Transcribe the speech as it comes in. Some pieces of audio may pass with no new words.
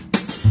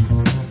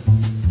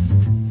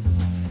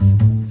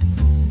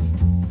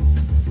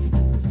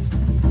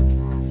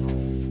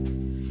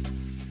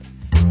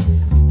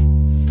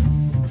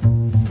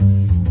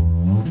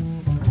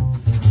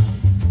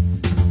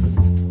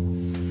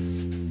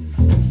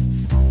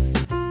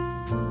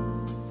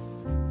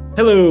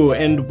Hello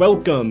and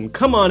welcome.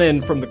 Come on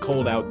in from the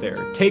cold out there.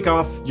 Take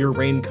off your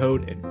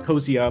raincoat and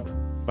cozy up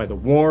by the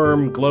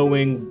warm,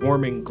 glowing,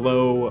 warming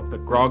glow of the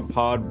Grog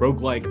Pod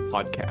Roguelike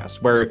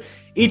podcast, where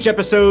each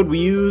episode we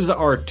use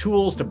our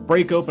tools to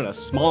break open a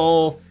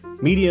small,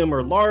 medium,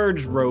 or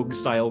large rogue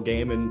style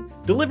game and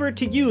deliver it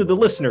to you, the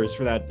listeners,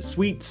 for that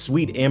sweet,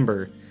 sweet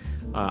amber.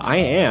 I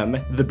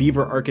am the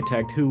Beaver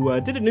Architect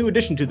who did a new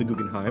addition to the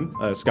Guggenheim,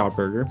 Scott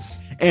Berger,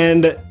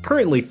 and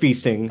currently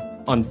feasting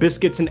on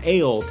biscuits and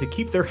ale to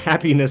keep their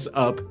happiness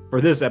up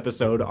for this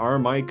episode are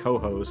my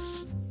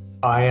co-hosts.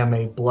 I am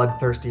a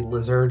bloodthirsty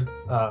lizard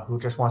who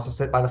just wants to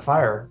sit by the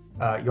fire.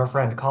 Your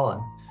friend, Colin.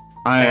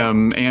 I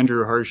am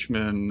Andrew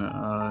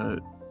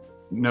Harshman,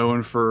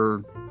 known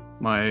for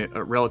my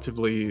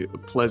relatively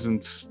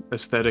pleasant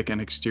aesthetic and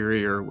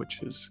exterior,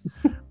 which is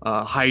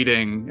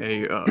hiding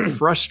a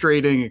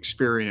frustrating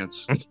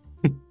experience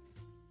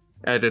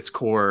at its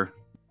core.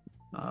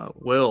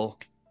 Will.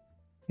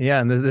 Yeah,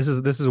 and this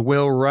is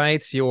Will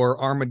Wright, your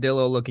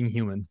armadillo-looking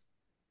human.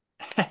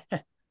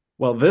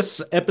 Well,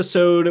 this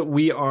episode,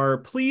 we are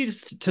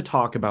pleased to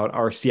talk about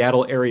our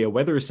Seattle area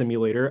weather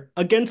simulator,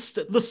 Against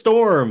the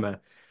Storm,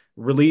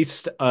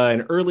 released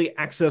in early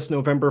access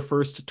November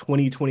 1st,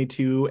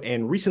 2022,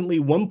 and recently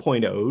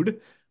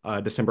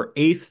 1.0'd December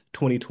 8th,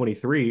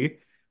 2023.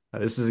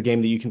 This is a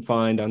game that you can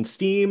find on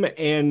Steam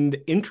and,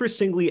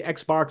 interestingly,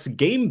 Xbox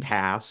Game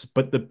Pass,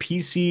 but the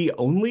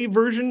PC-only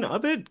version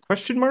of it,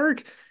 question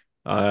mark?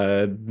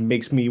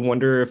 Makes me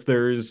wonder if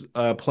there's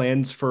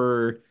plans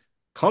for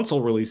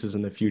console releases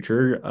in the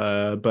future.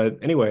 But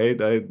anyway,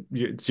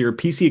 it's your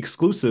PC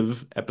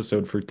exclusive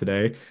episode for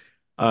today.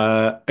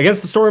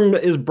 Against the Storm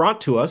is brought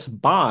to us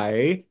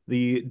by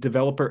the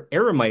developer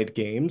Aramite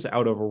Games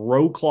out of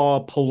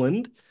Wrocław,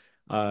 Poland,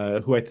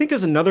 who I think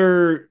is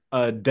another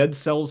Dead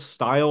Cells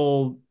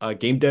style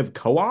game dev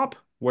co-op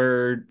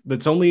where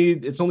it's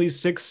only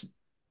 6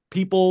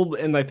 people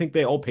and I think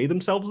they all pay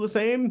themselves the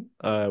same,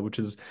 which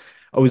is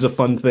always a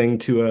fun thing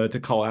to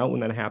call out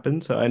when that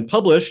happens. And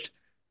published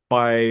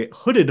by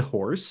Hooded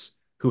Horse,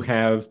 who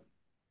have,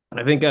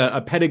 I think,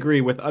 a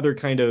pedigree with other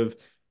kind of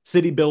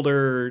city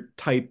builder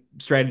type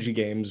strategy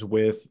games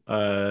with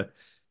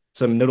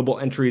some notable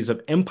entries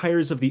of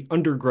Empires of the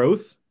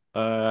Undergrowth.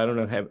 I don't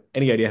know, have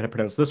any idea how to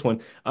pronounce this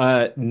one.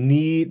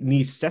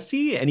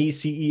 Necessi,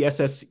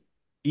 Necessse.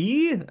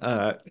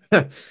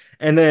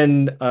 And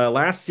then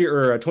last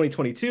year, or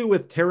 2022,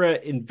 with Terra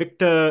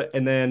Invicta,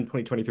 and then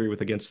 2023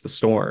 with Against the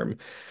Storm.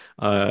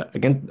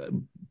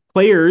 Again,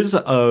 players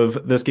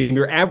of this game,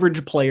 your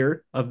average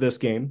player of this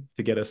game,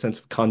 to get a sense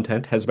of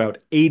content, has about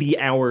 80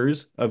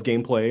 hours of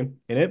gameplay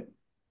in it.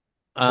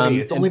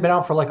 It's only been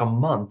out for like a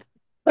month.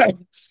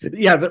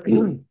 Yeah,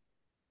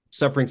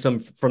 suffering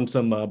from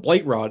some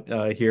blight rot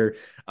here.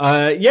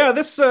 Yeah,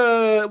 this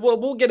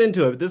we'll get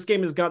into it. This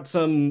game has got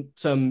some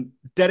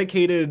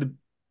dedicated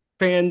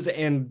fans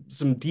and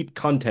some deep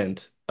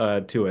content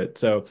to it.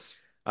 So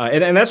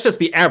and that's just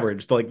the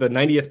average. Like the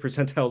 90th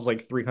percentile is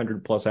like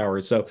 300 plus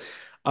hours. So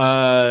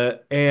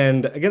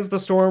and Against the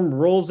Storm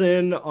rolls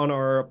in on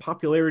our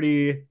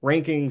popularity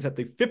rankings at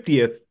the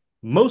 50th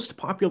most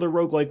popular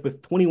roguelike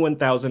with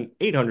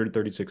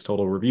 21,836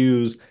 total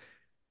reviews.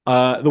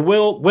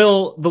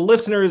 The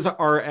listeners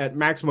are at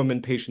maximum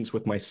impatience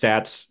with my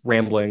stats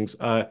ramblings.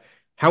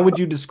 How would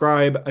you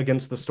describe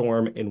Against the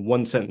Storm in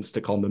one sentence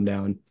to calm them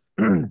down?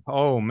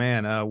 Oh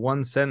man,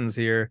 one sentence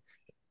here.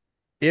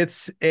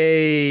 It's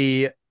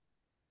a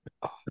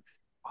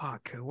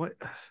what?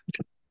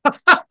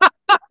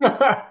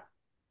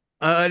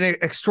 An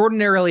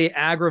extraordinarily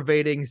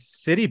aggravating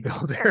city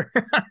builder.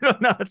 I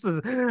don't know.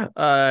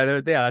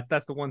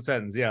 That's the one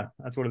sentence. Yeah,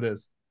 that's what it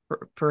is.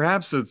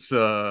 Perhaps it's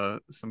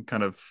some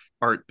kind of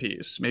art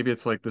piece. Maybe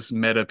it's like this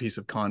meta piece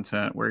of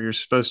content where you're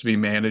supposed to be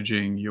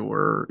managing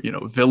your,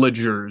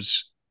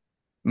 villagers'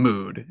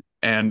 mood,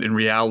 and in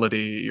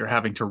reality, you're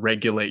having to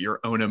regulate your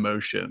own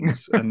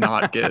emotions and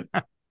not get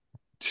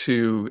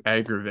too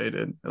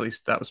aggravated. At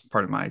least that was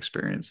part of my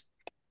experience.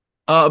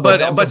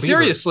 But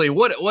seriously,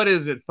 what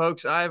is it,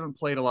 folks? I haven't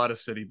played a lot of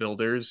city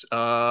builders.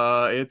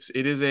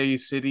 It is a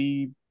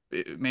city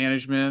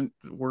management,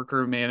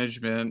 worker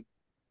management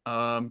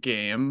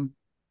game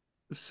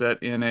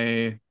set in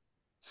a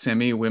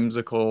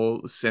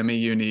semi-whimsical,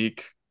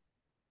 semi-unique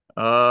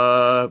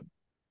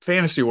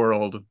fantasy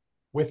world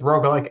with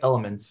roguelike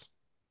elements.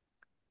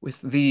 With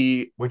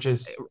the which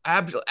is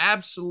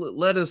absolute,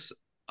 let us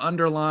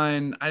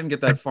underline, I didn't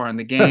get that far in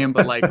the game,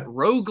 but like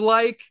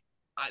roguelike,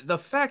 the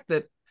fact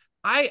that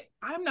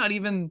I'm not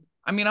even,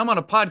 I mean, I'm on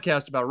a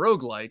podcast about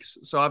roguelikes,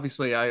 so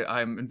obviously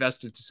I'm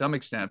invested to some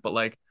extent, but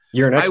like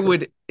you're an expert. I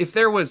would, if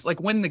there was like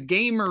when the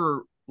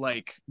gamer,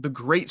 like the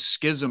great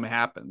schism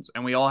happens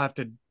and we all have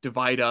to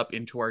divide up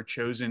into our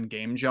chosen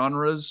game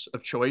genres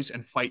of choice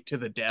and fight to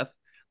the death.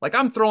 Like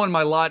I'm throwing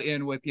my lot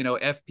in with,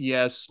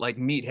 FPS, like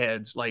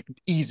meatheads, like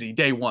easy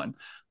day one.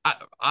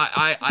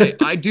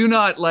 I do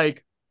not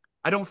like,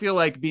 I don't feel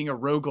like being a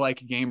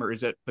roguelike gamer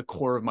is at the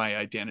core of my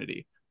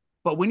identity.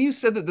 But when you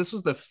said that this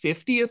was the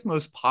 50th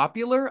most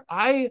popular,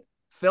 I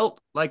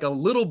felt like a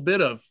little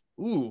bit of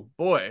ooh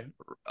boy,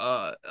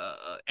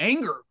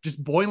 anger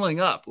just boiling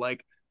up.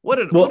 Like what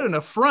Well, an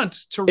affront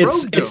to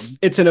it's roguedom.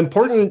 it's an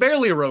This is important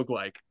barely a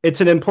roguelike.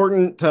 it's an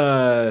important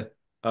uh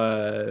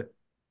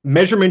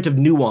measurement of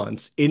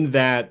nuance in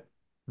that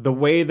the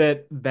way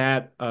that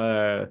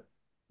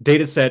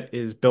data set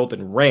is built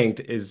and ranked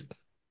is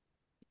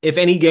if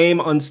any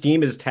game on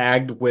Steam is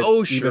tagged with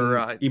Oh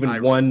sure, even yeah.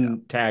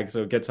 one tag,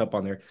 so it gets up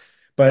on there.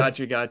 But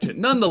Gotcha.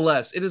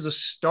 Nonetheless, it is a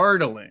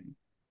startling.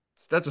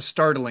 That's a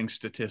startling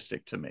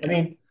statistic to I me.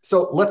 mean,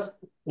 so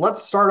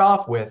let's start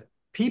off with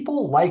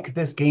people like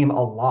this game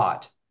a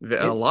lot.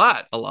 A It's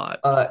lot, a lot.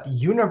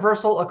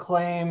 universal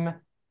acclaim,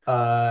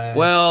 uh,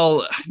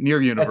 Well,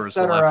 near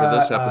universal etc. after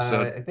this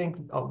episode. I think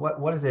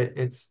what is it?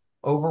 It's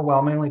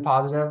overwhelmingly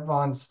positive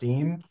on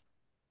Steam.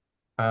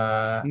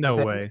 I No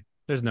think. way.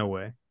 There's no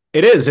way.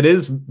 it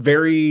is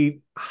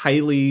very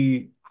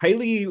highly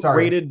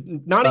Sorry.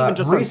 rated, not even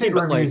just on Steam, Recent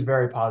but reviews like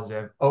very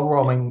positive,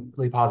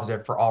 overwhelmingly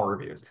positive for all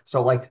reviews.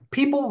 So like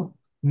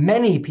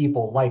many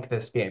people like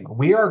this game.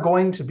 We are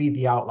going to be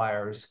the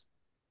outliers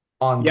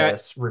on yeah.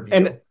 this And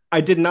review.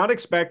 I did not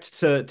expect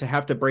to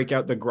have to break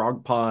out the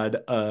Grog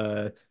Pod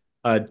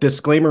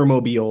disclaimer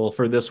mobile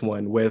for this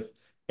one with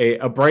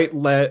a bright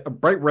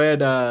red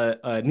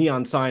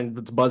neon sign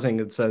that's buzzing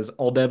that says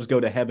all devs go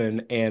to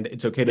heaven and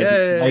it's okay to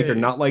like or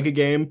Yay. not like a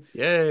game.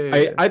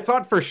 Yay. I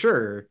thought for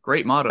sure,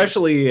 Great mottos.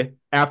 especially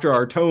after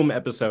our Tome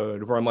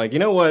episode, where I'm like, you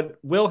know what?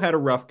 Will had a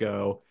rough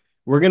go.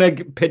 We're gonna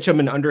pitch him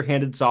an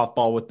underhanded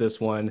softball with this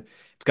one.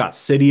 It's got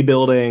city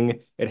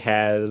building. It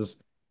has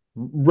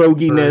Birds.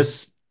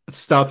 roguiness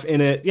stuff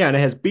in it. Yeah, and it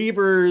has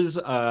beavers.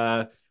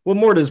 What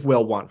more does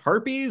Will want?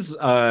 Harpies?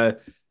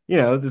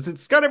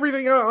 It's got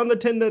everything on the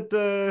tin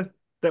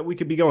that we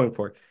could be going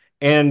for.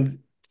 And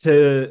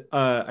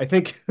I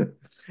think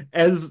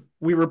as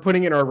we were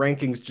putting in our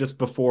rankings just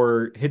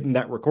before hitting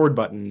that record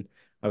button,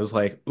 I was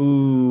like,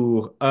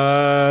 ooh,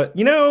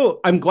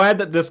 I'm glad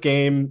that this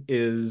game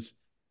is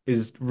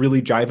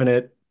really jiving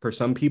it for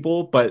some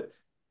people,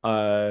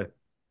 uh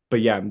but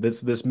yeah,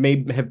 this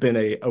may have been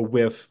a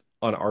whiff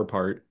on our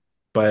part.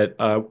 But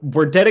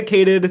we're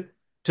dedicated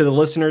to the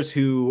listeners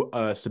who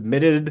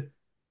submitted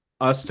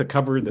us to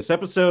cover this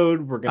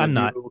episode. We're gonna I'm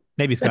not. do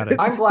Maybe Scott is.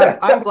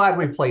 I'm glad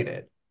we played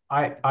it.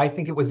 I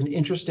think it was an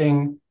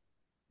interesting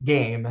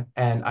game,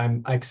 and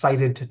I'm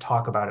excited to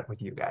talk about it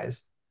with you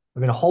guys.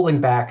 I've been holding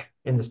back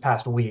in this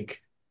past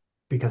week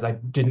because I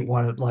didn't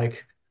want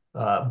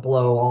to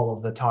blow all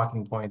of the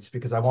talking points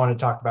because I wanted to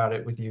talk about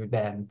it with you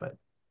then, but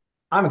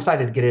I'm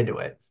excited to get into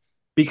it.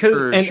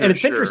 because and it's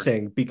Sure.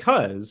 interesting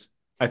because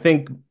I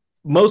think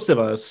most of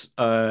us,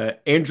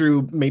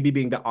 Andrew maybe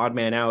being the odd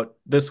man out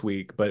this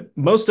week, but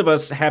most of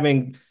us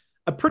having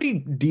a pretty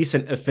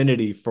decent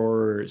affinity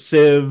for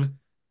Civ,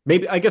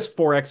 maybe I guess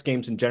 4X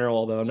games in general,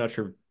 although I'm not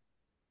sure.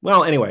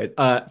 Well, anyway,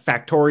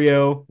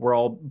 Factorio, we're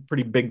all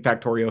pretty big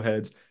Factorio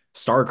heads.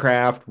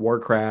 StarCraft,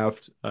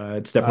 Warcraft, it's Uh,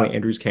 definitely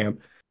Andrew's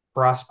camp.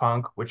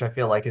 Frostpunk, which I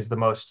feel like is the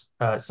most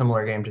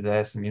similar game to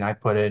this. I mean, I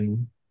put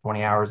in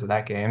 20 hours of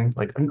that game,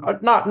 like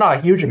not a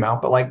huge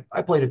amount, but like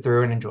I played it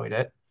through and enjoyed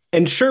it.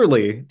 And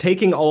surely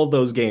taking all of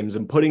those games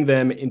and putting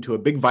them into a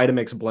big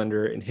Vitamix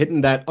blender and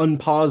hitting that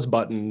unpause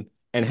button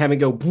and having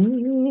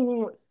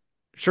go,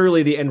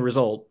 surely the end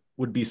result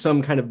would be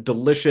some kind of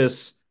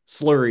delicious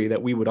slurry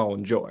that we would all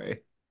enjoy.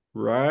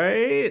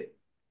 Right?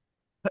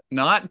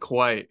 Not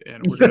quite.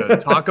 And we're gonna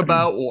talk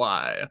about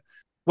why.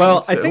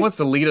 Well, I Who think, wants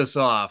to lead us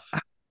off?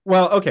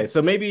 well, okay,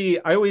 so maybe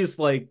I always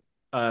like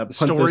The punt this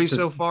story to,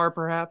 so far,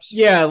 perhaps?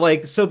 yeah,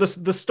 like, so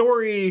the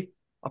story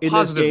A in this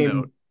positive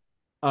note.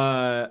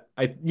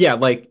 game,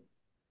 like,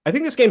 I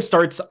think this game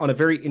starts on a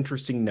very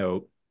interesting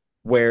note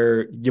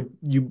where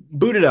you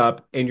boot it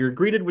up and you're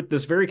greeted with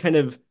this very kind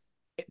of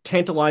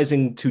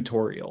tantalizing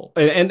tutorial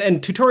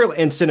and tutorial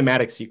and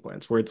cinematic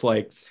sequence where it's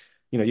like,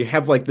 you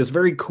have like this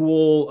very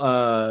cool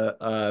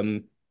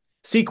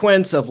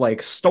sequence of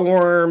like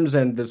storms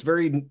and this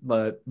very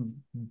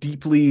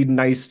deeply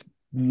nice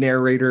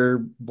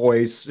narrator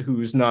voice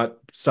who's not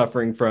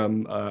suffering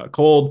from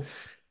cold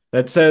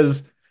that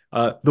says,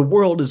 the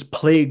world is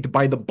plagued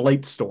by the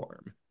Blight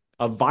Storm,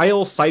 a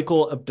vile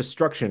cycle of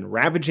destruction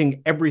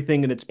ravaging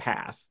everything in its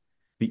path.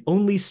 The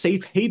only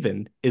safe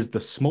haven is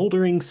the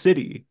smoldering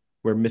city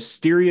where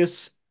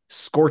mysterious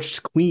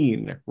scorched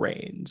queen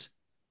reigns.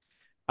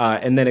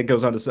 And then it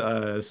goes on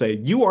to say,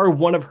 you are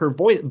one of her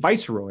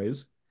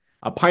viceroys,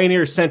 a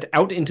pioneer sent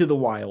out into the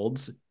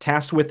wilds,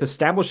 tasked with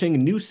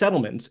establishing new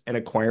settlements and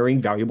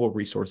acquiring valuable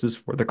resources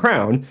for the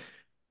crown.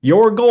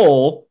 Your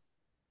goal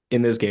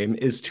in this game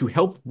is to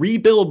help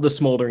rebuild the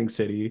smoldering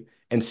city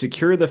and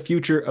secure the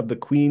future of the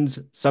queen's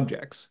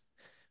subjects.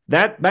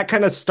 That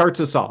kind of starts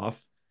us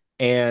off,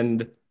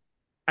 and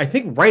I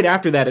think right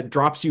after that it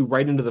drops you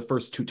right into the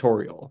first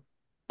tutorial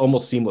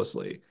almost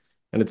seamlessly.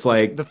 And it's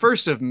like, The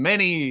first of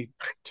many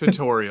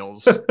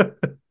tutorials. I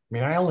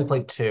mean, I only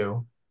played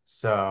two,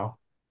 so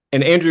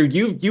and Andrew,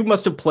 you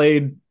must have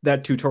played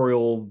that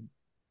tutorial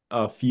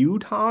a few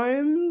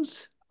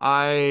times.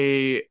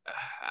 I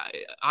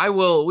I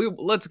will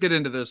let's get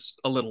into this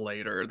a little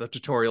later, the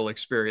tutorial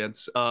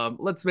experience.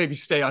 Let's maybe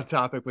stay on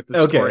topic with the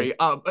Okay. story.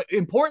 But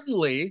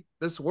importantly,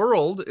 this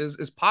world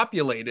is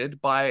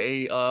populated by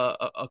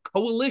a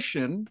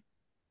coalition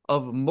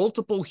of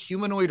multiple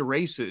humanoid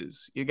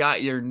races. You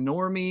got your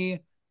normie,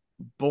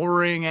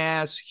 boring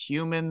ass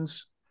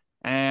humans,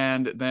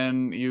 and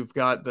then you've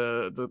got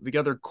the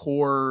other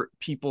core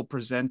people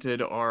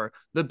presented are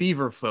the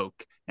beaver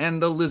folk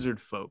and the lizard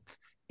folk,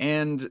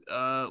 and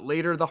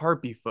later the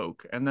harpy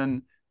folk, and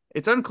then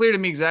it's unclear to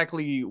me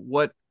exactly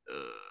what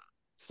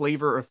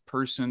flavor of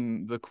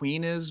person the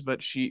queen is,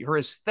 but her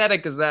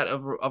aesthetic is that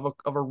of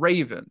a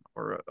raven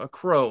or a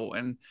crow,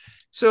 and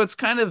so it's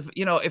kind of,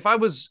 if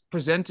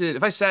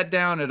I sat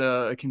down at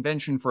a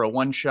convention for a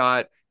one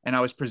shot and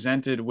I was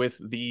presented with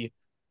the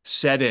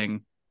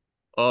setting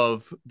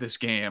of this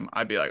game,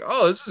 I'd be like,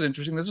 oh, this is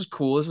interesting, this is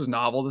cool, this is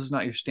novel, this is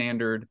not your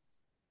standard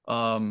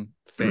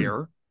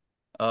fare.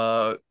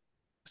 uh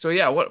so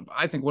yeah, what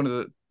I think one of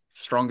the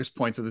strongest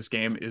points of this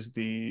game is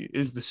the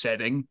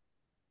setting,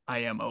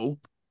 IMO.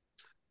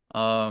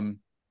 um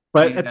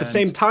But at the and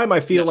same time, I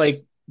feel yes.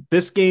 like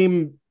this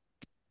game,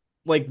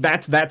 like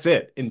that's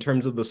it in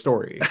terms of the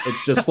story.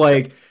 It's just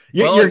like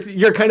Well,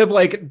 you're kind of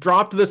like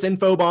dropped this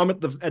info bomb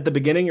at the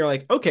beginning. You're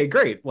like, okay,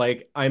 great.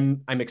 Like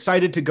I'm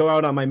excited to go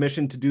out on my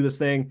mission to do this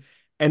thing.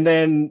 And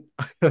then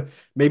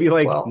maybe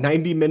like Well,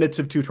 90 minutes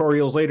of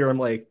tutorials later, I'm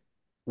like,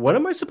 what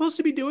am I supposed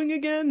to be doing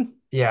again?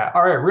 yeah.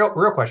 All right.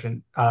 Real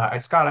question.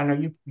 Scott, I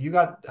know you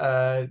got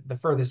the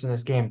furthest in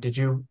this game. Did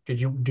you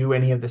do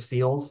any of the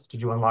seals?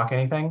 Did you unlock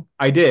anything?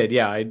 I did,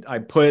 yeah. I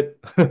put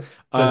Does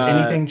uh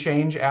anything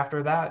change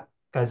after that?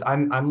 Because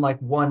I'm like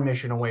one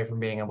mission away from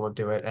being able to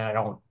do it, and I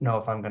don't know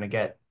if I'm gonna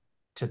get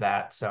to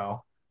that.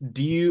 So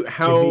do you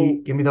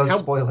give me those how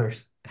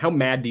spoilers. how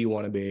mad do you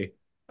want to be?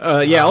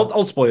 Yeah, Um,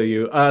 I'll spoil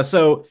you.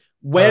 So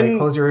all right, when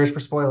close your ears for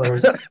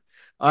spoilers.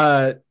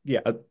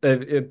 yeah,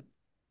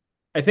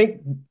 I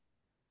think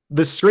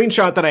the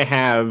screenshot that I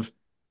have,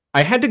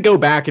 I had to go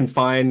back and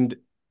find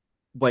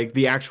like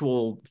the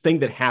actual thing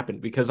that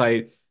happened because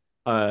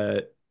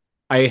uh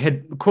I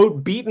had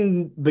quote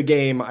beaten the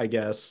game, I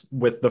guess,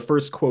 with the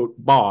first quote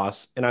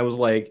boss, and I was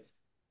like,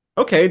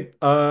 okay,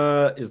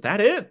 is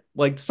that it?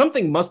 Like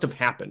something must have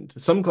happened.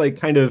 Some like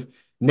kind of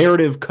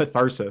narrative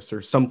catharsis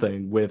or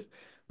something with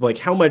like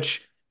how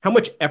much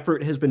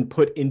effort has been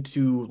put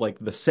into like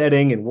the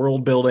setting and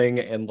world building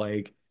and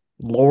like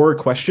lore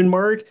question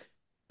mark.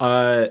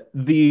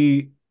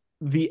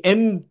 The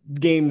end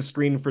game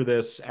screen for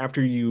this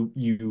after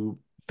you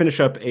finish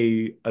up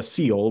a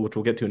seal, which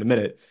we'll get to in a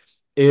minute,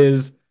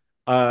 is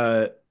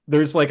uh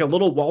there's like a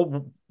little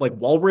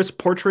walrus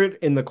portrait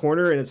in the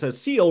corner and it says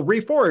seal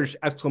reforged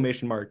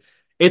exclamation mark.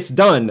 It's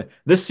done.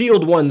 The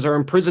sealed ones are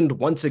imprisoned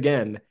once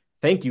again.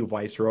 Thank you,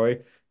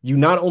 Viceroy. You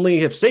not only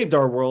have saved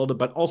our world,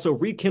 but also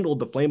rekindled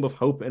the flame of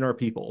hope in our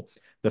people.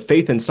 The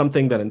faith in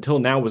something that until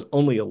now was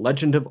only a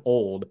legend of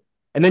old.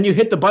 And then you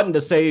hit the button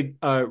to say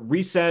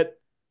reset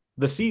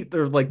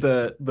or like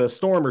the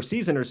storm or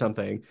season or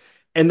something.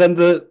 And then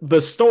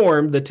the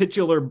storm, the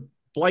titular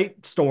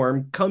blight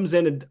storm, comes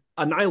in and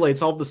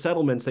annihilates all the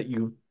settlements that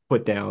you've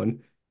put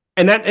down.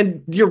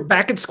 And you're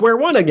back at square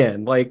one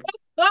again. Like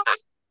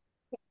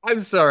I'm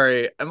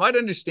sorry. Am I to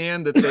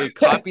understand that they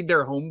copied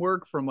their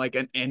homework from like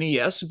an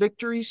NES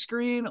victory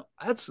screen?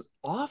 That's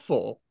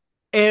awful.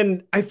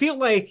 and I feel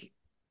like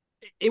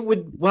it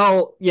would,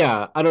 well,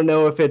 yeah, I don't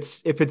know if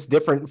it's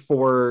different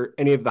for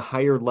any of the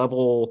higher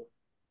level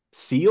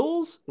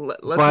seals,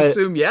 Let's but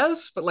assume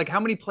yes, but like how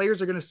many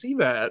players are going to see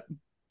that?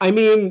 I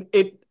mean,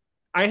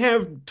 I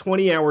have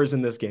 20 hours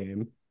in this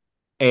game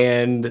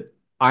and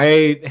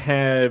I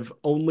have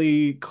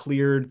only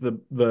cleared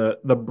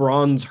the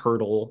bronze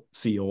hurdle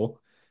seal.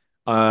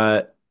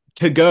 Uh,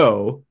 to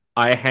go,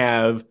 I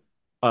have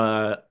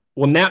well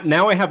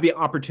now I have the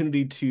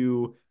opportunity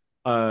to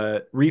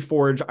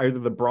reforge either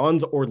the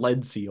bronze or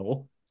lead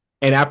seal,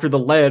 and after the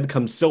lead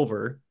comes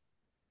silver,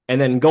 and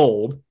then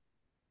gold,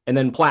 and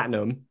then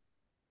platinum,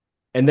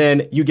 and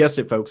then you guessed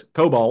it, folks,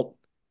 cobalt,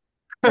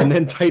 and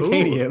then Ooh.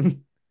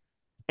 titanium,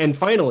 and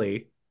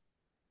finally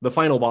the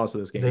final boss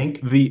of this game,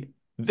 Zinc. the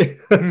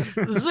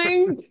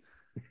zinc.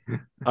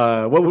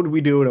 What would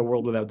we do in a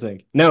world without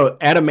zinc? No,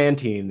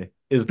 adamantine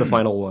is the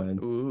final one.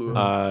 Ooh. Oh.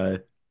 Uh,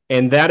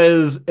 and that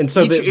is, and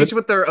so Each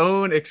with their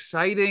own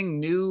exciting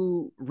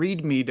new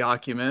README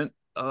document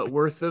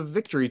worth of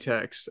victory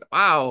text.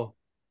 Wow.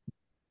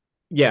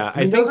 yeah, I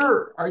I mean, those think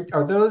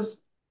are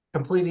those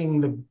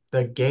completing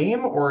the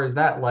game, or is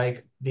that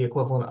like the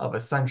equivalent of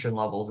ascension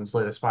levels in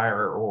Slay the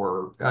Spire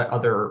or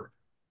other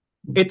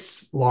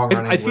it's, long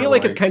I running feel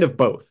like it's kind roguelikes? of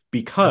both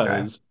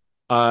Okay. because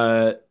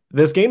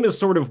this game is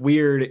sort of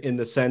weird in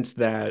the sense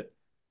that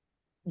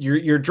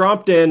you're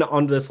dropped in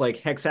on this like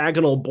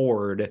hexagonal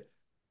board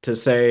to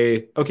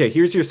say, okay,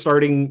 here's your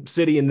starting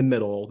city in the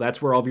middle.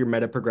 That's where all of your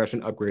meta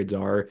progression upgrades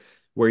are,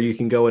 where you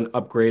can go and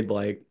upgrade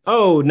like,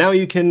 oh, now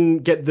you can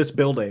get this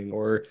building,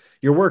 or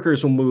your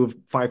workers will move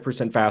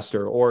 5%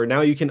 faster, or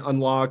now you can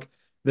unlock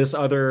this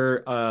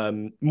other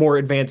more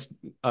advanced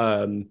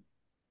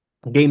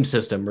game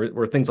system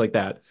or things like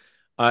that.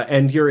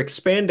 And you're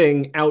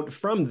expanding out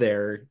from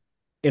there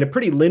in a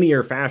pretty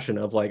linear fashion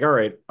of like, all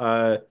right,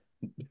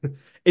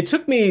 it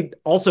took me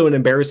also an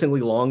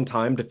embarrassingly long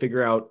time to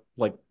figure out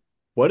like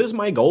what is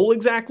my goal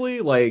exactly?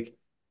 Like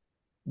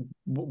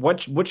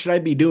what should I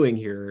be doing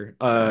here?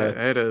 I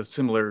had a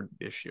similar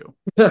issue.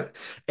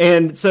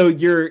 And so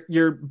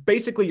your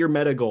basically your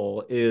meta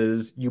goal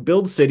is you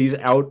build cities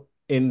out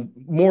in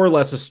more or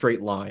less a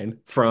straight line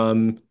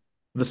from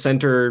the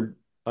center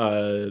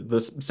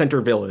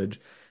village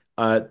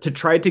to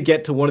try to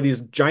get to one of these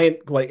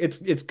giant like it's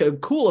a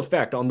cool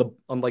effect on the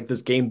on like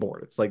this game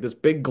board. It's like this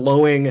big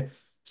glowing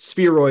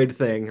spheroid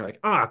thing. You're like,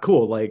 ah,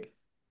 cool. Like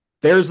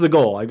there's the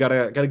goal. I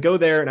gotta go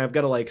there and I've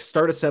got to like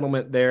start a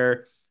settlement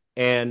there.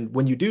 And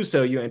when you do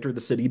so, you enter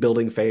the city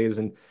building phase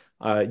and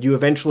you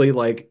eventually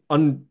like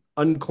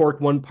uncork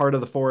one part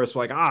of the forest,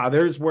 like, ah,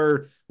 there's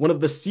where one of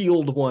the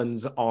sealed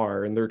ones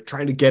are, and they're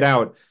trying to get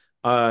out.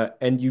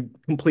 And you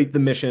complete the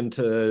mission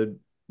to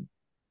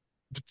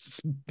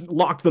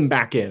lock them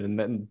back in, and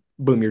then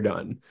boom, you're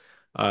done.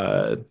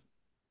 Uh,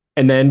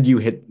 and then you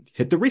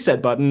hit the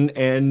reset button,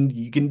 and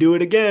you can do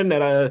it again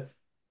at a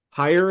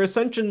higher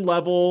ascension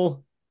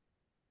level.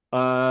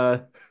 Uh,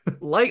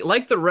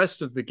 Like the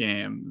rest of the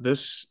game,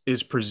 this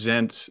is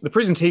the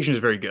presentation is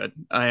very good.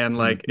 And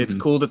like it's mhm.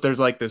 cool that there's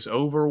like this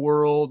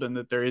overworld and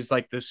that there is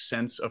like this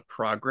sense of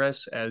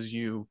progress as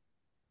you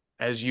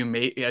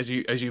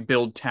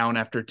build town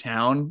after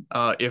town.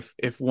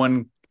 If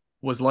one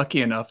was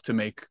lucky enough to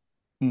make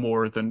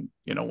more than,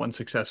 one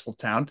successful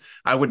town,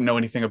 I wouldn't know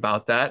anything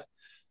about that.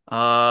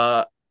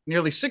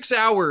 Nearly 6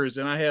 hours,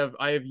 and I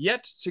have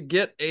yet to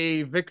get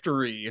a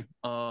victory,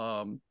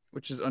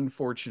 which is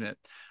unfortunate,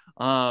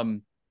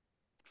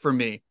 for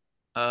me.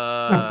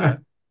 Uh,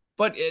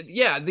 but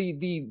yeah,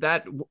 the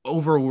that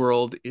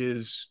overworld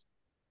is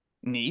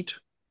neat,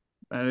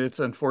 and it's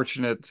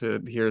unfortunate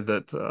to hear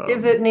that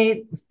Is it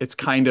neat? it's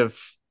kind of.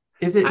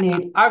 Is it I,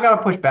 neat? I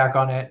gotta push back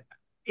on it.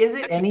 Is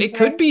it it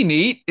could anything? be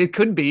neat. It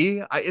could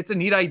be. It's a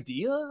neat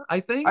idea, I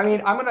I think.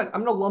 mean, I'm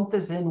gonna lump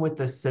this in with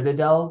the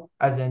Citadel,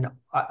 as in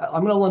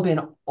I'm gonna lump in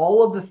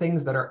all of the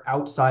things that are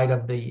outside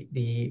of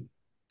the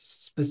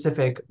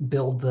specific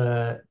build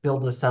the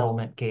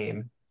settlement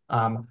game.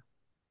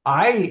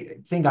 I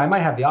think I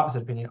might have the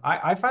opposite opinion.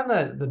 I find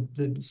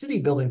the city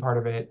building part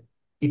of it,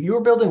 if you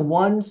were building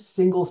one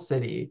single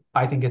city,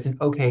 I think it's an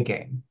okay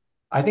game.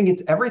 I think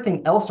it's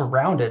everything else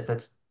around it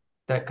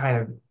that kind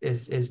of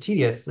is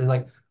tedious. It's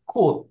like,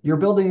 cool, you're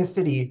building a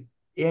city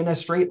in a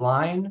straight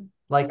line.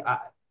 Like,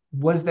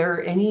 was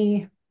there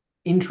any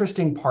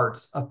interesting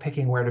parts of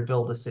picking where to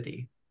build a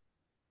city?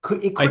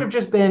 It could I have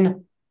just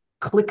been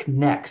click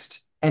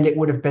next, and it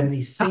would have been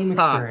the same Haha.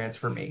 experience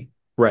for me.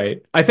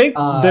 right. I think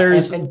Uh,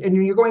 and, there's and and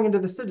you're going into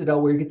the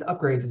Citadel where you get the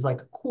upgrades. It's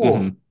like, cool,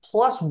 mhm.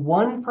 plus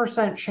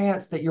 1%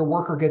 chance that your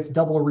worker gets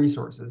double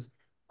resources.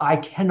 I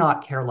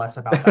cannot care less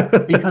about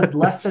that because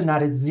less than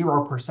that is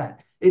 0%.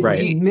 It's the Right.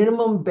 The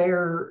minimum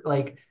bare,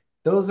 like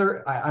those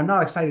are, I'm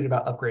not excited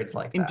about upgrades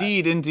like that.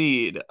 Indeed,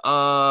 indeed. In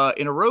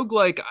a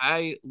roguelike,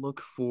 I look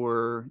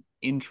for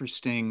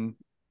interesting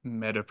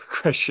meta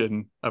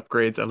progression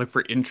upgrades. I look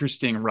for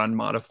interesting run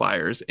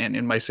modifiers. And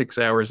in my 6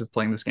 hours of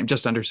playing this game,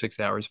 just under 6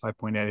 hours,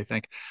 5.8, I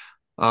think,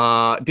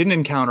 didn't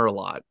encounter a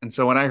lot. And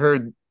so when I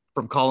heard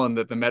from Colin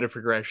that the meta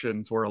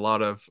progressions were a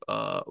lot of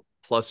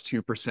plus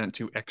 2%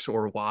 to X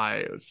or Y,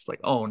 it was just like,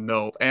 oh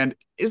no. And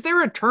is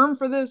there a term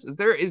for this? Is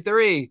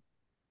there a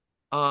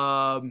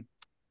um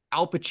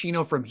Al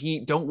Pacino from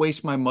Heat, don't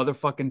waste my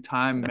motherfucking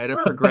time, meta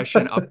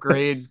progression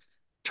upgrade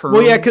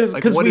Well, yeah, term?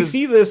 Like, because what is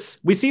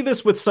we see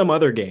this with some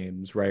other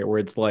games, right? Where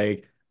it's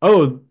like,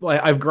 oh,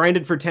 like, I've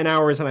grinded for 10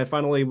 hours and I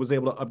finally was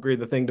able to upgrade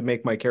the thing to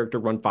make my character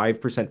run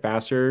 5%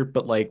 faster.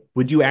 But like,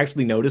 would you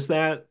actually notice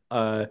that?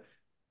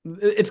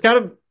 It's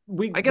gotta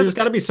we I guess there's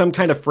gotta be some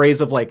kind of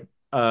phrase of like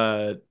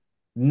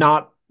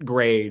not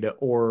grade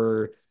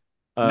or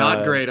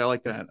not uh great. I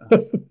like that.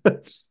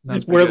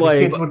 Sounds pretty where The good.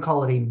 kids like would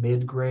call it a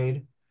mid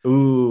grade.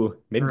 ooh,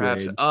 mid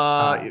Perhaps. grade.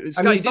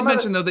 I Scott, mean, you did some of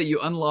mention the though that you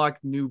unlock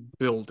new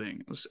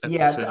buildings at the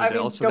yeah, I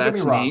Citadel, mean, so don't get me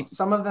that's wrong. neat.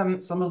 Some of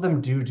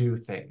them do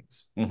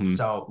things. Hmm.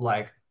 So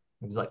like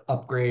it was like Oh,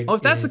 upgrade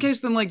if that's the is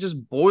case, then like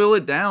just boil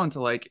it down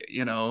to like,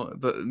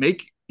 the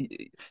make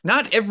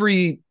not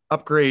every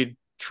upgrade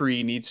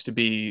tree needs to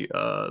be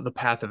the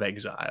path of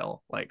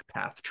exile, like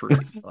path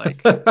tree.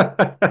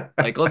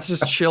 Like let's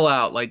just chill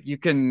out. Like you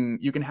can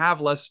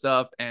have less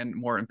stuff and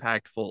more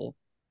impactful,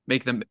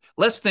 make them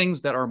less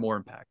things that are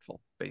more impactful,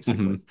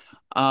 basically.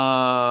 Hmm.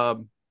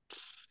 Um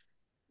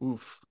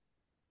oof.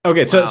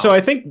 Okay, so Wow.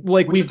 I think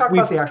like we should talk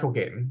about we've the actual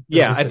game,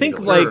 yeah, the I city think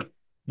building. Sure. like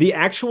the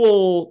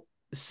actual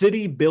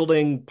city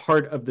building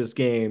part of this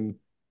game,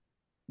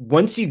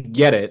 once you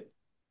get it,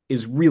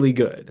 is really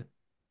good.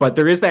 But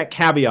there is that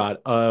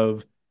caveat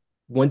of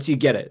once you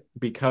get it,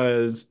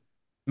 because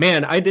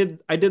man, I did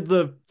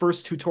the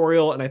first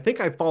tutorial and I think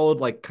I followed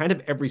like kind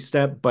of every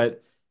step,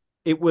 but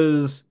it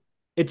was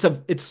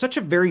it's such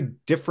a very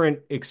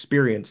different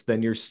experience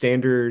than your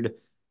standard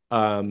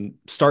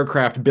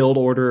StarCraft build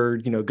order,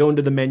 go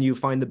into the menu,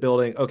 find the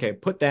building, okay,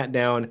 put that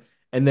down,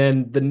 and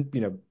then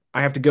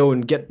I have to go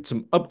and get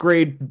some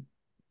upgrade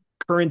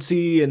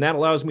currency, and that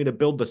allows me to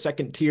build the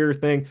second tier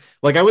thing.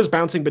 Like I was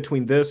bouncing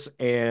between this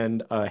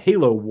and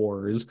Halo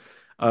Wars.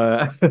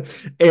 Uh,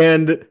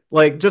 and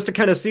like just to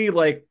kind of see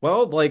like,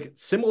 well, like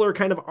similar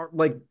kind of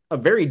like a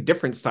very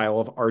different style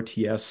of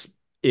RTS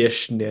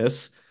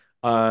ishness,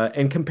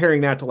 and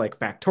comparing that to like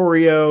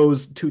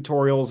Factorio's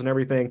tutorials and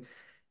everything.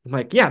 I'm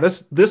like, yeah,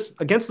 this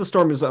Against the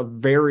Storm is a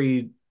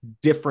very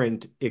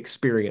different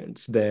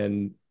experience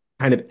than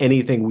kind of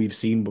anything we've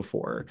seen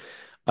before.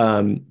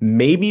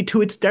 Maybe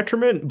to its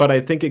detriment, but I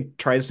think it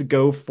tries to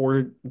go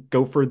for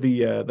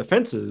the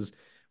fences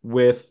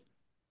with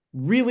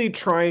really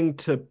trying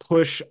to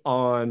push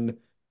on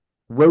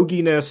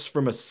roguiness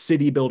from a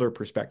city builder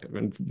perspective.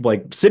 And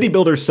like city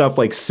builder stuff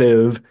like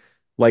Civ,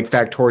 like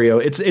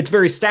Factorio, it's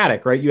very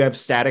static, right? You have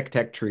static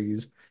tech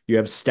trees, you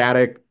have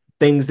static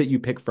things that you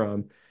pick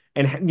from.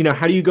 And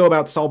how do you go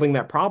about solving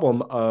that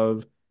problem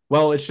of,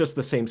 well, it's just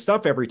the same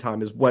stuff every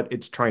time is what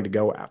it's trying to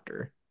go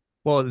after.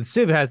 Well,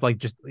 Civ has like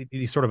just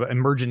these sort of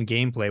emergent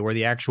gameplay where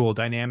the actual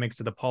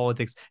dynamics of the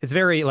politics, it's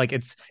very like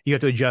you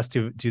have to adjust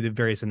to the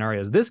various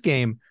scenarios. This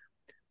game,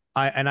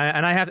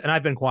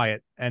 I've been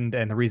quiet, and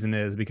the reason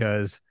is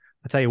because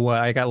I tell you what,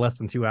 I got less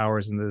than 2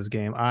 hours into this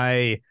game.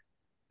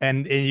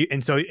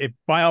 So if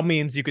by all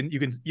means you can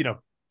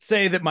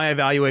say that my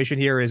evaluation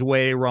here is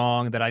way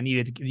wrong, that I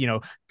needed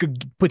to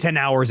put 10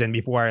 hours in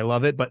before I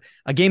love it, but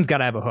a game's got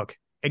to have a hook.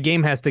 A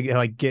game has to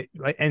like get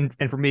and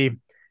for me,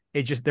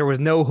 there was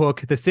no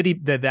hook. The city,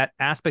 that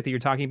aspect that you're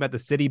talking about, the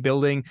city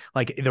building,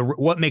 like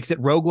what makes it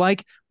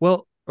roguelike,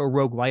 well, or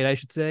roguelite, I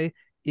should say,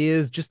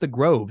 is just the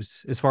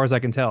groves, as far as I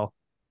can tell.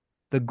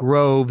 The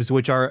groves,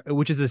 which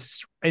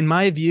is in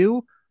my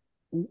view,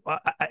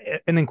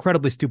 an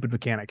incredibly stupid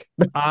mechanic.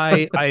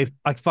 I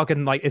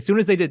fucking like, as soon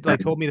as they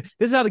told me this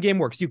is how the game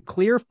works. You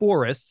clear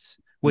forests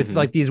with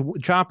like these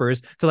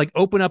choppers to like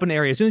open up an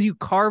area. As soon as you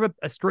carve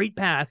a straight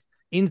path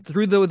in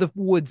through the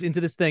woods into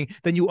this thing,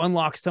 then you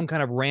unlock some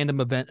kind of random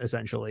event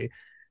essentially.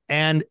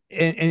 And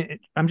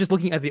I'm just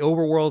looking at the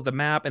overworld, the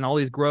map, and all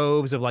these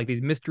groves of like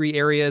these mystery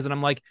areas, and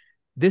I'm like,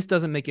 this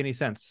doesn't make any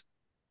sense.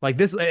 Like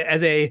this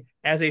as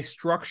a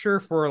structure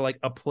for like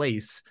a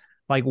place.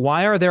 Like,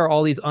 why are there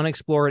all these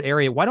unexplored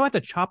areas? Why do I have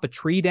to chop a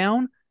tree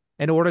down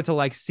in order to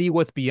like see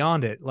what's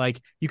beyond it?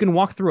 Like, you can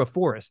walk through a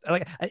forest.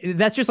 Like,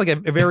 that's just like a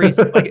very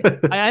like,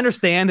 I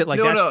understand that like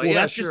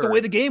that's just the way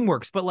the game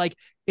works, but like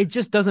it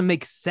just doesn't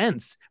make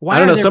sense. Why I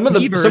don't know, some of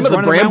the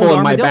bramble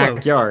in my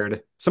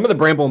backyard. Some of the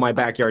bramble in my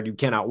backyard you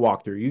cannot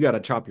walk through. You got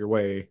to chop your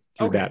way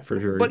through that for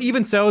sure. But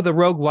even so, the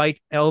roguelike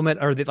element,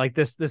 or like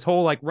this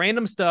whole like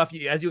random stuff,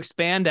 as you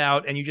expand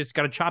out, and you just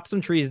got to chop some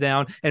trees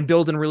down and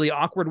build in really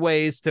awkward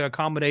ways to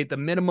accommodate the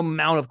minimum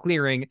amount of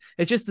clearing.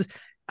 It's just,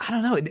 I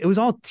don't know. It was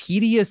all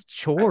tedious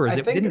chores.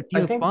 It didn't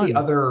feel fun. I think the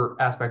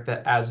other aspect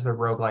that adds the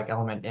roguelike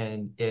element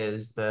in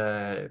is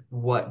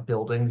what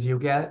buildings you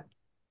get.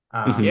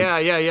 Yeah.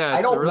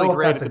 It's really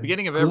great at the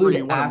beginning of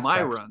every one of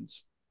my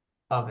runs.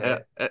 Of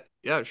it.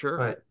 Yeah, sure.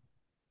 But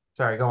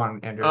sorry, go on,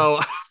 Andrew.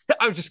 Oh,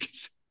 I was just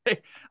gonna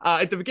say,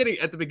 at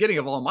the beginning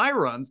of all my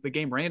runs, the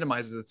game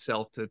randomizes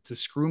itself to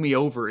screw me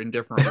over in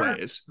different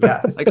ways.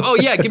 Yes. Like, oh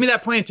yeah, give me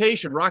that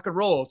plantation, rock and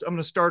roll. I'm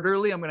gonna start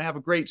early. I'm gonna have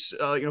a great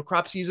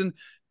crop season.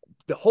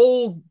 The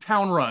whole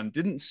town run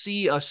didn't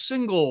see a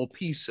single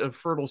piece of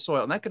fertile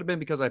soil, and that could have been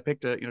because I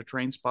picked a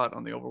train spot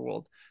on the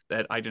overworld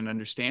that I didn't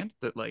understand.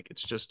 That like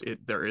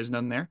there is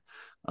none there.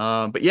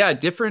 But yeah,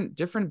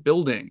 different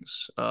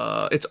buildings.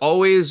 It's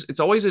always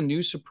a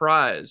new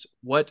surprise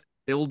what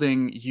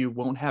building you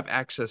won't have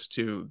access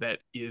to that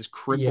is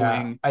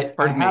crippling.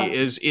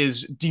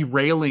 Is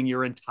derailing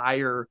your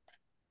entire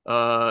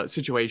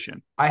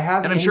situation.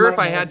 I'm sure if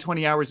I had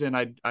 20 hours in,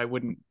 I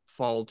wouldn't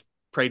fall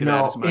prey to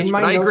that as much. In my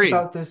but I notes agree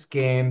about this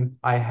game,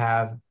 I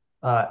have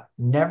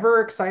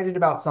never excited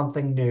about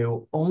something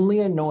new, only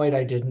annoyed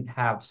I didn't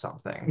have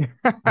something.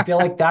 I feel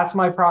like that's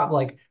my problem.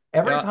 Like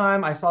every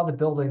time I saw the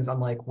buildings,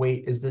 I'm like,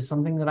 wait, is this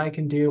something that I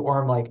can do?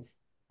 Or I'm like,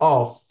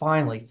 oh,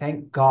 finally,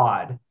 thank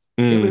God.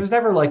 It was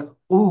never like,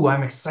 ooh,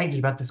 I'm excited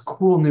about this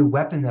cool new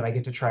weapon that I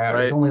get to try out.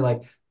 Right. It's only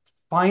like,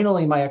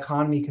 finally, my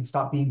economy can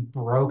stop being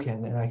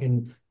broken and I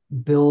can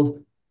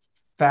build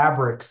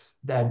fabrics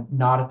that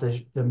not at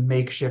the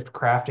makeshift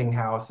crafting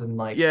house, and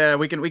like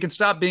we can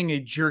stop being a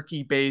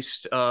jerky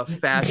based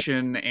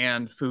fashion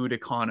and food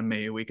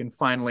economy. We can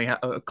finally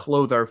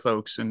clothe our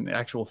folks in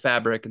actual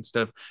fabric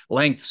instead of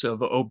lengths of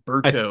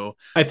Oberto.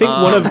 I think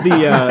one of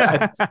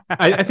the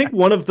I think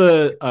one of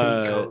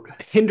the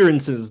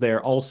hindrances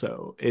there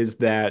also is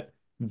that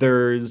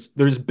there's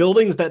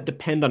buildings that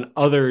depend on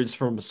others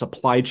from a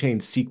supply chain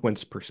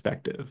sequence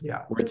perspective.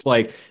 Yeah, where it's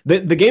like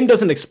the game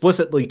doesn't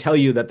explicitly tell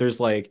you that there's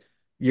like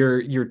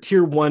your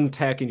tier 1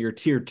 tech and your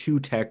tier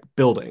 2 tech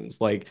buildings.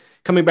 Like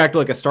coming back to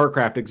like a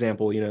StarCraft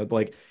example,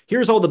 like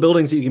here's all the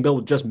buildings that you can build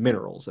with just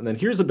minerals, and then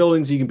here's the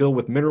buildings you can build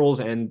with minerals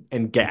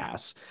and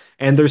gas.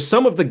 And there's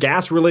some of the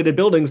gas related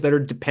buildings that are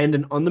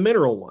dependent on the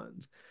mineral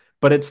ones.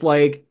 But it's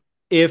like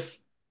if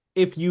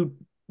if you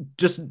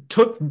just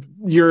took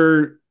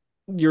your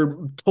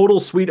your total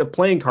suite of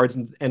playing cards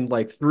and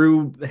like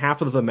threw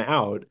half of them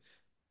out,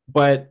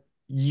 but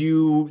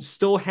you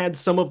still had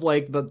some of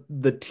like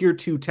the tier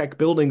two tech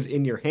buildings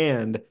in your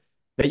hand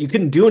that you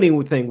couldn't do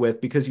anything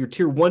with because your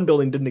tier one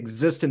building didn't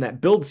exist in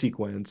that build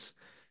sequence.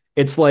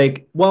 It's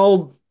like,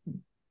 well,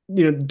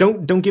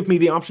 don't give me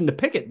the option to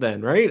pick it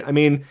then, right? I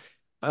mean,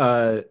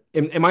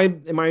 am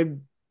I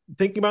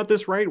thinking about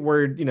this right?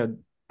 Where,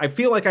 I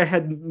feel like I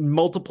had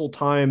multiple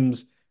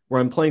times where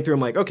I'm playing through, I'm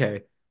like,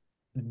 okay,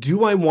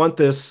 do I want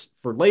this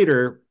for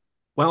later?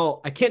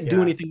 Well, I can't do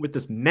Yeah. anything with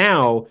this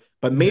now,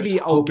 but You're just maybe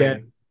I'll get,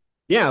 hoping.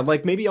 yeah,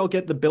 like maybe I'll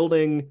get the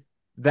building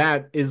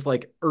that is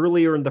like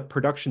earlier in the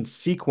production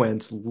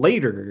sequence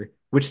later,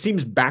 which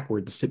seems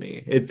backwards to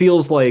me. It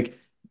feels like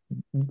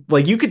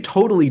you could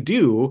totally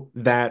do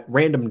that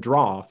random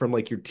draw from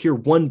like your tier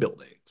one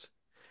buildings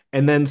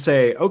and then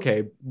say,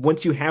 okay,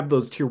 once you have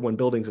those tier one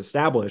buildings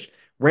established,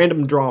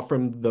 random draw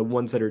from the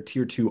ones that are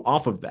tier two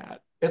off of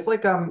that, It's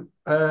like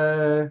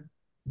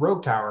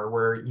Rogue Tower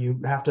where you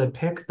have to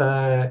pick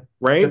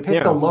right? the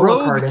Yeah. lower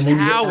Rogue card and then you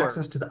get Tower.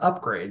 access to the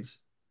upgrades.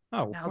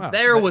 Oh Now wow.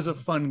 there was a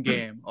fun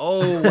game.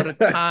 Oh, what a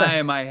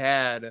time I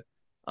had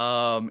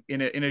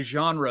in a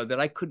genre that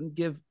I couldn't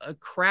give a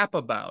crap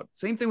about.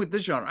 Same thing with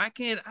this genre.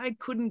 I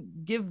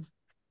couldn't give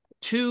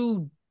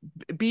two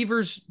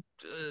beavers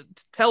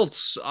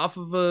pelts off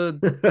of a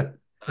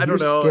I You're don't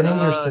know,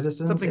 skinning your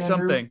citizens, something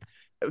Andrew? something.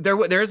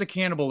 There is a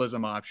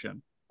cannibalism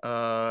option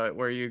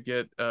where you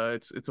get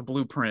it's a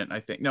blueprint, I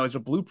think. No, it's a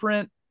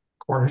blueprint.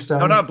 No,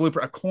 Cornerstone? not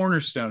blueprint, a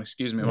cornerstone,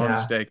 excuse me, my Yeah.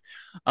 mistake.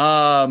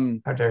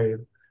 Um How dare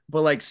you?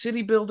 but like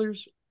city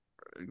builders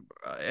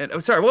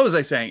and sorry, what was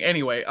I saying?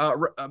 Anyway,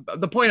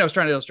 the point I was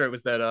trying to illustrate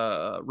was that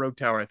Rogue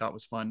Tower I thought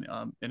was fun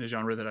in a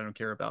genre that I don't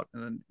care about,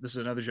 and then this is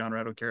another genre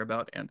I don't care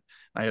about, and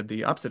I had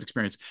the opposite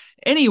experience.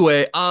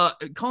 Anyway,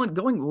 Colin,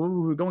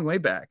 going way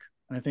back,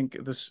 and I think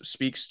this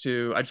speaks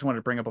to. I just wanted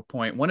to bring up a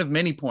point, one of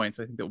many points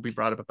I think that will be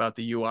brought up about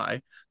the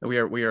UI that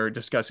we are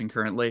discussing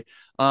currently.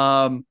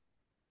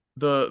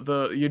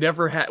 The you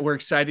never had. We're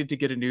excited to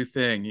get a new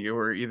thing. You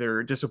were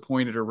either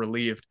disappointed or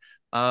relieved.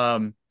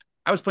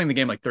 I was playing the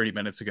game like 30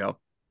 minutes ago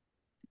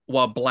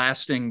while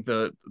blasting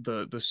the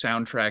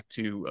soundtrack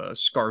to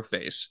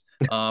Scarface.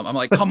 I'm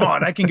like, come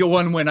on, I can get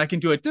one win. I can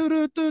do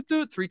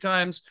it three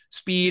times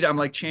speed. I'm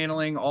like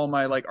channeling all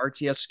my like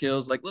RTS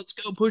skills. Like, let's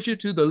go push it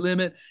to the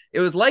limit.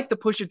 It was like the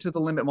push it to the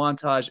limit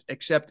montage,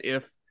 except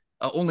if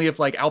only if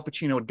like Al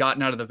Pacino had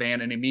gotten out of the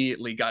van and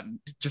immediately gotten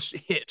just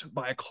hit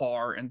by a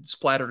car and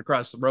splattered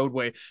across the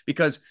roadway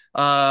because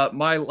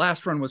my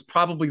last run was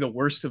probably the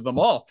worst of them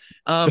all.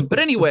 But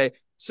anyway,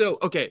 so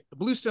okay,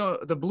 Bluestone,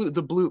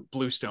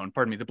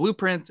 pardon me, the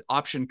blueprint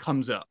option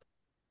comes up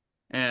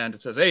and it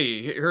says,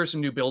 "Hey, here are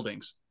some new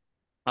buildings."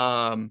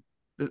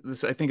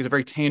 This I think is a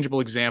very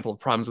tangible example of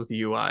problems with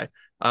the UI.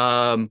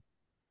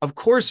 Of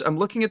course, I'm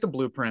looking at the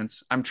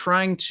blueprints. I'm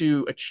trying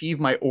to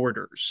achieve my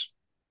orders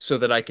so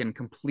that I can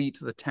complete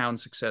the town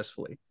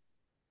successfully.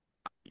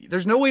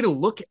 There's no way to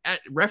look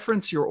at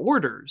reference your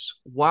orders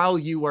while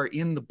you are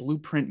in the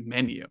blueprint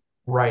menu.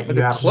 Right. But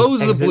You to have to just close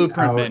the exit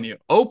blueprint out. menu,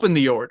 open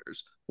the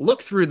orders,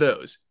 look through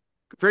those,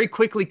 very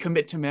quickly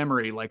commit to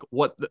memory like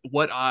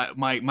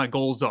my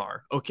goals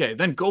are. Okay,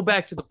 then go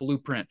back to the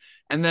blueprint,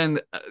 and then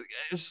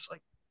it's just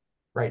like,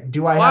 Right.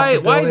 Do I have to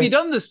why build have you it?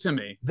 done this to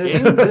me, This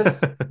game?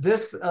 this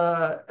this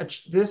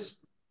this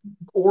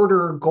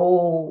order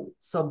goal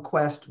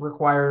subquest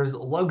requires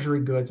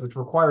luxury goods, which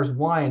requires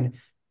wine.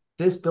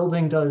 This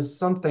building does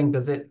something.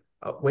 Does it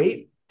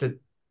wait to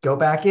go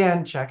back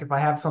in, check if I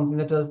have something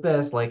that does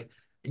this? Like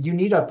you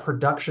need a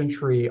production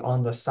tree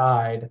on the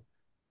side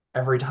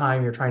every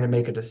time you're trying to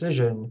make a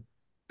decision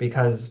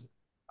because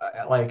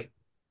like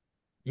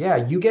yeah,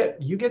 you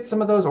get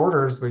some of those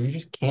orders where you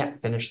just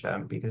can't finish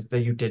them because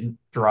you didn't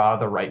draw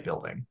the right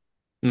building.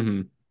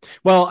 Hmm.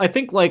 Well, I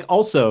think like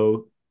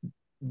also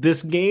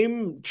this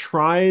game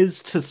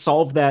tries to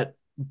solve that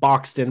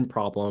boxed in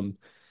problem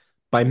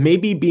by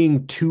maybe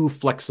being too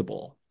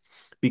flexible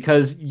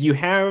because you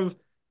have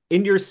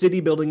in your city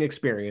building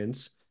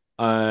experience,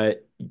 uh,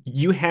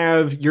 you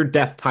have your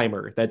death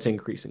timer that's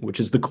increasing, which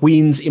is the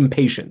queen's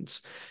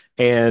impatience.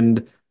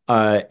 And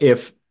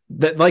if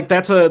that like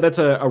that's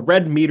a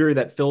red meter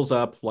that fills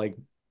up like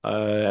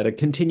at a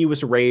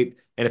continuous rate.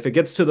 And if it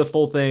gets to the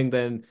full thing,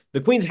 then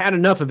the queen's had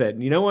enough of it.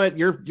 And you know what?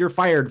 You're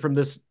fired from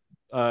this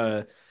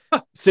uh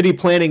city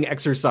planning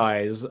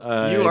exercise. You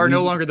are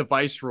no longer the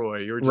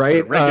viceroy. You're just a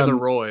Right? regular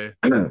Roy.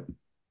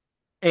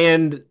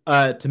 And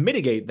to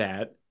mitigate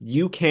that,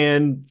 you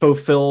can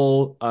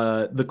fulfill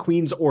the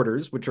Queen's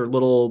orders, which are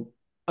little,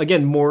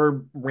 again,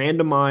 more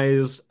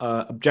randomized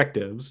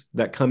objectives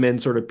that come in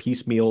sort of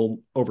piecemeal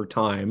over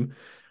time.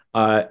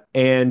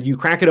 And you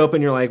crack it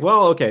open, you're like,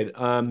 well, okay,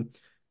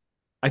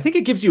 I think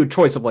it gives you a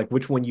choice of like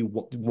which one you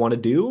want to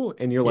do,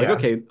 and you're like, Yeah.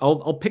 okay,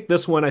 I'll pick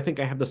this one. I think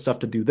I have the stuff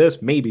to do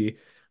this, maybe.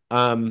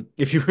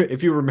 If you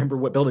if you remember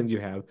what buildings you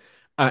have,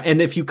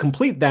 and if you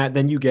complete that,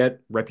 then you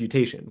get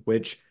reputation,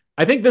 which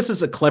I think this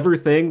is a clever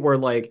thing where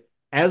like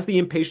as the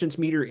impatience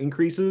meter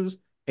increases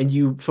and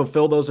you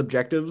fulfill those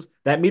objectives,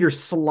 that meter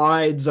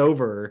slides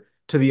over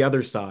to the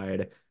other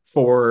side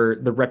for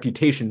the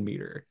reputation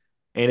meter.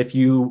 And if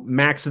you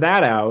max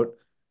that out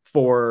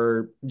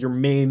for your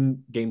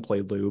main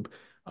gameplay loop,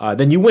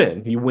 then you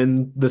win. You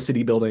win the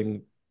city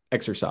building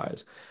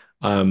exercise.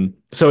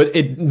 So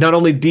it not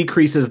only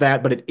decreases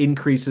that, but it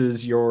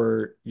increases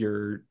your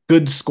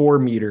good score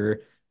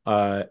meter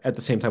at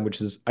the same time,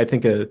 which is, I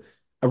think, a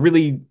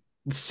really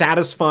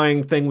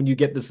satisfying thing when you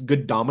get this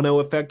good domino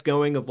effect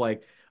going of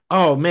like,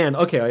 oh man,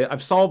 okay,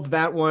 I've solved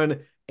that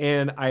one,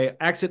 and I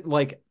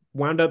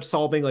wound up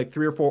solving like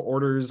 3 or 4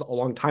 orders a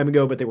long time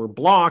ago, but they were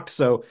blocked.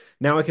 So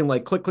now I can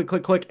like click, click,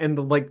 click, click, and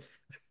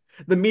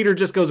the meter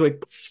just goes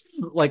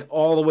like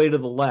all the way to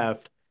the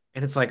left,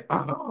 and it's like,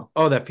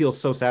 oh, that feels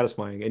so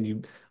satisfying, and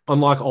you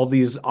unlock all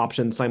these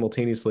options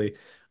simultaneously.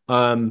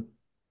 Um,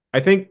 I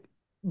think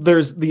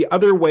there's the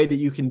other way that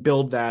you can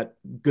build that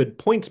good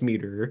points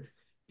meter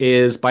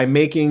is by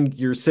making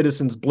your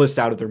citizens blissed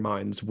out of their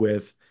minds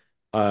with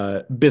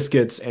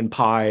biscuits and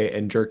pie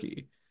and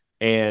jerky,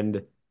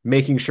 and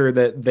making sure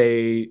that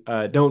they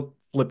don't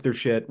flip their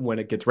shit when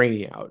it gets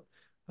rainy out.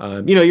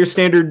 Your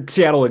standard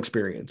Seattle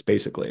experience,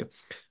 basically.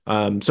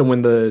 So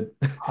when the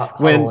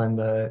Huddle when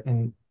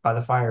in by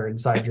the fire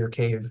inside your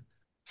cave.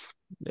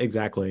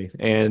 exactly,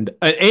 and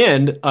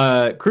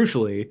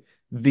crucially,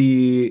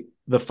 the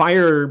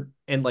fire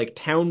and like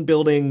town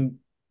building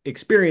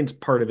experience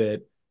part of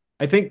it,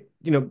 I think,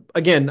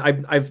 again,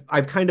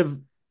 I've kind of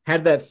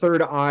had that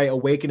third eye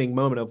awakening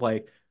moment of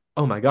like,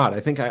 oh my God, I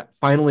think I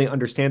finally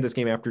understand this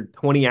game after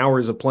 20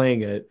 hours of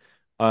playing it.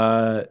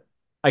 Uh,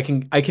 I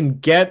can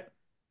get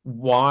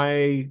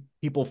why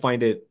people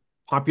find it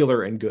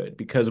popular and good,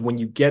 because when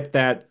you get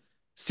that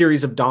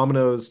series of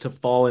dominoes to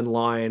fall in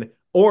line,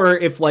 or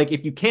if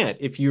you can't,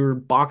 if you're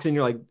boxing,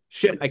 you're like,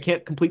 shit, I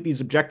can't complete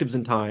these objectives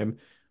in time.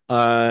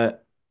 Uh,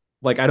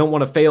 like I don't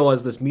want to fail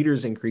as this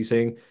meter's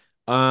increasing.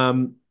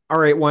 All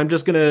right, well, I'm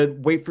just gonna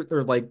wait for,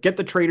 or like get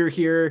the trader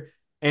here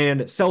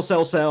and sell,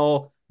 sell,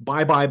 sell,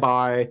 buy, buy,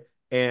 buy,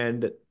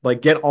 and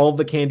like get all of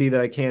the candy that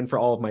I can for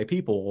all of my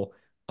people,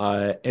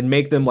 and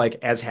make them like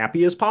as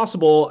happy as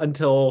possible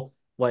until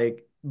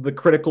like the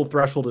critical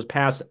threshold is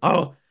passed.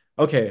 Oh,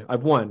 okay,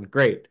 I've won.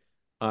 Great.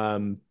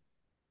 Um,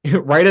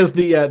 right as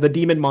the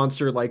demon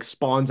monster like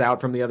spawns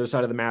out from the other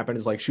side of the map and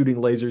is like shooting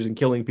lasers and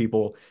killing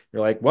people,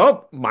 you're like,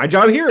 well, my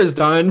job here is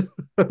done.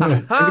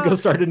 Time to go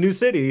start a new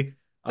city.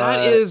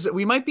 That is,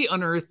 we might be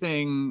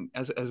unearthing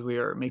as we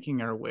are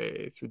making our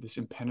way through this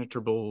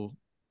impenetrable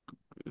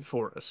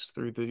forest,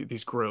 through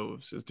these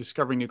groves, is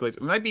discovering new glades.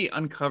 We might be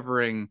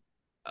uncovering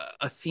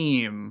a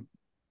theme,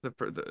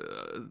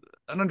 an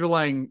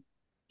underlying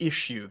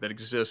issue that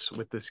exists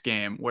with this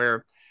game,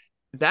 where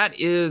that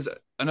is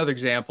another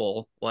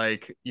example.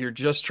 Like you're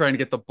just trying to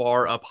get the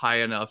bar up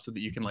high enough so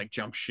that you can like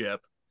jump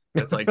ship.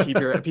 That's like keep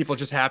your people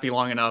just happy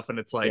long enough, and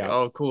it's like, Yeah.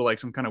 oh, cool, like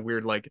some kind of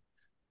weird like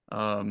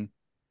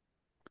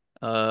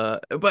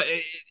but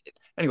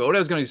anyway, what I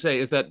was going to say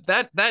is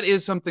that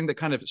is something that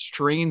kind of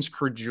strains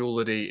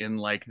credulity in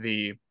like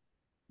the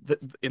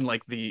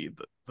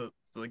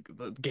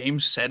game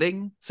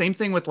setting. Same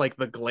thing with like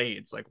the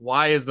glades. Like,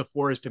 why is the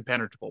forest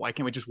impenetrable? Why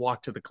can't we just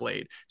walk to the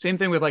glade? Same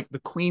thing with like the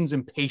queen's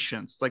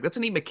impatience. It's like that's a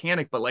neat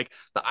mechanic, but like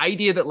the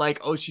idea that like,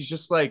 oh, she's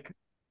just like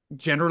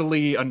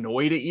generally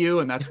annoyed at you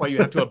and that's why you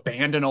have to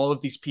abandon all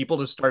of these people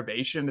to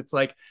starvation. It's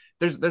like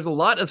there's a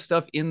lot of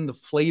stuff in the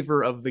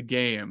flavor of the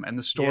game and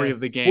the story of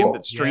the Yes. game Well,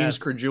 that strains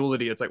yes.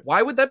 credulity. It's like,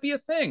 why would that be a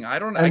thing? I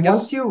don't, I And guess.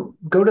 once you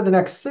go to the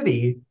next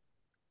city,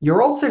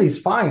 your old city's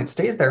fine. It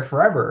stays there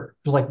forever.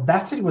 It's like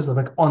that city was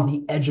like on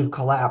the edge of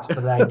collapse,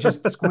 but I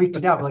just squeaked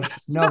it out. Like,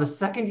 no, the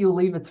second you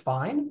leave, it's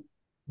fine.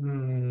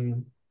 Hmm.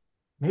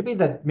 Maybe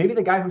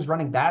the guy who's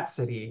running that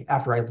city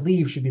after I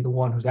leave should be the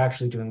one who's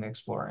actually doing the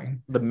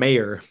exploring. The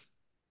mayor.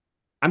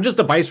 I'm just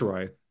a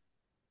viceroy.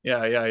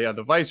 Yeah.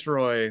 The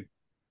viceroy,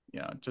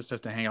 yeah, just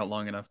has to hang out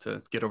long enough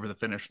to get over the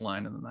finish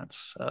line, and then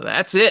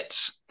that's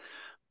it.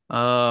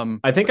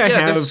 I think But I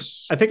yeah, have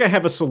there's I think I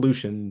have a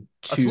solution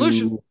a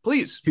solution,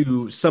 please.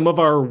 to some of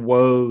our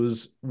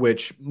woes,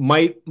 which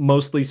might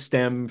mostly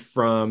stem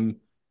from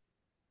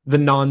the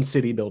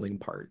non-city building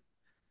part.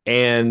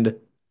 And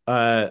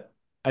uh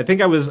I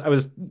think I was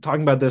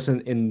talking about this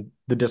in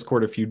the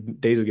Discord a few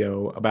days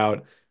ago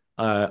about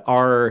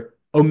our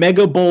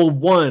Omega Bowl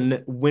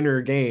 1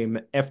 winner game,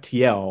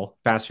 FTL,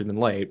 Faster Than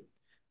Light,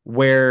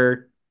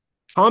 where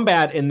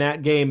combat in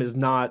that game is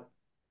not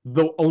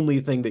the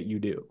only thing that you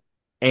do.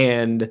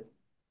 And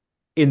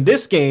in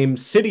this game,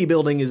 city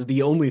building is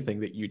the only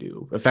thing that you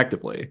do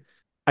effectively.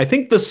 I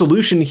think the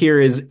solution here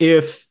is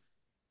if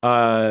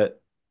uh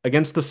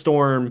against the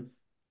storm,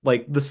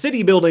 like the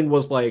city building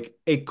was like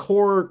a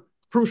core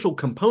crucial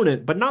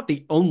component, but not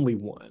the only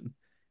one.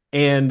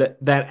 And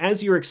that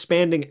as you're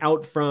expanding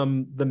out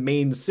from the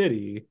main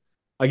city,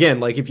 again,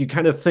 like if you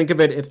kind of think of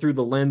it through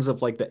the lens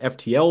of like the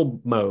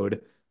FTL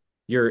mode,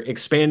 you're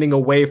expanding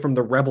away from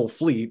the rebel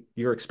fleet,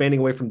 you're expanding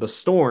away from the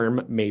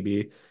storm,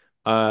 maybe.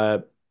 Uh,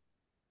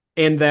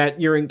 and that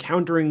you're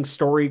encountering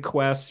story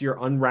quests, you're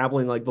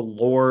unraveling like the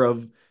lore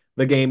of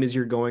the game as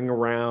you're going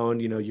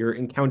around, you're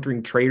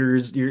encountering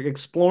traders, you're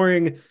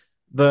exploring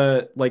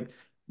the like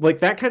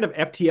that kind of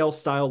FTL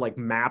style like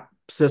map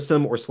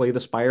system or Slay the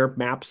Spire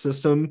map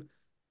system,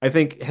 I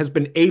think has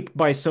been aped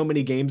by so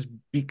many games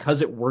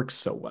because it works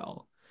so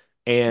well.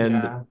 And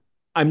Yeah.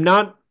 I'm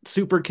not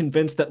super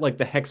convinced that like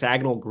the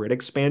hexagonal grid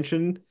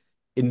expansion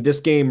in this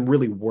game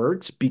really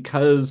works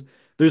because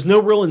there's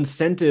no real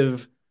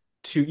incentive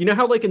to,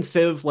 how like in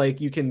Civ,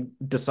 like you can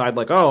decide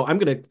like, oh, I'm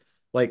gonna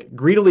like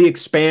greedily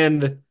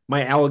expand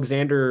my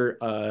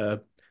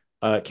Alexander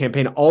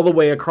campaign all the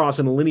way across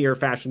in a linear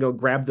fashion, go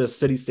grab this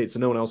city state so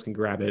no one else can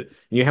grab it.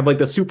 And you have like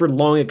the super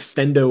long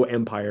extendo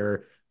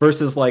empire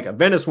versus like a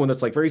Venice one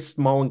that's like very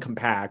small and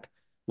compact.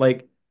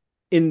 Like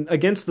in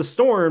Against the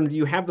Storm,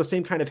 you have the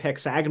same kind of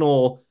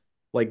hexagonal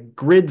like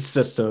grid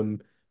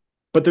system,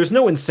 but there's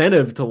no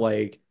incentive to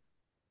like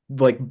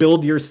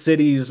build your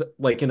cities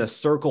like in a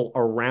circle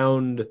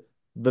around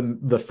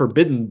the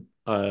forbidden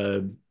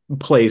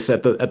place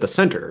at the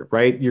center,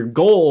 right? Your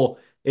goal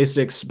is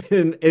to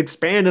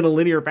expand in a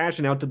linear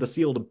fashion out to the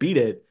seal to beat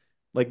it.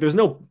 Like there's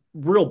no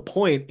real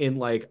point in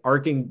like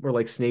arcing or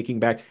like snaking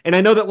back. And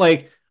I know that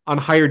like on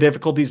higher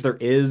difficulties there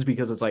is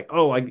because it's like,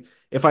 oh, I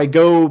if I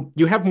go,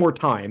 you have more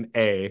time,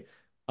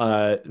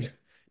 uh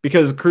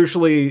because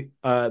crucially,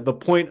 the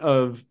point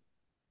of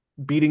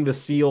beating the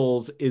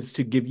seals is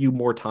to give you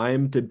more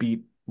time to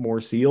beat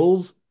more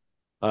seals,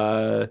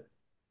 uh,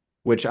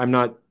 which I'm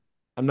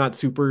not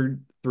super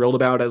thrilled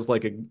about as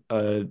like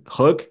a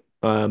hook.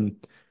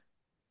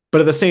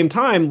 But at the same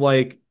time,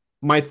 like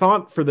my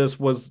thought for this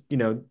was,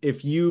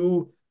 if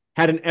you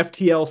had an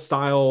FTL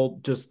style,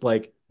 just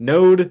like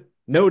node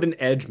and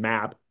edge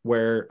map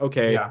where,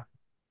 okay, Yeah.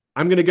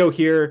 I'm gonna go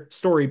here,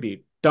 story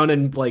beat, done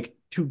in like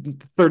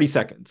 30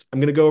 seconds. I'm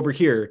gonna go over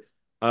here.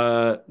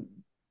 Uh,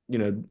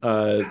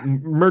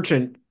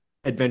 Merchant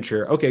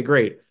adventure. Okay,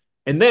 great.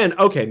 And then,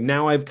 okay,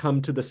 now I've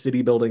come to the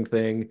city building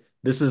thing.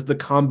 This is the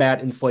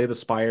combat in Slay the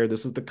Spire.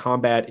 This is the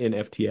combat in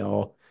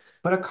FTL.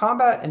 But a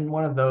combat in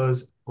one of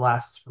those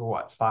lasts for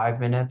what, 5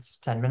 minutes,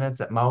 10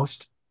 minutes at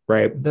most?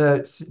 Right.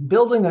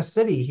 Building a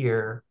city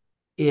here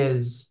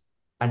is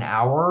an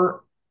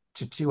hour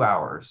to 2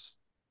 hours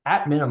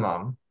at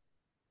minimum.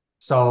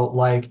 So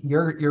like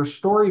your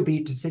story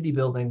beat to city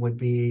building would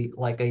be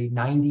like a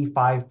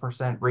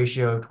 95%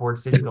 ratio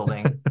towards city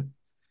building.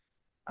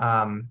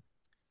 Um,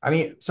 I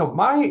mean, so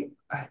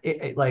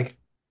like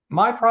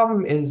my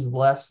problem is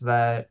less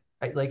that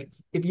like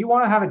if you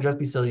want to have it just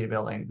be city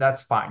building,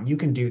 that's fine. You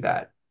can do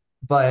that.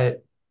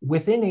 But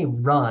within a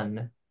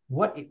run,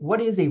 what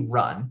is a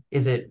run?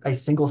 Is it a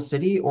single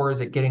city or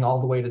is it getting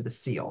all the way to the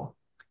seal?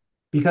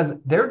 Because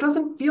there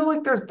doesn't feel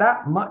like there's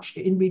that much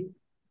in be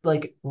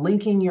like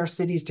linking your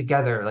cities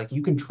together. Like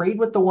you can trade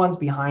with the ones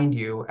behind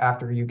you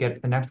after you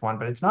get the next one,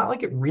 but it's not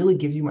like it really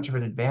gives you much of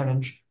an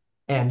advantage.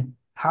 And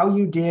how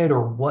you did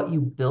or what you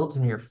built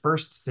in your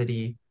first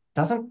city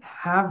doesn't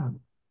have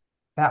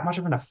that much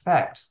of an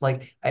effect.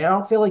 Like I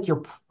don't feel like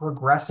you're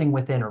progressing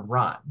within a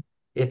run.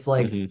 It's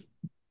like Mhm.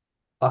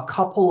 a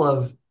couple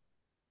of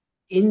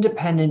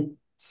independent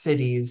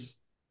cities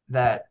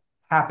that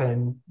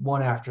happen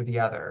one after the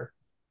other,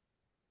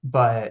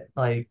 but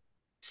like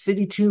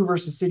City 2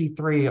 versus City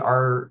 3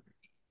 are,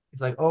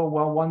 it's like, oh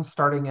well, one's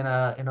starting in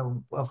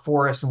a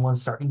forest and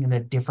one's starting in a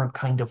different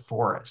kind of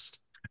forest.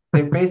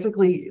 They're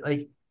basically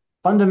like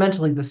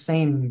fundamentally the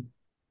same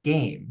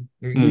game.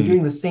 You're Mm.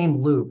 doing the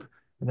same loop,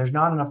 and there's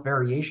not enough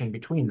variation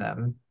between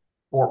them,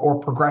 or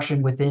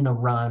progression within a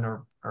run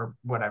or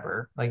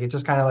whatever. Like it's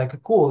just kind of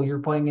like cool, you're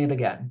playing it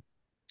again.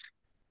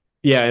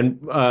 Yeah, and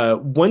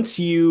once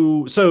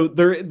you so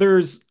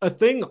there's a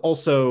thing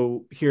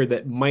also here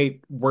that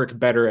might work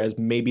better as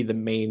maybe the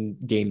main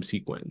game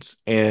sequence.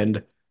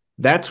 And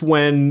that's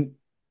when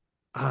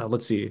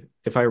let's see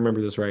if I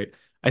remember this right.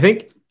 I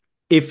think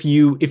if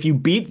you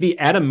beat the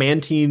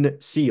adamantine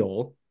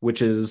seal,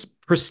 which is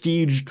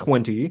prestige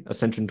 20,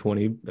 ascension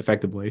 20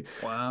 effectively,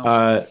 Wow.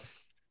 uh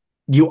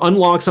you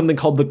unlock something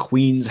called the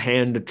Queen's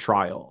Hand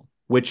trial,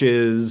 which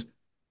is,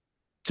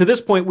 to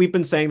this point we've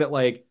been saying that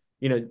like,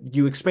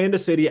 you expand a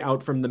city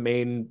out from the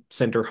main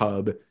center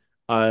hub,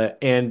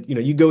 and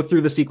you go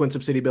through the sequence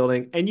of city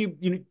building and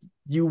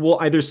you will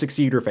either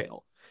succeed or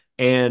fail.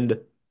 And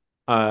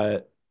uh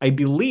I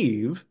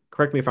believe,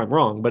 correct me if I'm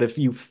wrong, but if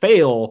you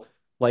fail,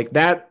 like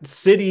that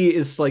city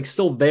is like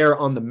still there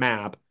on the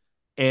map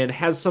and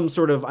has some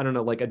sort of, I don't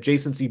know, like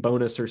adjacency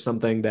bonus or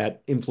something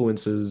that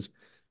influences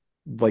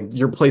like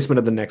your placement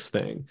of the next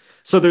thing.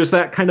 So there's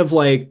that kind of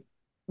like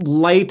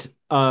light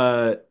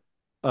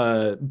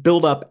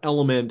build up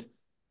element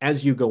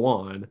as you go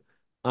on.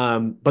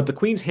 But the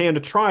Queen's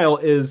Hand trial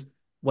is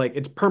like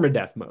it's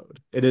permadeath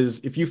mode. It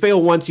is, if you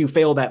fail once, you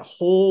fail that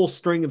whole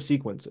string of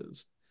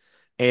sequences.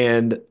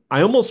 And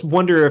I almost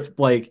wonder if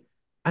like,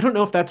 I don't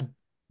know if that's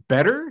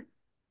better.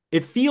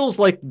 It feels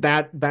like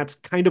that's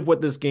kind of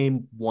what this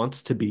game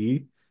wants to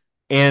be.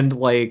 And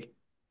like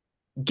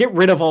get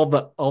rid of all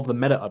the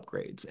meta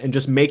upgrades and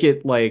just make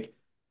it like,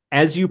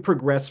 as you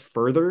progress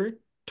further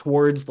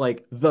towards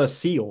like the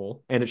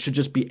seal, and it should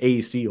just be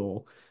a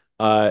seal,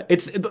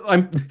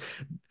 I'm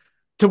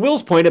to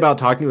Will's point about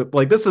talking about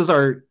like this is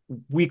our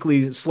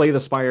weekly Slay the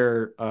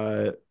Spire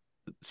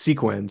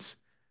sequence,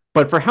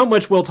 but for how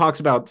much Will talks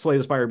about Slay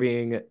the Spire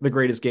being the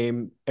greatest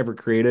game ever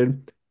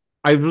created,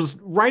 I was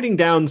writing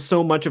down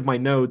so much of my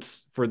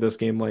notes for this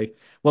game, like,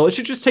 well, it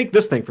should just take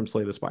this thing from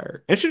Slay the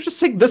Spire. It should just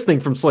take this thing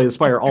from Slay the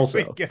Spire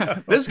also.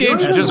 This You game don't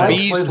should even just like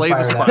be Slay the Slay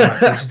the Spire that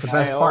Spire. much, which is the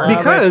best I part.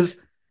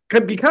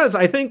 love because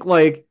I think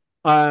like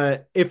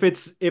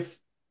if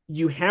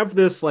you have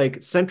this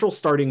like central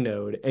starting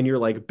node and you're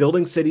like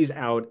building cities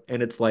out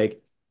and it's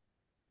like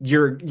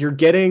you're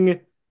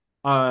getting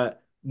uh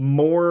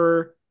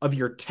more of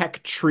your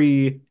tech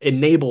tree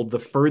enabled the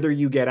further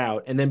you get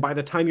out, and then by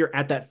the time you're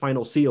at that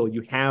final seal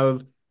you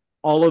have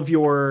all of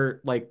your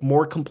like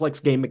more complex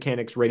game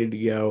mechanics ready to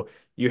go.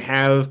 You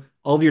have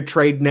all of your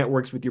trade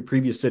networks with your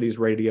previous cities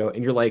ready to go,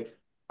 and you're like,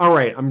 all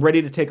right, I'm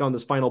ready to take on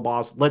this final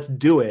boss, let's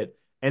do it.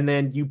 And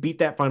then you beat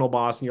that final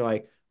boss and you're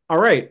like, all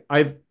right,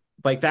 I've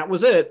like that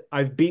was it,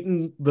 I've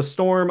beaten the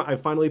storm,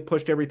 I've finally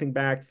pushed everything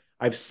back,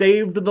 I've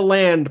saved the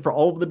land for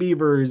all of the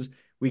beavers,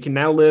 we can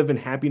now live in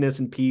happiness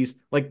and peace.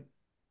 Like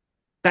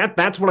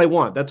that's what I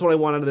want. That's what I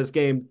want out of this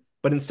game.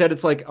 But instead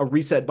it's like a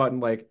reset button,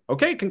 like,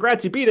 okay,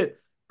 congrats, you beat it.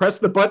 Press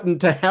the button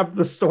to have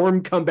the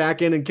storm come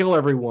back in and kill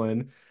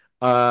everyone.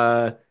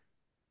 Uh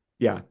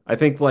yeah, I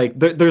think like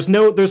there's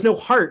no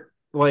heart,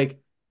 like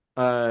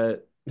uh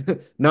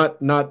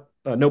not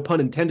no pun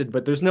intended,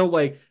 but there's no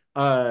like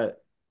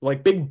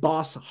big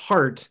boss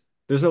heart.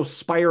 There's no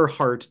Spire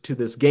heart to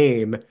this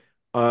game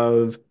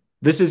of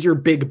this is your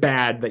big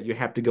bad that you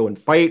have to go and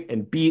fight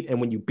and beat, and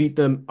when you beat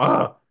them,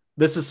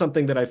 this is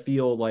something that I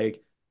feel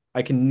like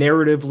I can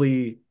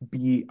narratively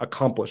be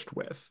accomplished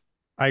with.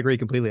 I agree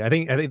completely. I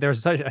think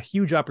there's such a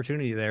huge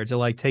opportunity there to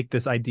like take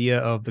this idea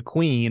of the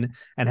queen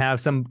and have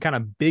some kind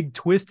of big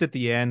twist at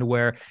the end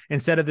where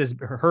instead of this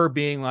her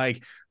being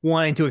like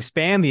wanting to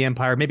expand the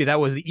empire, maybe that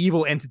was the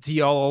evil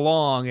entity all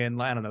along.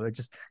 And I don't know,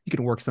 you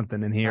can work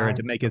something in here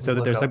to make it so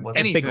that there's a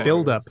big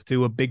build up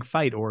to a big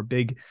fight or a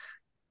big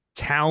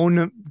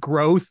town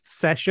growth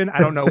session. I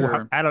don't know.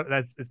 Sure.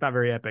 It's not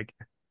very epic.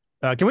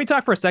 Can we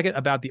talk for a second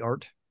about the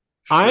art?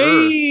 Sure.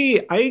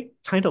 I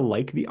kind of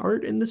like the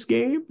art in this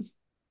game.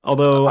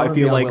 Although I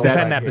feel like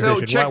Defend that that So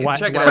position. check it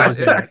why out. was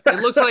that? It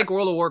looks like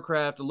World of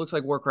Warcraft. It looks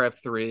like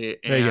Warcraft 3.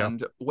 There you go.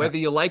 And whether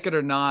you like it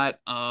or not,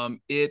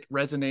 it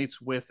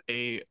resonates with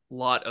a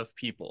lot of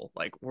people.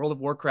 Like World of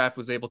Warcraft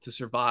was able to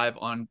survive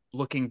on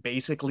looking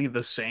basically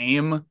the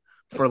same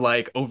for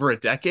like over a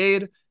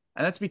decade.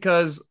 And that's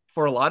because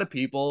for a lot of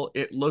people,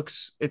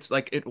 it's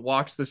like it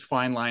walks this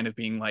fine line of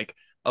being like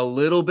a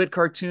little bit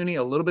cartoony,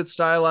 a little bit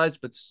stylized,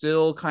 but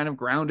still kind of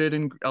grounded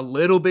and a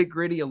little bit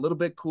gritty, a little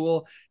bit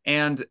cool,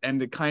 and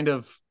it kind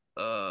of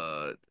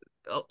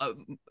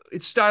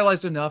it's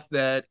stylized enough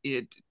that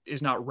it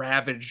is not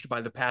ravaged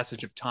by the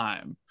passage of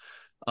time.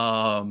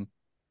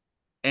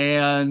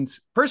 And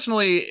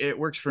personally, it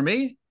works for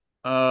me.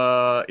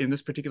 In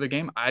this particular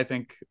game, I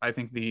think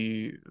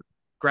the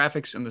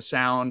graphics and the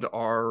sound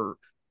are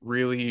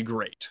really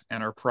great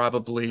and are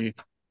probably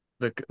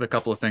the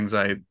couple of things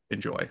I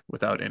enjoy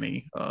without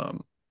any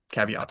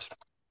caveats.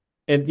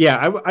 And yeah,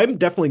 I'm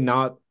definitely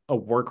not a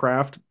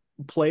Warcraft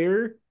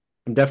player.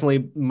 I'm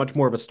definitely much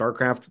more of a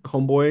StarCraft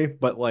homeboy,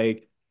 but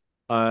like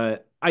I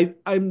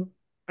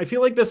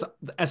feel like this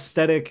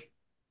aesthetic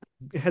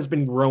has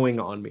been growing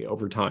on me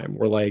over time.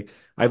 Where like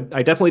I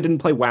definitely didn't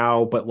play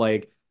WoW, but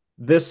like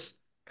this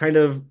kind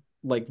of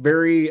like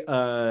very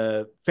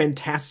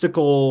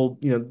fantastical,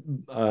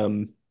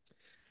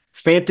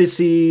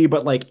 fantasy,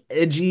 but like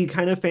edgy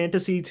kind of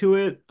fantasy to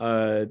it.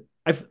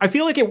 I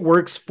feel like it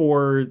works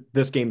for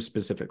this game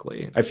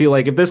specifically. I feel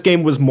like if this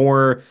game was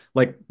more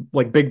like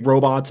big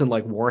robots and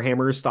like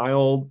Warhammer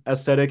style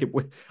aesthetic,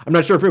 I'm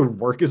not sure if it would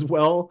work as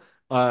well.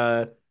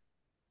 But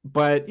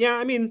yeah,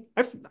 I mean,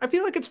 I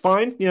feel like it's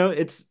fine.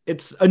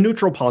 It's a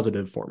neutral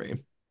positive for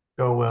me.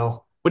 Go,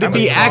 Will. Would it I be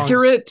was wrong.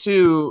 accurate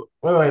to?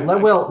 Wait,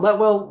 let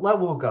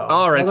Will go.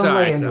 All right, Let him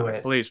lay sorry, into sorry.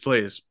 it.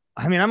 Please.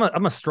 I mean,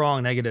 I'm a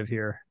strong negative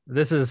here.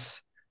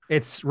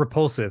 It's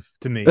repulsive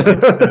to me.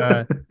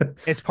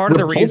 It's part of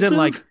the reason.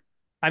 Like, Repulsive?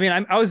 I mean,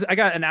 I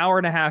got an hour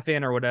and a half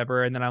in or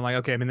whatever, and then I'm like,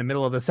 okay, I'm in the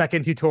middle of the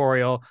second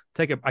tutorial.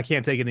 I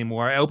can't take it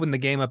anymore. I open the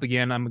game up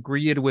again. I'm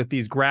greeted with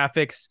these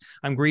graphics.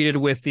 I'm greeted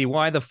with the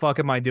why the fuck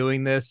am I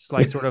doing this?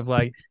 Like, sort of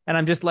like, and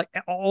I'm just like,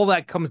 all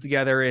that comes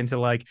together into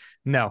like,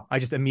 no, I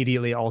just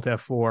immediately Alt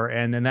F4,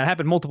 and then that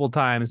happened multiple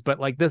times. But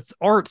like this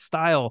art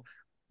style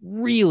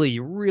really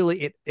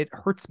it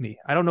hurts me.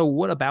 I don't know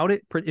what about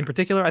it in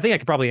particular. I think I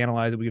could probably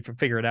analyze it, we could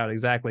figure it out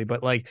exactly,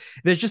 but like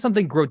there's just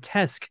something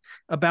grotesque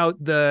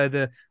about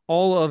the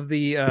all of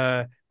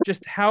the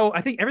just how I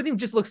think everything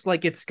just looks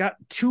like it's got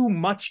too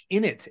much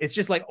in it. It's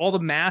just like all the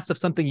mass of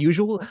something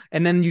usual,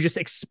 and then you just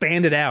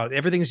expand it out.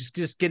 Everything's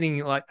just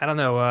getting like, I don't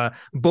know,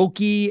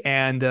 bulky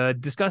and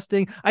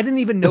disgusting. I didn't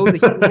even know the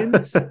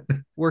humans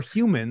were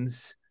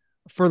humans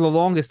for the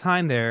longest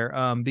time there,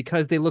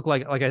 because they look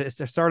like I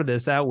started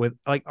this out with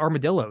like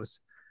armadillos,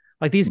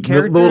 like these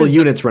characters, little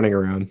units running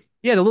around.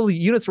 Yeah, the little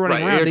units running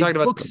Right, around, you're they talking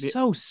about look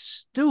so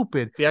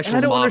stupid. the And I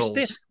actual don't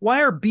understand, models.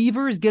 why are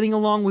beavers getting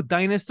along with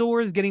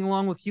dinosaurs, getting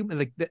along with humans?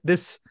 Like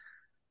this,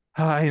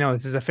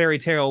 this is a fairy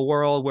tale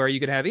world where you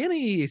could have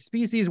any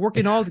species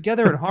working all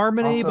together in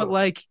harmony, but Also,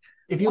 like,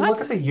 if you what?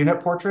 look at the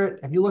unit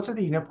portrait, have you looked at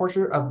the unit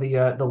portrait of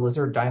the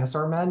lizard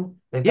dinosaur men?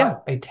 They've Yeah.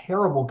 got a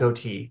terrible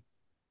goatee.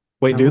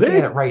 Wait, I'm do looking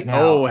at they? it right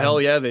now, Oh, hell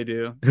and yeah, they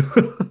do.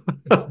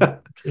 it's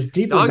it's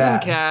deeply Dogs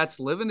and bad. cats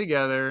living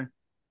together.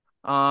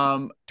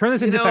 Um, Turn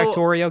this you into know,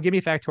 Factorio. Give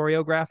me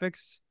Factorio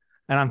graphics,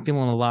 and I'm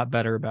feeling a lot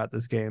better about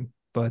this game.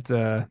 But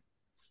The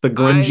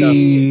I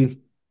grungy,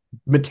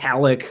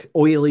 metallic,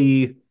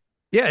 oily.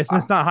 yeah, it's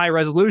not high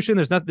resolution.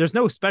 There's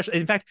no special.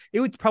 In fact, it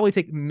would probably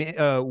take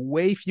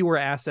way fewer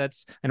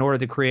assets in order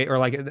to create, or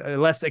like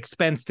less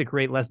expense to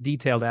create less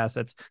detailed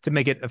assets to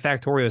make it a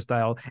Factorio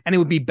style, and it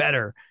would be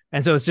better.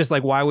 And so it's just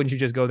like, why wouldn't you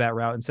just go that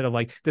route instead of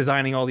like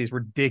designing all these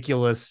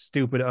ridiculous,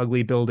 stupid,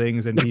 ugly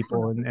buildings and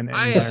people and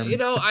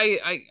environments?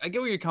 I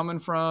get where you're coming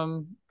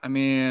from. I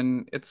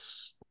mean,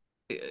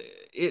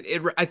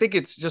 I think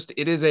it's just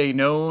it is a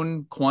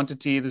known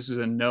quantity. This is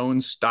a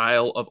known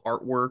style of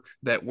artwork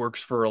that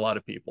works for a lot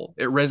of people.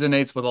 It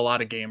resonates with a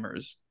lot of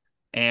gamers.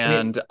 I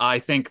mean, And I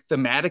think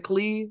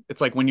thematically,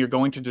 it's like when you're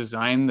going to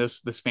design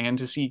this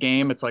fantasy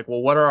game, it's like,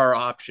 well, what are our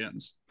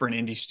options for an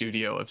indie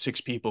studio of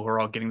 6 people who are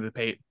all getting to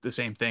pay the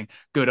same thing?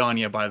 Good on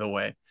you, by the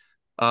way.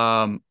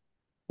 Um,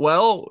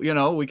 well,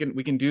 we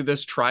can do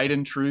this tried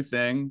and true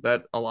thing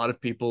that a lot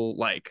of people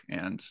like,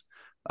 and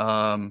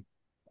um,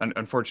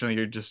 unfortunately,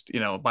 you're just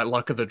by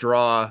luck of the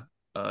draw,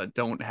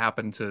 don't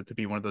happen to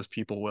be one of those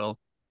people. Will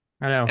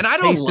I know and I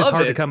don't taste is love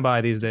hard to it. come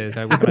by these days.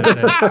 What can I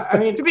say? I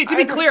mean, To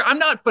be clear, I'm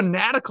not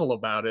fanatical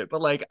about it,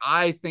 but like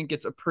I think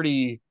it's a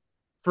pretty,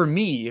 for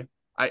me,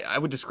 I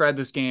would describe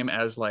this game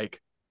as like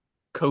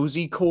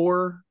cozy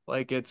core.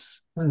 Like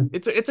it's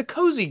a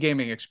cozy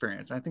gaming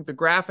experience. And I think the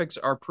graphics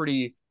are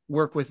pretty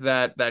work with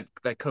that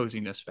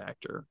coziness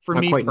factor for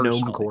Not me quite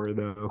gnome personally. core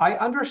though. I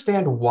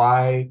understand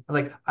why.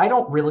 Like, I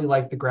don't really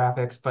like the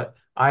graphics, but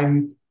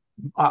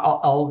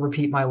I'll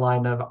repeat my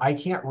line of I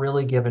can't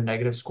really give a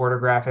negative score to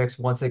graphics.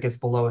 Once it gets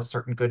below a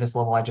certain goodness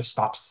level, I just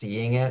stop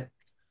seeing it.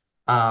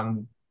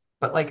 Um,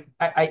 but like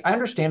I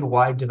understand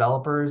why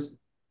developers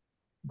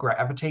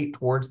gravitate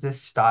towards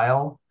this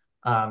style.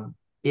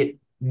 It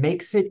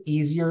makes it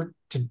easier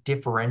to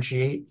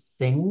differentiate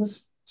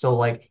things. So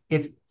like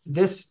it's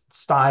this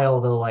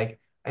style, though, like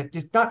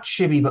it's not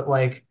chibi, but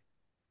like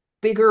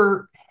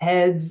bigger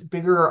heads,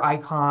 bigger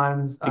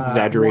icons, more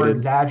Exaggerated.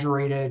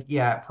 exaggerated,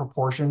 yeah,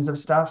 proportions of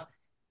stuff.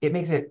 It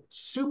makes it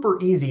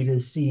super easy to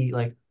see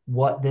like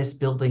what this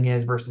building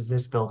is versus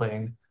this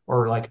building,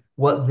 or like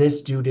what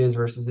this dude is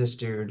versus this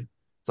dude.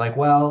 It's like,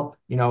 well,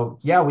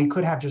 yeah, we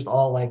could have just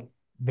all like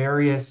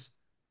various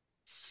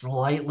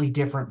slightly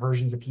different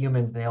versions of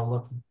humans. And they all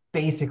look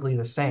basically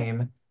the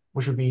same,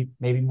 which would be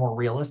maybe more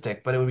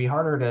realistic, but it would be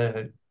harder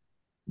to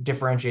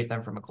differentiate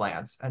them from a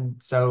glance. And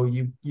so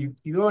you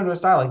go into a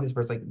style like this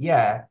where it's like,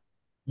 yeah,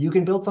 you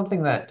can build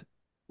something that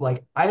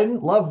like I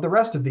didn't love the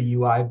rest of the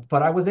UI,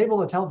 but I was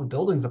able to tell the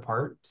buildings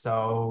apart.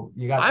 So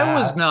you got I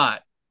was that.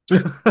 not.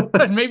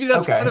 And maybe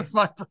that's kind Okay. of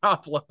my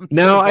problem.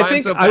 No, So I why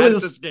I'm think so bad at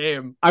this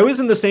game. I was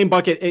in the same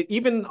bucket.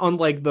 Even on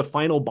like the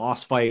final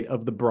boss fight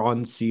of the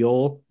bronze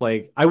seal,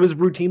 like I was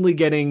routinely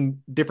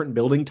getting different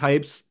building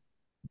types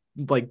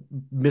like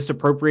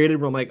misappropriated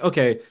where I'm like,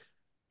 okay,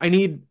 I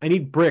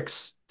need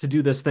bricks to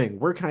do this thing.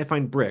 Where can I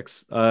find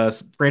bricks?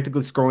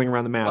 Frantically scrolling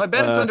around the Well, I map.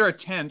 bet it's under a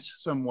tent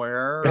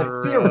somewhere, or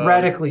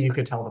Theoretically, you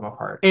could tell them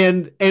apart.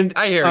 And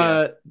I hear you.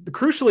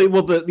 crucially,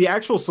 well, the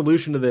actual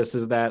solution to this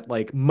is that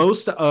like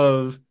most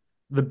of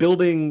the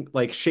building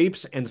like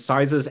shapes and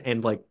sizes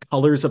and like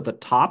colors of the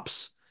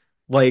tops,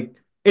 like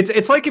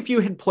it's like if you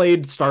had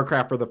played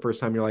StarCraft for the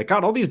first time, you're like,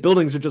 God, all these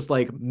buildings are just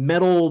like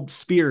metal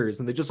spheres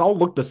and they just all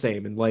look the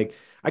same. And like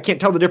I can't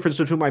tell the difference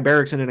between my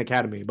barracks and an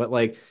academy. But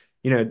like,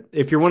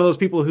 if you're one of those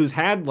people who's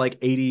had like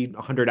 80,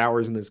 100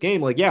 hours in this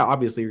game, like, yeah,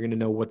 obviously you're going to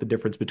know what the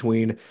difference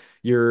between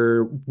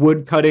your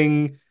wood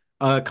cutting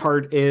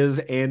cart is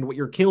and what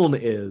your kiln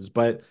is.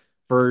 But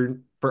for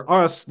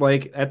us,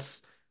 like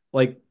that's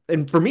like,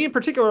 and for me in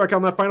particular, like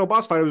on that final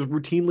boss fight, I was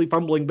routinely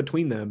fumbling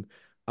between them.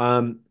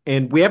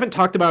 And we haven't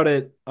talked about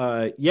it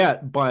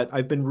yet, but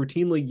I've been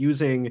routinely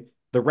using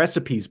the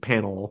recipes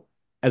panel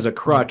as a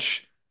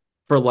crutch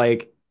for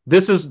like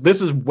this is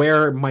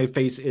where my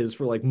face is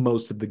for like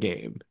most of the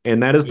game.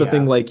 And that is the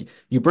thing Yeah. like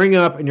you bring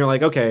up and you're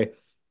like, okay,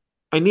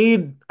 I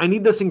need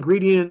this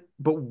ingredient,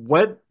 but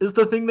what is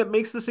the thing that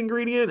makes this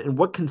ingredient and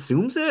what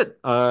consumes it?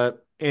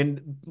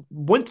 And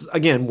once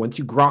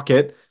you grok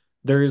it,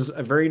 there's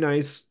a very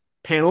nice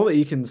panel that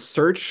you can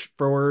search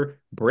for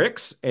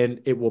bricks,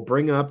 and it will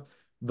bring up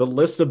the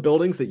list of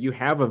buildings that you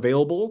have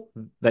available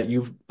that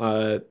you've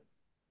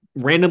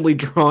randomly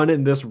drawn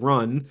in this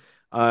run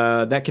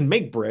that can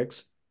make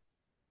bricks.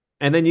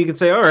 And then you can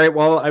say, all right,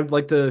 well, I'd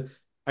like to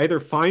either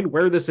find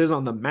where this is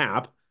on the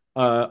map,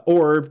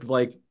 or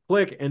like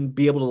click and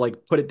be able to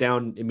like put it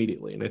down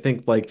immediately. And I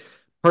think like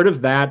part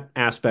of that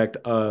aspect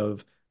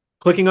of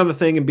clicking on the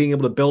thing and being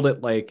able to build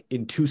it like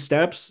in 2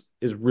 steps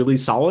is really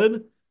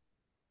solid,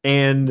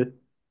 and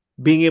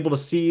being able to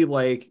see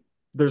like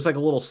there's like a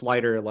little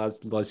slider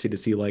allows you to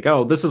see like,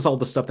 oh, this is all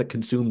the stuff that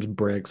consumes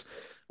bricks,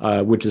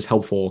 which is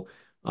helpful.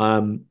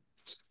 Um,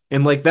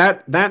 and like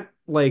that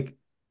like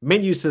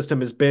menu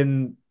system has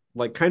been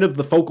like kind of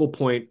the focal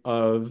point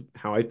of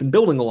how I've been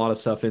building a lot of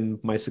stuff in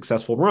my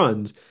successful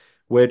runs,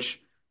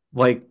 which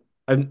like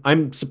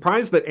I'm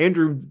surprised that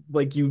Andrew,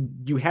 like you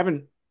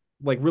haven't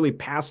like really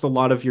passed a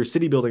lot of your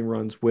city building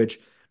runs, which,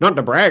 not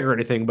to brag or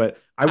anything, but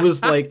I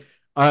was like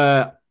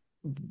uh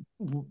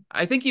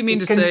I think you mean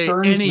It to say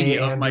concerns any me,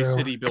 of my Andrew.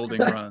 city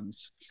building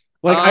runs.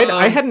 like Um,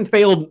 I hadn't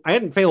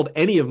failed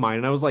any of mine,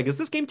 and I was like, is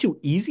this game too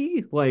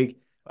easy? Like,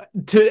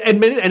 to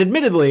admit it, and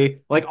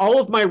admittedly, like all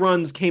of my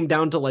runs came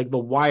down to like the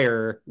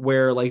wire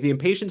where like the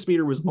impatience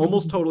meter was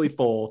almost totally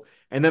full,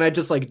 and then I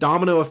just like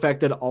domino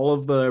affected all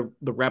of the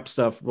rep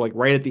stuff like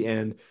right at the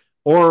end.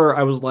 Or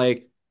I was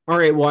like, all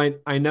right, well,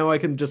 I know I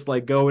can just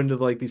like go into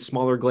like these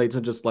smaller glades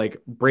and just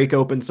like break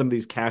open some of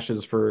these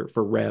caches for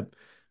rep.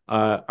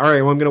 All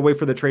right, well, I'm gonna wait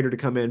for the trader to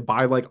come in,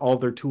 buy like all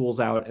their tools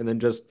out, and then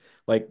just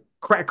like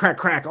crack, crack,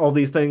 crack all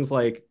these things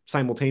like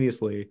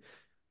simultaneously.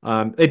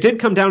 It did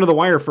come down to the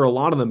wire for a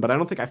lot of them, but I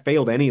don't think I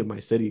failed any of my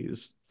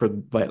cities for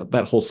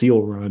that whole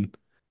seal run.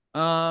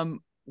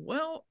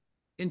 well,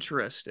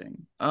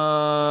 interesting.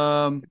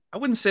 I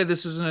wouldn't say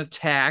this is an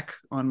attack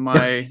on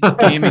my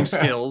gaming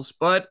skills,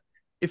 but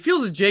it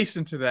feels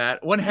adjacent to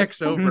that. One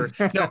hex over.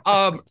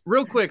 No,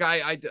 real quick,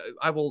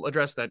 I will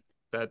address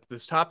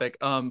this topic.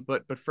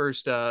 But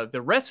first,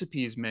 the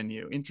recipes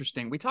menu.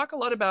 Interesting. We talk a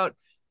lot about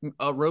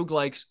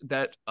roguelikes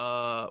that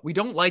we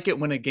don't like it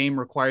when a game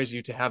requires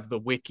you to have the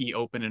wiki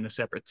open in a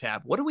separate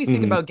tab. What do we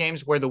think Mhm. about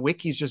games where the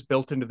wiki is just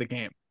built into the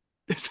game?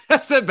 Is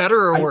that better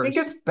or I think worse?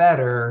 it's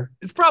better.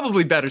 It's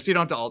probably better, so you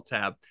don't have to alt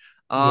tab.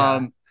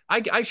 Yeah.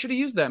 I should have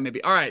used that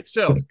maybe. All right,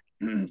 so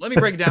let me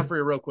break it down for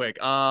you real quick.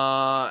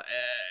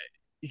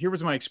 Here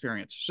was my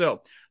experience.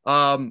 So,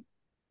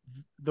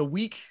 the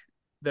week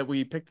that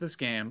we picked this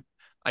game,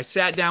 I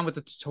sat down with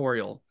the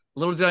tutorial.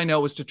 Little did I know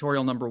it was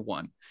tutorial number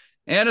one.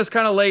 And it was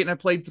kind of late, and I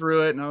played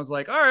through it, and I was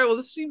like, all right, well,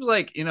 this seems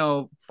like,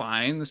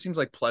 fine. This seems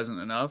like pleasant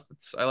enough.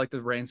 I like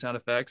the rain sound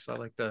effects. I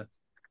like the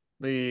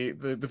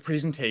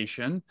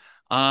presentation.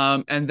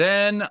 And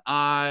then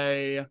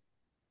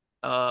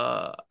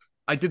uh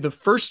I did the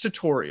first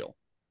tutorial.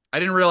 I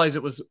didn't realize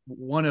it was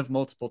one of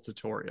multiple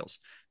tutorials.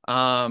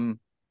 Um,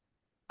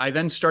 I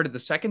then started the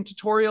second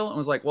tutorial and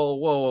was like, whoa,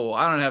 whoa, whoa,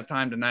 I don't have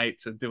time tonight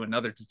to do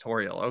another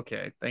tutorial.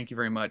 Okay, thank you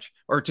very much.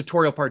 Or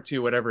tutorial part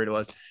two, whatever it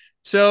was.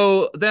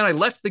 So then I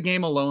left the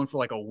game alone for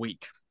like a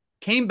week.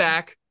 Came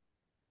back,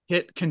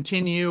 hit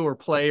continue or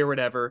play or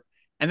whatever.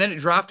 And then it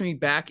dropped me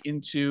back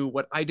into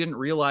what I didn't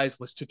realize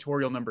was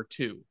tutorial number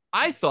two.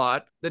 I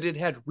thought that it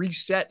had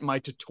reset my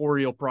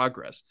tutorial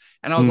progress.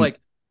 And I was Mm. like,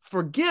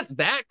 forget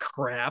that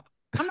crap.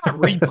 I'm not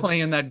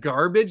replaying that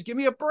garbage. Give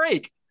me a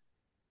break.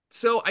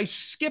 So I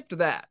skipped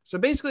that. So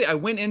basically, I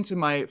went into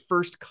my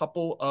first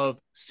couple of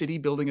city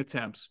building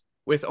attempts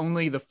with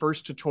only the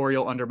first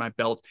tutorial under my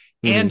belt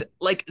and Mhm.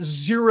 like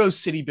zero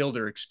city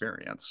builder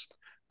experience.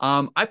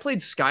 I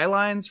played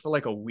Skylines for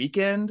like a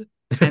weekend,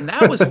 and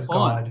that was fun.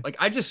 God. Like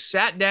I just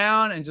sat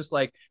down and just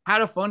like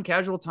had a fun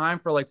casual time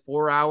for like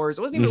 4 hours.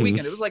 It wasn't even a Mhm.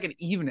 weekend; it was like an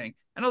evening,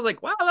 and I was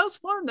like, "Wow, that was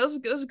fun. That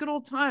was a good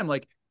old time."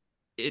 Like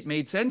it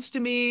made sense to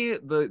me.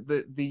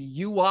 The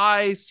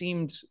UI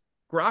seemed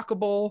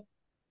grokkable.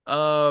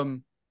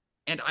 Um,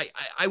 and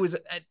I was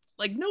at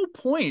like no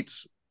point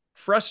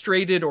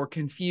frustrated or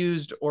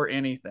confused or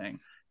anything.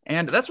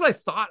 And that's what I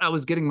thought I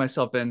was getting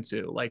myself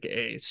into, like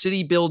a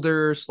city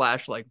builder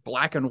slash like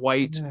black and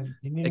white Yeah,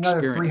 you need another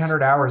experience.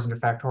 300 hours into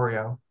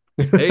Factorio.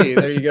 Hey,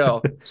 there you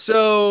go.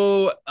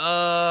 So,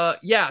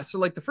 yeah, so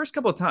like the first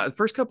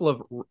couple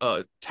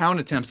of town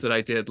attempts that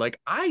I did, like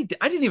I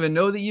didn't even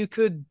know that you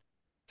could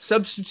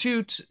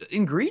substitute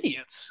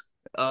ingredients.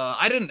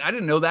 I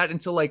didn't know that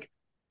until like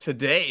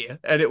today,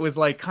 and it was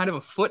like kind of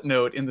a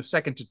footnote in the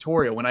second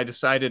tutorial when I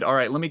decided, all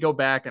right, let me go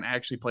back and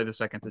actually play the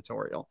second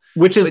tutorial.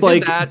 Which So I is did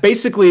like that.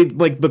 basically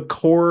like the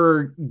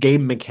core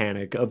game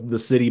mechanic of the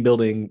city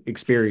building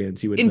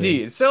experience, you would think.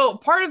 Indeed. So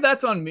part of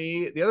that's on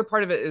me. The other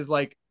part of it is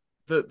like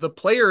the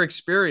player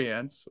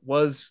experience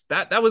was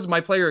that was my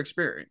player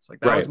experience. Like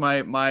that was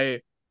Right.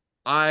 my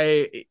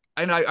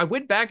I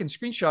went back and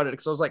screenshot it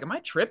because I was like, am I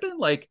tripping?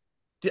 Like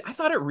I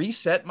thought it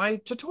reset my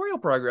tutorial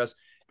progress.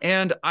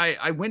 And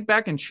I went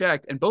back and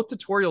checked, and both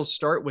tutorials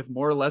start with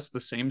more or less the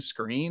same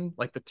screen.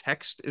 Like the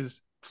text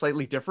is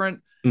slightly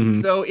different.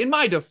 Mhm. So in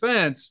my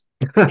defense,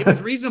 it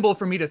was reasonable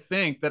for me to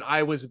think that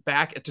I was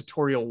back at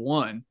tutorial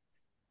one,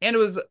 and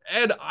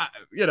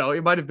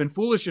it might have been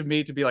foolish of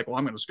me to be like, well,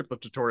 I'm going to skip the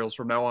tutorials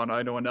from now on.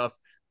 I know enough.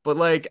 But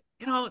like,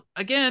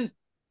 again,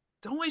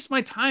 don't waste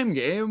my time,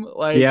 game.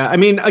 Like, Yeah, I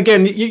mean,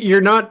 again, you're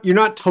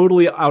not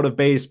totally out of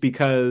base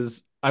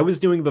because I was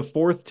doing the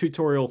fourth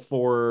tutorial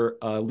for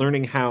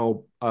learning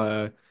how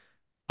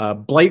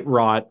blight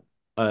rot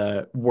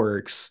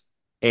works,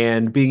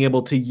 and being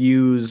able to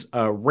use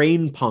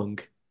rain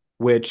punk,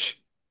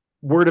 which,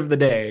 word of the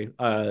day,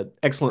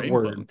 excellent rain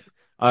word. punk.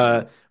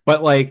 Uh, Ooh.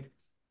 but like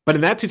But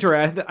in that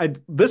tutorial,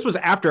 this was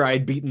after I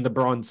had beaten the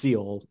bronze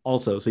seal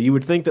also. So you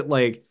would think that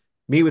like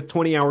me with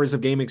 20 hours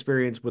of game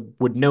experience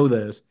would know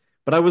this.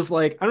 But I was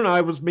like, I don't know,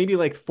 I was maybe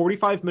like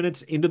 45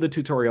 minutes into the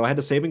tutorial. I had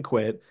to save and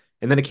quit.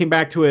 And then I came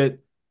back to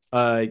it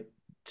uh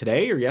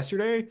today or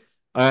yesterday.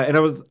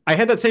 And I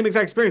had that same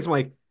exact experience. I'm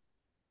like,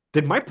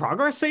 did my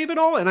progress save at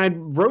all? And I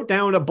wrote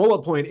down a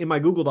bullet point in my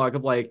Google Doc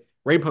of like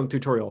Rainpunk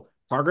tutorial,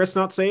 progress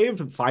not saved,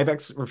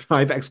 5x or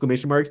 5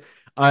 exclamation marks.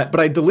 But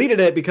I deleted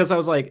it because I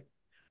was like,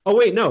 oh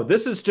wait, no,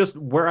 this is just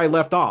where I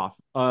left off.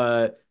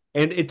 And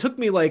it took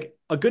me like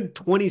a good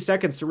 20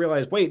 seconds to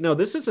realize, wait, no,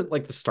 this isn't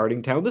like the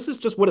starting town. This is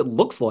just what it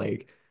looks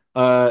like.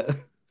 Uh,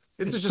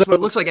 This is so just what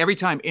it looks like every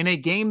time in a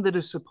game that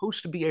is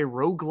supposed to be a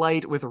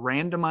roguelite with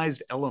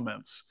randomized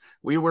elements.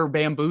 We were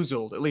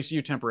bamboozled, at least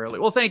you temporarily.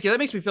 Well, thank you. That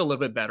makes me feel a little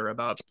bit better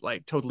about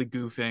like totally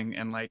goofing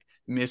and like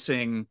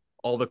missing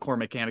all the core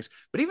mechanics.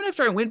 But even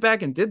after I went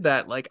back and did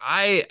that, like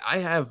I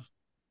have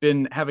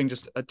been having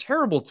just a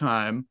terrible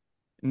time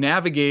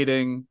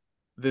navigating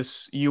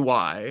this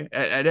UI.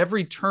 At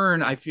every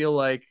turn, I feel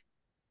like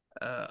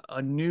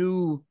a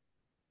new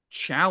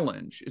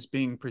challenge is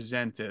being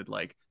presented,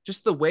 like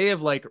just the way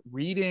of like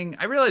reading.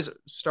 I realize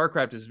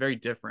StarCraft is very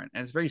different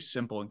and it's very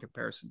simple in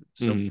comparison,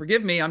 so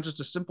forgive me, I'm just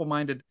a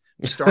simple-minded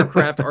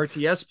StarCraft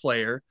RTS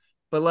player,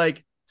 but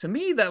like to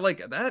me that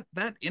like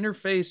that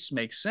interface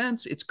makes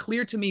sense. It's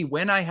clear to me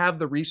when I have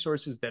the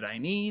resources that I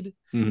need.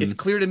 It's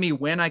clear to me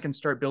when I can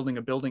start building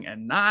a building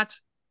and not.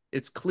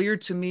 It's clear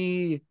to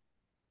me.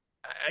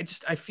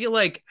 I feel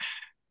like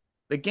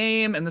the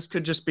game, and this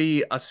could just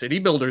be a city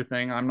builder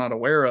thing I'm not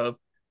aware of,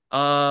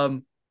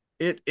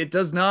 it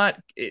does not,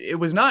 it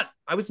was not,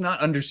 I was not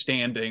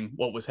understanding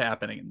what was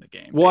happening in the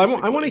game. Well,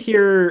 I want to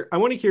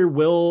hear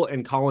Will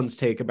and Colin's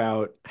take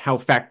about how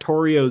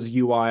Factorio's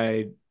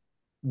UI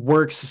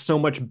works so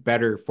much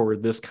better for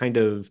this kind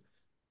of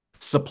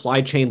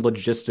supply chain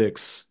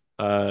logistics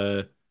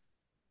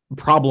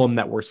problem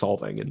that we're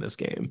solving in this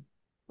game.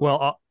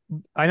 Well,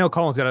 I know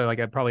Colin's got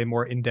a probably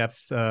more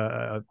in-depth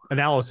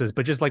analysis,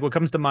 but just like what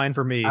comes to mind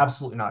for me,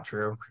 absolutely not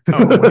true.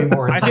 Way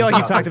more. I feel like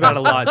you've talked about it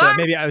a lot. So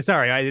maybe I'm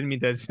sorry, I didn't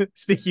mean to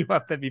speak you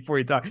up that before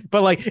you talk.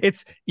 But like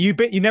it's you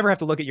never have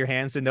to look at your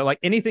hands to know like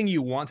anything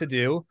you want to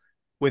do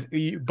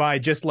by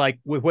just like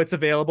with what's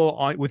available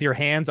on with your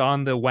hands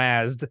on the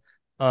WASD.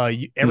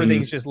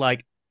 Everything's just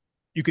like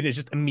you can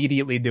just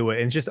immediately do it,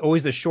 and it's just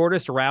always the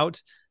shortest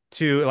route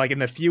to like in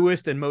the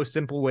fewest and most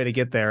simple way to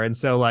get there. And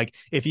so like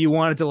if you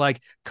wanted to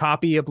like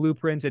copy a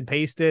blueprint and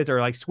paste it, or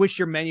like switch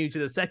your menu to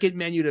the second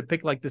menu to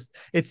pick like this,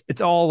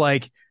 it's all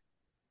like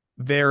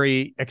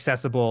very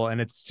accessible and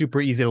it's super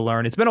easy to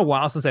learn. It's been a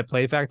while since I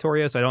played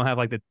Factorio, so I don't have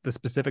like the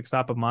specifics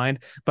top of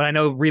mind, but I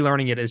know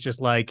relearning it is just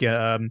like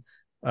like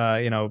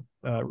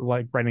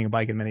riding a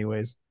bike in many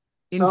ways.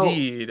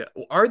 Indeed.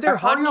 Are there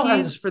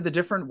hotkeys for the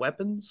different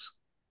weapons?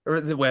 Or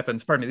the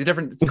weapons, pardon me, the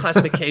different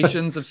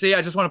classifications of, see,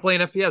 I just want to play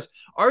an FPS.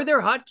 Are there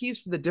hotkeys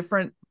for the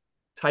different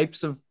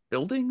types of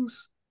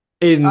buildings?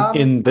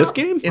 In this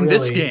game? In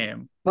this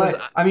game. But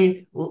I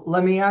mean,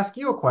 let me ask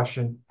you a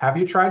question. Have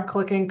you tried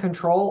clicking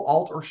Control,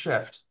 Alt, or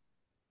Shift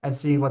and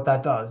see what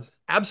that does?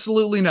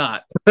 Absolutely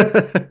not.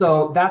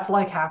 So that's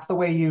like half the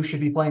way you should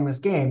be playing this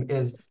game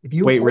is if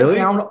you hold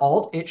down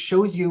Alt, it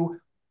shows you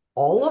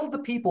all of the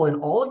people in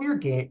all of your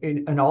game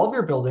in all of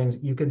your buildings.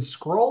 You can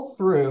scroll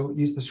through,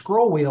 use the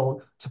scroll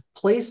wheel to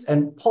place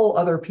and pull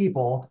other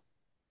people.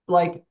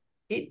 Like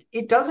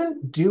it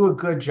doesn't do a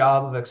good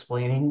job of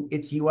explaining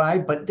its UI,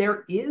 but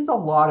there is a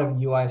lot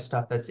of UI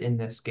stuff that's in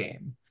this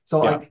game. So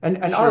like and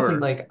sure. Honestly,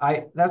 like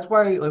that's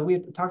why like we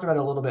talked about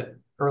it a little bit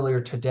earlier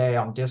today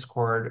on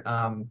Discord.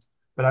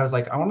 But I was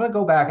like, I want to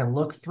go back and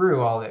look through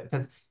all of it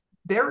because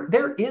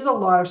there is a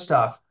lot of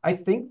stuff. I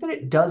think that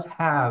it does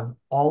have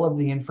all of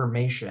the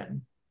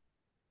information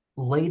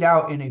laid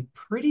out in a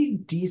pretty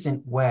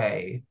decent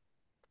way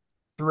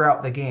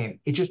throughout the game.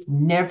 It just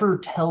never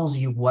tells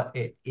you what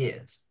it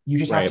is. You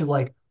just have to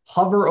like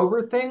hover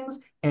over things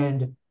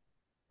and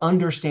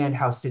understand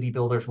how city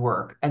builders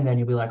work. And then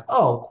you'll be like,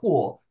 oh,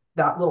 cool.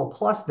 That little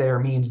plus there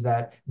means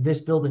that this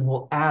building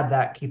will add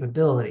that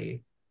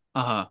capability.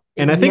 And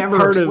I think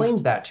never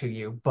explains that to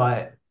you,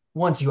 but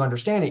once you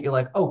understand it, you're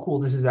like, oh, cool,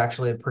 this is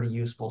actually a pretty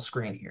useful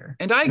screen here.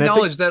 And I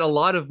acknowledge that a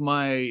lot of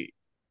my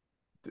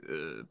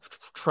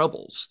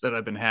troubles that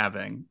I've been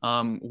having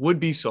would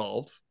be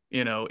solved,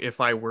 you know,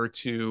 if I were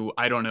to,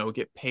 I don't know,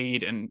 get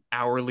paid an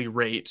hourly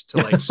rate to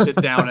like sit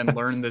down and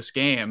learn this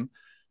game.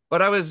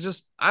 But I was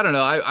just, I don't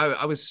know,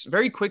 I was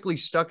very quickly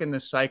stuck in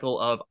this cycle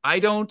of I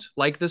don't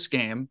like this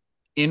game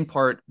in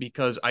part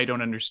because I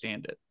don't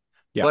understand it.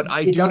 Yeah. But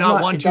I do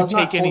not want to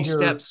take any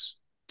steps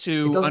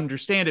to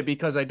understand it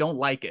because I don't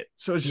like it.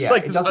 So it's just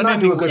like this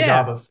unending do a good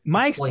job of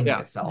explaining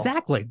itself.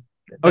 Exactly.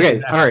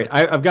 Okay, all right.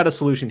 I've got a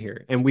solution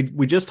here, and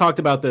we just talked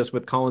about this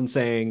with Colin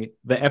saying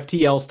the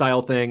FTL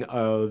style thing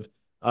of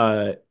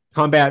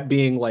combat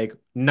being like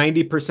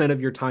 90%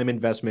 of your time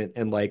investment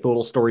and like the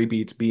little story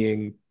beats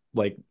being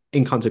like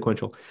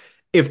inconsequential.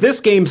 If this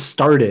game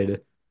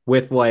started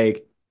with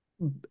like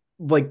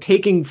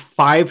taking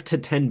 5 to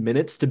 10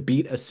 minutes to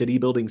beat a city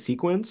building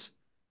sequence,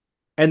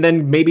 and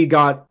then maybe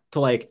got to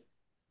like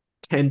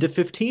 10 to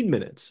 15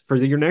 minutes for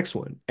your next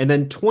one, and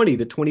then 20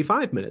 to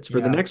 25 minutes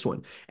for the Yeah. next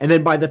one. And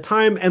then by the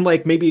time, and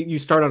like maybe you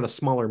start on a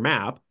smaller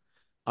map,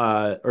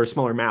 or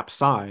smaller map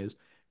size,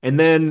 and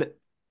then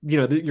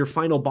your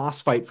final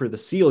boss fight for the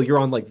seal, you're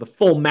on like the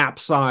full map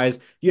size.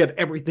 You have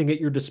everything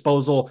at your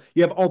disposal.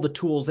 You have all the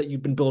tools that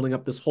you've been building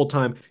up this whole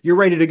time. You're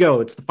ready to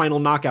go. It's the final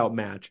knockout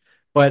match.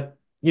 But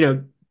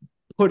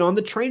put on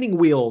the training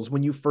wheels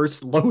when you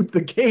first load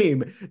the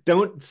game.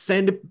 Don't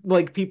send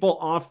like people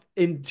off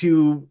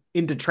into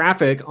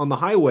traffic on the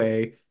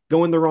highway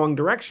going the wrong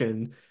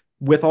direction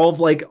with all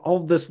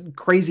of this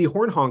crazy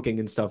horn honking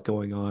and stuff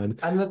going on.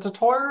 And the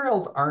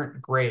tutorials aren't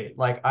great.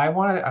 Like I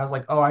was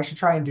like, oh, I should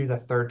try and do the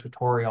third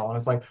tutorial. And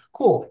it's like,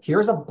 cool,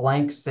 here's a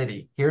blank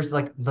city. Here's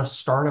like the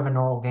start of a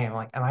normal game.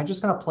 Like, am I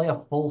just gonna play a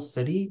full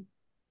city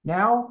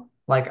now?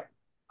 Like,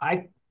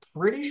 I'm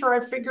pretty sure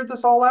I figured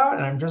this all out,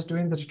 and I'm just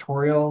doing the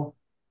tutorial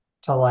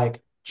to like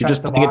You're check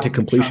just the playing it to box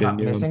to make sure I'm completion,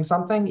 not missing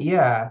something.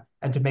 Yeah.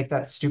 And to make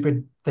that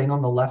stupid thing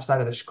on the left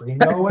side of the screen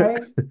go away.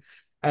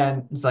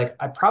 And it's like,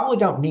 I probably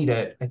don't need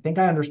it. I think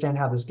I understand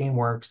how this game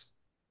works,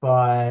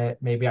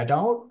 but maybe I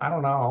don't. I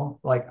don't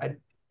know.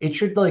 It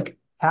should like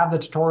have the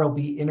tutorial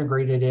be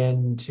integrated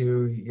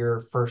into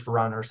your first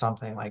run or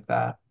something like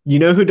that. You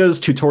know who does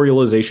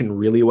tutorialization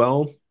really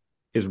well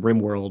is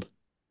RimWorld.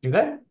 Do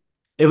they?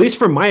 At least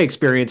from my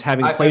experience,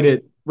 having I played mean, it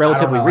I don't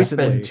relatively know. It's been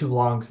recently, too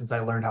long since I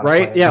learned how to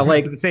right? play Yeah, it.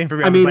 like The same for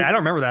me. I I was mean, like, I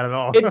don't remember that at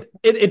all.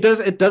 it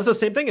does the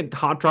same thing. It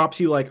hot drops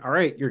you like, all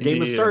right, your game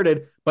has Yeah.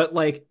 started. But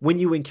like when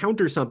you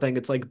encounter something,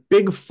 it's like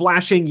big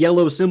flashing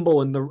yellow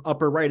symbol in the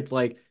upper right. It's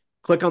like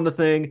click on the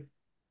thing.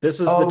 This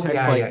is the Oh, text.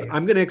 yeah, yeah, Like yeah.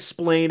 I'm gonna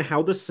explain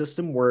how the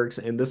system works,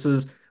 and this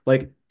is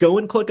like go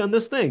and click on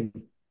this thing.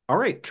 All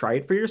right, try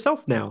it for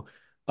yourself now.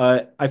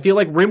 I feel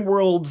like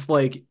RimWorld's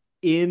like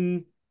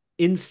in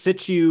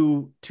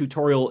situ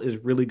tutorial is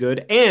really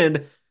good,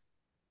 and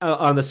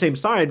on the same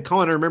side,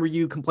 Colin, I remember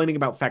you complaining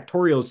about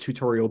Factorio's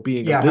tutorial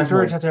being Yeah,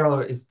 Factorio abysmal. tutorial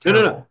is No, no,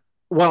 no. terrible.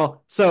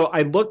 Well, so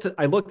I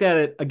looked at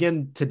it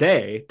again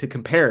today to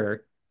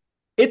compare.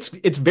 It's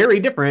very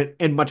different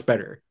and much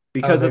better Oh,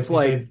 because it's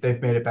like,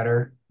 they've made it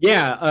better.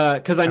 yeah,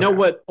 because I know Okay.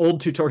 what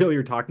old tutorial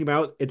you're talking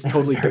about. It's It was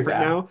totally very different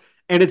bad. now.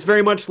 And it's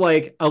very much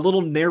like a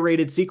little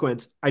narrated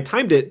sequence. I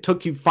timed it,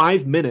 took you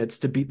 5 minutes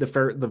to beat the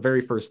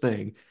very first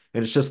thing.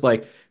 And it's just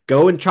like,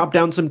 go and chop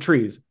down some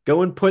trees.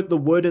 Go and put the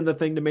wood in the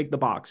thing to make the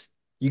box.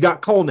 You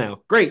got coal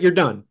now. Great, you're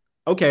done.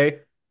 Okay,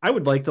 I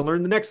would like to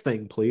learn the next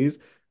thing, please.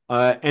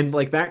 And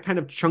like that kind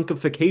of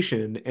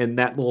chunkification and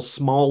that little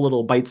small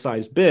little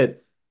bite-sized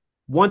bit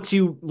once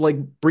you like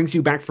brings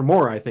you back for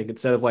more, I think,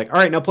 instead of like, all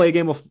right, now play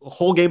a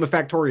whole game of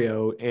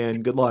Factorio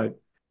and good luck.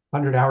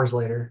 100 hours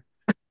later.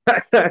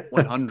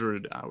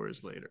 100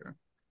 hours later.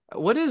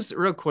 What is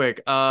real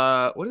quick?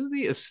 What is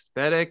the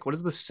aesthetic? What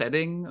is the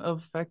setting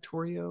of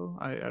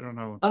Factorio? I don't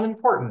know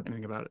Unimportant.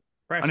 anything about it.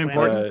 Crash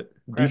Unimportant.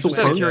 Crash Diesel Just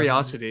out of Punk.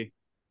 curiosity.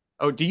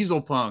 Oh,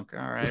 Diesel Punk. All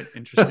right,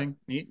 interesting.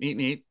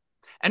 Neat.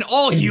 And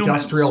all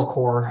humans. Industrial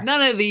core.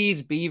 None of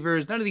these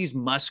beavers. None of these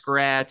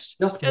muskrats.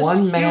 Just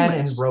one man and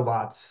humans.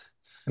 robots.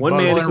 One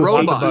Bugs. man and who hates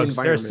robots. the Bugs.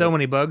 There's so environment.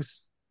 many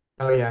bugs.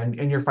 Oh yeah,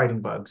 and you're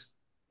fighting bugs.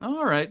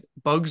 All right,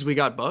 bugs. We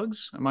got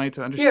bugs. Am I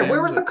to understand? Yeah,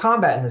 where was the that-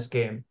 combat in this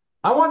game?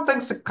 I want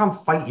things to come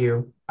fight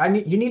you.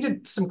 You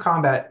needed some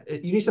combat.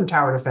 You need some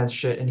tower defense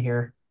shit in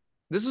here.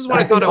 This is what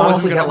I I thought think I wasn't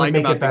honestly gonna that would like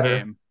make about it the better.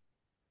 game.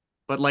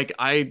 But like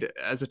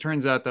as it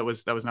turns out, that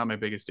was not my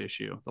biggest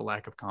issue, the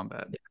lack of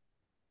combat.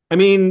 I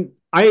mean,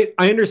 I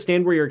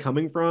understand where you're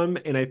coming from,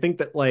 and I think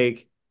that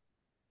like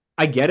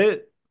I get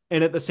it,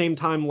 and at the same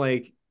time,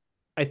 like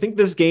I think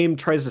this game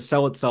tries to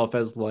sell itself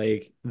as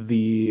like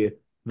the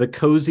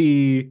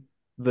cozy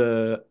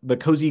the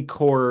cozy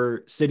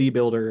core city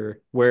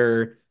builder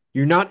where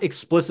you're not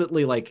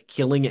explicitly like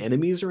killing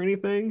enemies or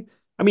anything.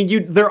 I mean, you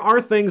there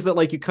are things that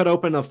like you cut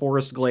open a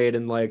forest glade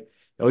and like,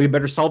 oh, you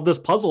better solve this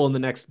puzzle in the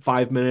next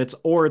 5 minutes,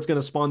 or it's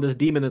gonna spawn this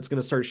demon that's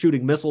gonna start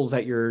shooting missiles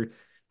at your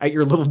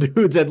little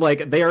dudes, and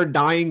like they are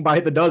dying by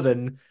the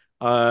dozen.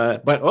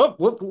 But oh,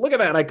 look at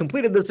that! I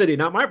completed the city.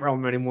 Not my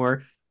problem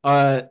anymore.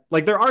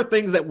 Like there are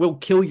things that will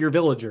kill your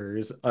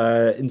villagers,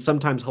 in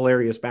sometimes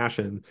hilarious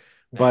fashion.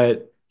 Nah,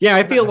 But yeah, I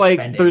I'm not feel like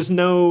defending. there's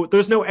no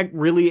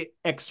really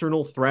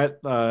external threat.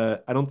 I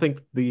don't think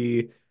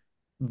the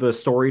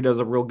story does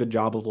a real good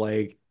job of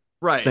like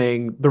Right.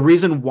 saying the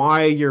reason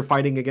why you're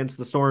fighting against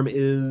the storm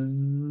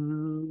is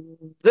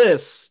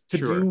this to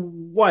Sure. do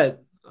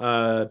what.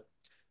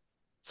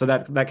 So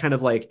that kind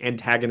of like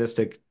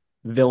antagonistic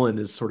villain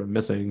is sort of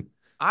missing.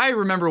 I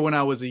remember when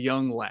I was a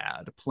young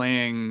lad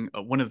playing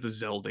one of the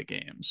Zelda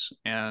games,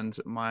 and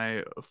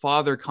my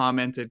father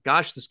commented,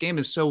 "Gosh, this game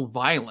is so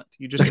violent.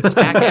 You just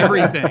attack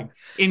everything,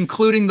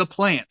 including the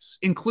plants,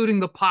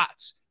 including the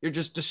pots. You're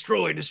just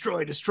destroy,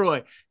 destroy,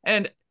 destroy."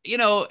 And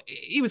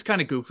he was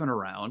kind of goofing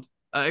around.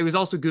 He was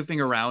also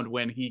goofing around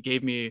when he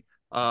gave me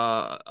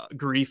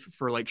grief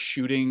for like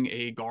shooting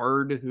a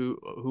guard who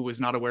was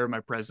not aware of my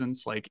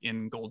presence, like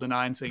in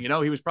GoldenEye, and saying,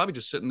 he was probably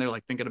just sitting there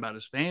like thinking about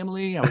his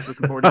family. I was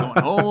looking forward to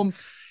going home.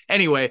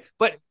 Anyway,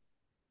 but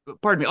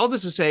pardon me, all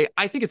this to say,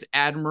 I think it's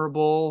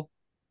admirable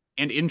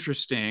and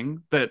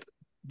interesting that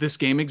this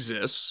game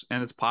exists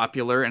and it's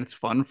popular and it's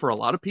fun for a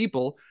lot of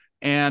people.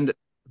 And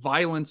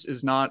violence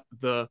is not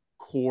the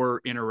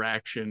core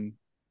interaction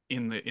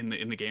in the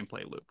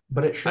gameplay loop.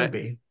 But it should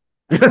be.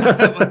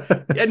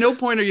 At no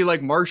point are you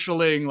like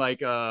marshaling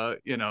like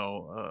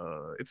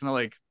it's not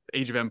like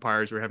Age of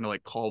Empires where you're having to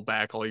like call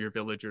back all your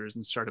villagers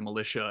and start a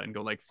militia and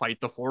go like fight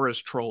the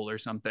forest troll or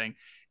something.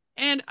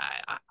 And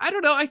I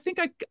don't know. I think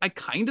I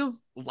kind of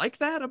like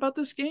that about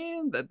this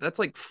game. That's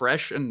like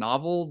fresh and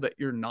novel, that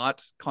you're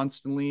not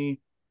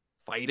constantly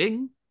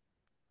fighting.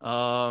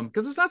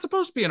 Because it's not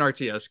supposed to be an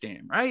RTS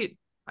game, right?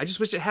 I just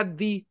wish it had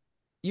the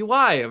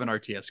UI of an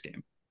RTS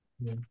game.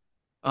 Yeah.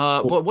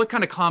 But what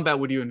kind of combat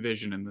would you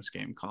envision in this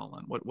game,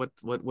 Colin? What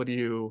were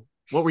you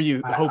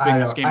hoping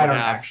this game would have? I don't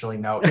actually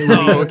know.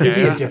 It would be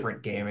a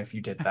different game if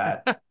you did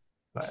that.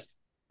 But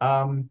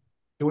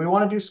do we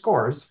want to do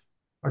scores?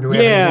 Or do we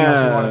have anything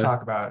else we want to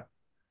talk about?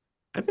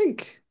 I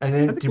think. And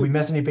then, did we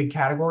miss any big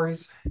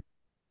categories?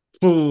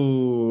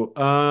 Ooh,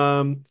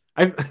 I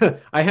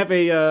I have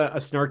a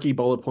snarky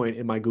bullet point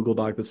in my Google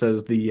Doc that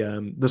says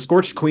the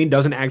Scorched Queen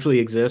doesn't actually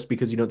exist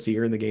because you don't see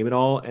her in the game at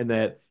all, and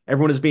that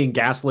everyone is being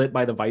gaslit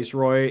by the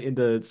Viceroy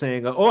into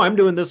saying, "Oh, I'm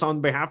doing this on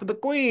behalf of the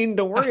Queen.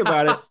 Don't worry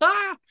about it."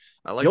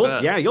 I like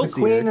that. Yeah, you'll the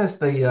see Queen her.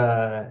 is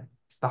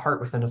it's the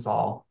heart within us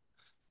all,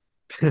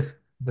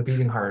 the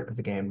beating heart of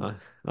the game.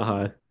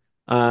 Uh-huh.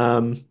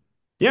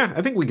 Yeah,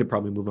 I think we could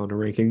probably move on to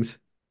rankings.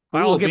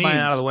 I'll get mine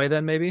out of the way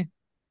then, maybe.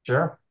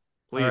 Sure.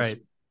 Please. All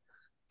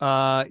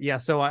right. Yeah,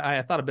 so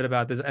I thought a bit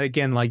about this.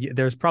 Again, like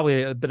there's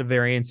probably a bit of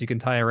variance you can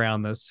tie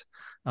around this.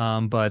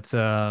 But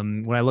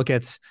when I look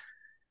at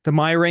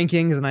my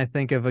rankings and I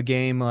think of a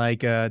game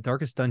like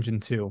Darkest Dungeon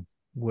 2,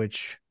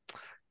 which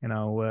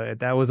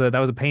that was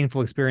a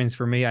painful experience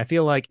for me. I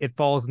feel like it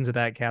falls into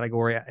that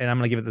category, and I'm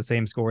going to give it the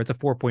same score. It's a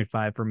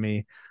 4.5 for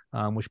me,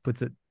 which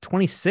puts it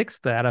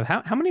 26th out of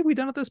how many have we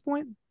done at this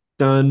point?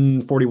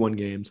 Done 41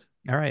 games.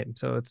 All right,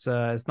 so it's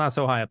not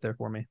so high up there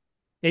for me.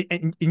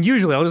 And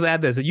usually, I'll just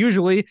add this.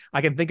 Usually,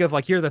 I can think of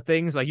like here are the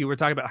things like you were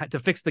talking about to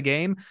fix the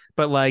game,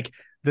 but like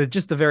the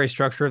very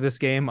structure of this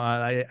game,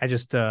 I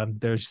just I'm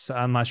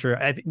not sure.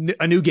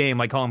 A new game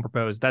like Colin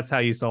proposed. That's how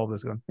you solve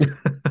this one.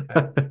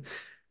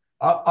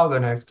 I'll go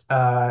next.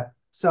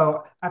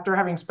 So after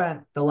having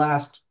spent the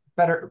last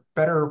better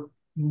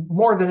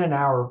more than an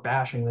hour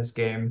bashing this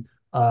game,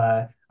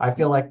 I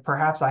feel like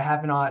perhaps I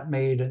have not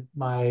made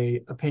my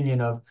opinion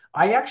of.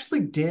 I actually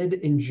did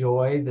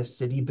enjoy the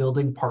city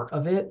building part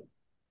of it.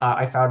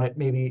 I found it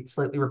maybe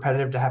slightly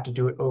repetitive to have to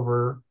do it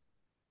over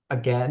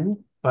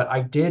again, but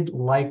I did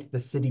like the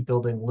city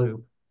building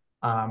loop.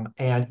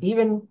 And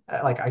even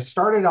like I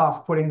started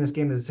off putting this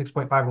game as a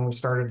 6.5 when we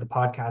started the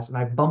podcast, and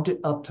I bumped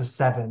it up to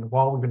 7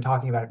 while we've been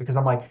talking about it because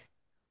I'm like,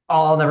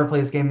 oh, I'll never play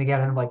this game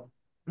again. And I'm like,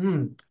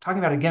 talking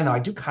about it again, though, I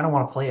do kind of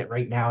want to play it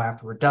right now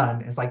after we're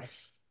done. It's like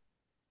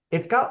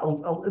it's got a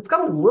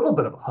little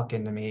bit of a hook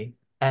into me.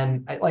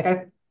 And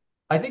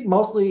I think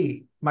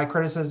mostly my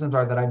criticisms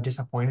are that I'm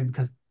disappointed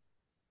because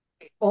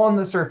on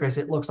the surface,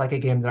 it looks like a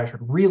game that I should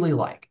really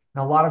like.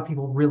 And a lot of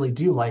people really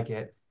do like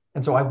it.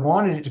 And so I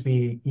wanted it to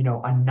be,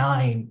 a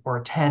 9 or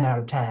a 10 out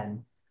of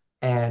 10.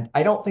 And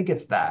I don't think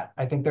it's that.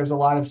 I think there's a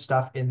lot of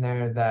stuff in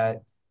there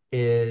that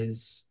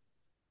is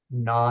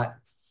not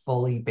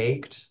fully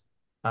baked.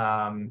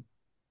 And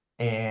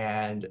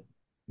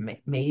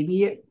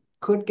maybe it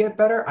could get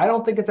better. I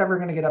don't think it's ever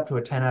going to get up to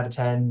a 10 out of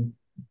 10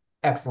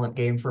 excellent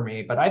game for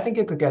me, but I think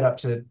it could get up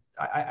to,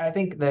 I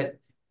think that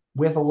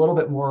with a little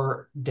bit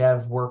more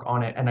dev work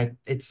on it, and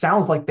it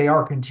sounds like they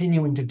are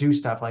continuing to do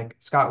stuff. Like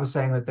Scott was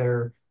saying that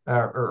they're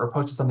or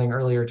posted something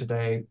earlier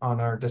today on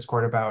our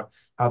Discord about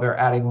how they're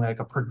adding like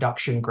a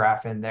production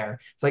graph in there.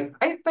 It's like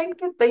I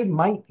think that they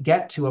might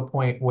get to a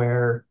point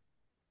where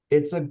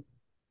it's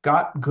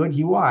got good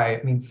UI.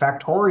 I mean,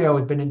 Factorio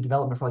has been in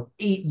development for like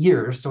 8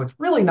 years, so it's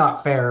really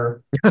not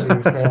fair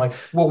to say like,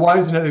 well, why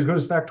isn't it as good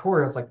as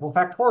Factorio? It's like, well,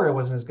 Factorio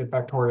wasn't as good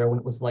Factorio when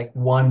it was like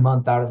 1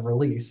 month out of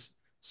release.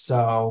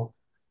 So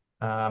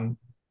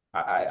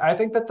I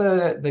think that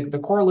the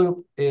core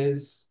loop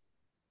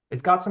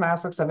it's got some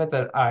aspects of it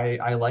that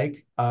I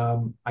like.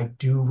 I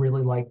do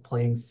really like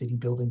playing city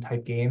building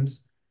type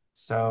games.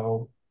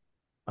 So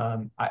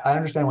I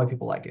understand why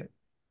people like it.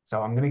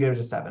 So I'm gonna give it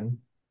a 7.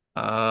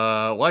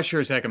 Well, I sure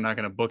as heck I'm not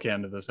gonna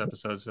bookend this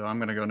episode, so I'm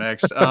gonna go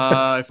next.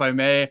 If I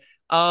may.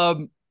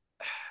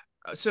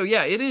 So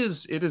yeah, it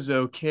is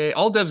okay.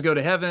 All devs go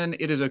to heaven.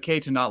 It is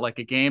okay to not like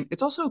a game.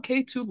 It's also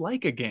okay to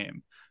like a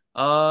game.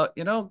 God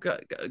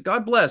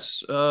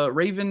bless.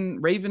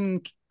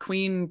 Raven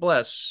Queen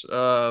bless.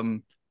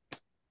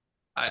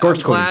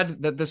 Scorched Queen.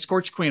 Glad that the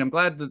Scorched Queen. I'm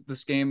glad that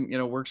this game,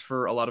 works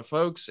for a lot of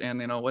folks.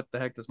 And what the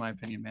heck does my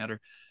opinion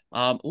matter?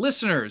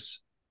 Listeners,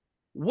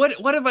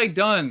 what have I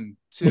done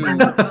to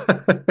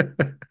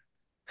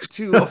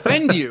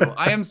offend you?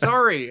 I am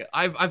sorry.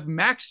 I've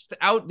maxed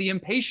out the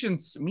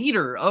impatience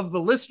meter of the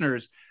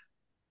listeners.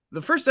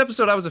 The first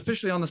episode I was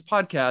officially on this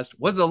podcast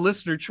was a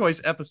listener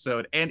choice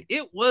episode, and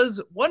it was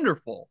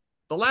wonderful.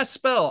 The Last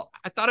Spell,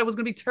 I thought I was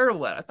going to be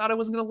terrible at. I thought I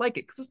wasn't going to like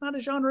it because it's not a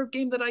genre of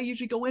game that I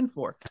usually go in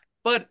for.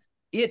 But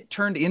it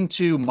turned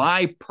into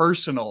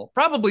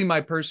probably my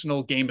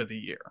personal game of the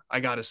year, I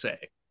got to say.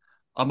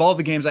 All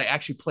the games I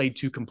actually played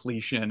to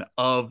completion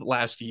of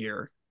last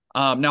year.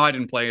 Now I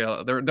didn't play.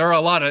 There are a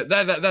lot of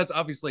that's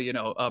obviously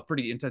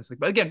pretty intensely.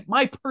 But again,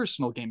 my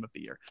personal game of the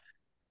year.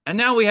 And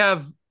now we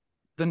have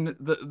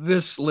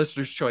this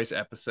listener's choice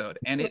episode,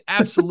 and it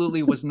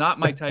absolutely was not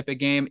my type of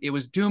game. It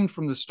was doomed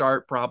from the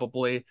start,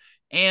 probably,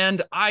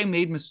 and I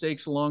made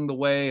mistakes along the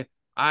way.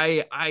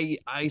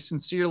 I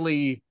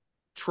sincerely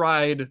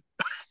tried,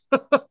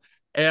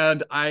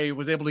 and I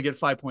was able to get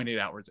 5.8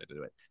 hours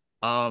into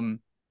it.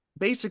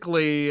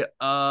 Basically,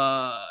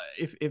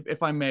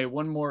 if I may,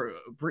 one more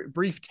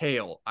brief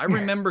tale. I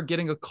remember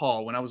getting a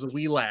call when I was a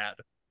wee lad.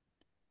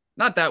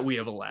 Not that wee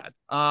of a lad.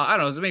 I don't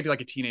know, it was maybe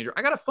like a teenager.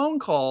 I got a phone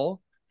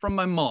call from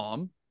my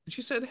mom, and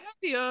she said,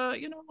 "Hey, I'm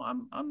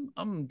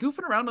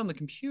goofing around on the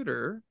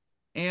computer,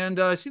 and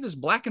I see this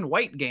Black and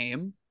White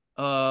game.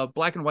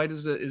 Black and White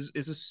is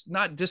a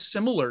not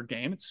dissimilar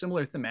game. It's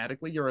similar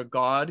thematically. You're a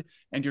god,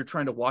 and you're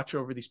trying to watch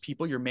over these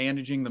people. You're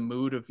managing the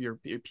mood of your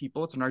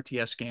people. It's an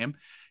RTS game."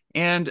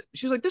 And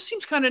she was like, "This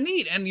seems kind of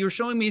neat." And you were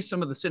showing me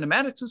some of the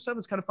cinematics and stuff.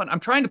 It's kind of fun. I'm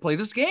trying to play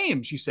this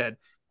game, she said.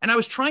 And I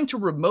was trying to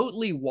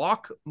remotely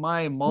walk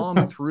my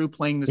mom through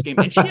playing this game,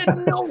 and she had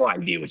no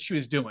idea what she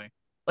was doing.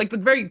 Like, the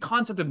very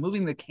concept of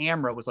moving the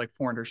camera was like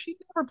foreign to her. She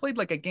never played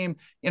like a game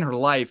in her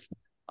life.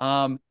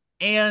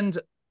 And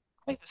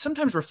I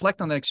sometimes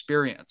reflect on that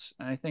experience,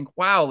 and I think,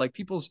 wow, like,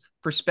 people's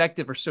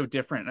perspective are so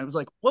different. And I was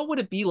like, what would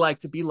it be like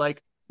to be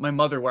like my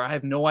mother, where I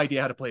have no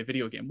idea how to play a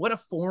video game? What a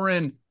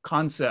foreign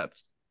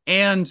concept.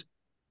 And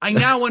I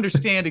now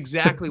understand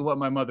exactly what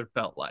my mother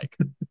felt like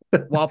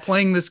while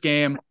playing this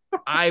game.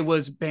 I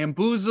was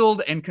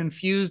bamboozled and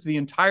confused the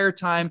entire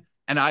time,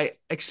 and I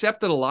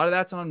accept that a lot of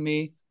that's on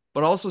me,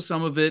 but also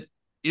some of it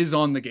is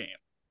on the game.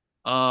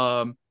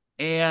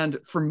 And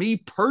for me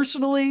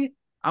personally,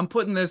 I'm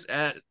putting this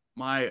at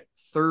my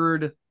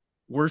third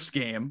worst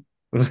game.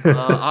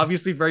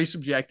 Obviously very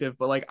subjective,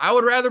 but like, I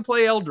would rather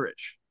play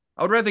Eldritch.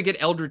 I would rather get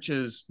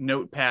Eldritch's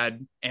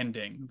notepad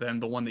ending than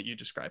the one that you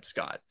described,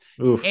 Scott.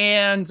 Oof.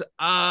 And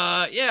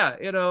yeah,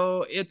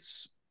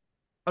 it's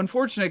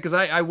unfortunate because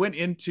I went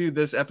into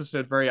this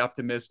episode very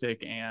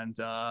optimistic, and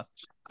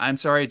I'm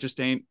sorry, it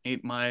just ain't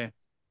my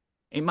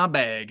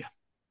bag.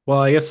 Well,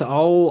 I guess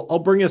I'll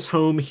bring us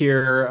home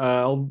here.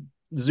 I'll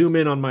zoom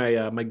in on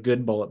my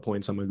good bullet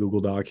points on my Google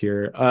Doc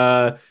here.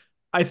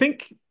 I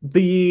think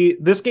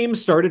this game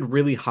started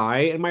really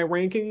high in my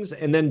rankings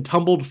and then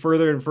tumbled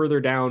further and further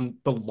down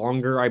the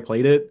longer I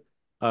played it.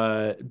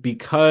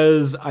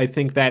 Because I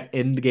think that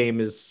end game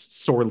is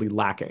sorely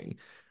lacking.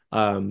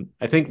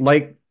 I think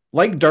like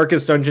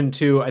Darkest Dungeon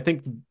 2, I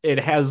think it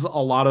has a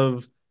lot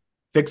of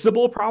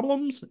fixable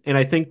problems, and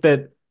I think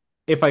that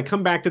if I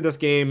come back to this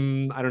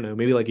game, I don't know,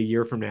 maybe like a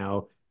year from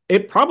now,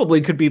 it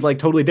probably could be like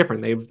totally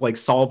different. They've like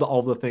solved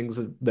all the things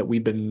that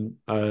we've been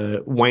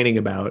whining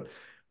about.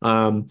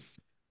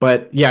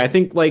 But yeah, I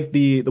think like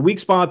the weak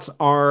spots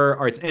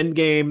are its end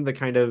game, the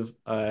kind of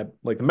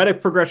like the meta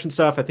progression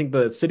stuff. I think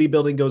the city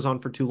building goes on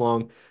for too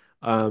long.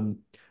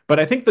 But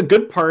I think the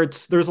good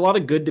parts, there's a lot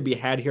of good to be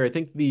had here. I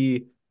think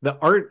the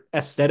art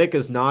aesthetic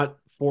is not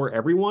for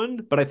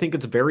everyone, but I think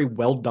it's very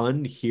well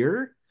done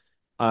here.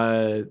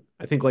 I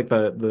think like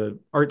the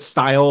art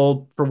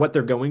style for what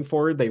they're going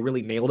for, they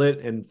really nailed it.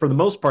 And for the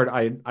most part,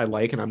 I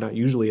like, and I'm not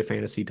usually a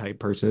fantasy type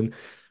person.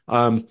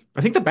 I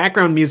think the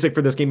background music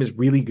for this game is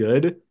really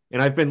good,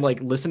 and I've been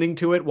like listening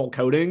to it while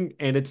coding,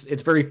 and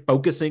it's very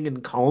focusing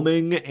and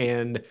calming.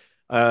 And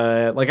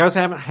like I was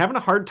having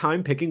a hard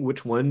time picking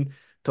which one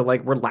to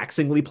like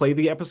relaxingly play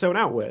the episode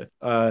out with.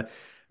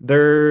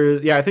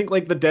 Yeah, I think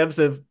like the devs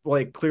have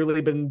like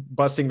clearly been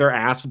busting their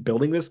ass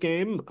building this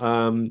game.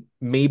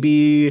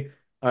 Maybe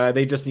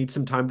they just need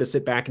some time to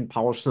sit back and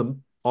polish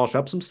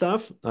up some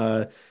stuff.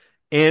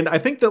 And I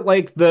think that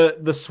like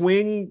the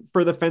swing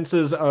for the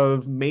fences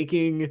of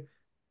making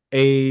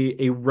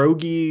a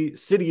roguey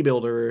city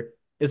builder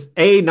is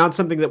not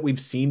something that we've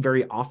seen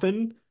very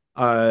often.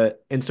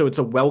 And so it's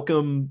a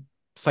welcome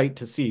sight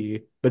to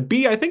see. But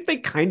B, I think they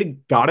kind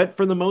of got it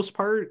for the most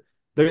part.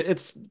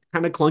 It's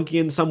kind of clunky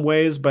in some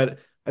ways, but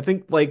I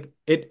think like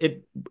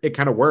it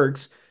kind of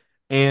works.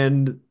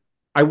 And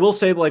I will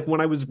say, like, when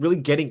I was really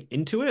getting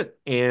into it,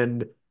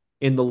 and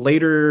in the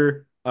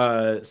later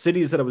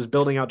cities that I was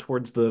building out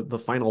towards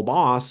the final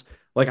boss,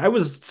 like I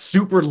was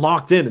super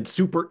locked in and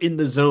super in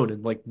the zone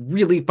and like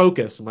really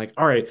focused. I'm like,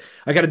 all right,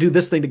 I got to do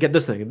this thing to get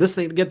this thing and this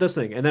thing to get this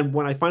thing. And then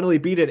when I finally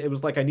beat it, it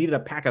was like I needed a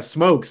pack of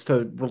smokes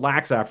to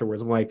relax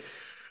afterwards. I'm like,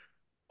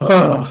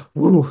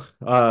 woo.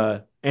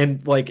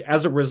 And like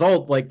as a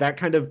result, like that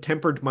kind of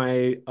tempered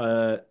my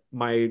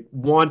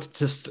want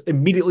to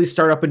immediately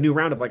start up a new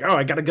round of like, oh,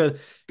 I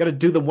gotta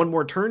do the one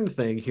more turn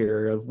thing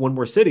here of one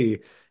more city.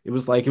 It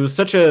was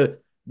such a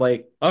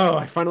like, oh,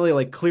 I finally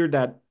like cleared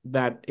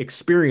that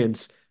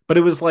experience. But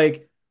it was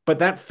like, but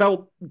that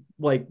felt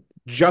like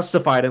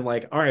justified and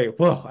like, all right,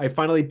 well, I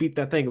finally beat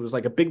that thing. It was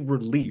like a big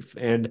relief.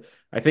 And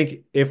I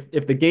think if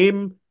the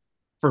game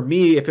for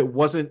me, if it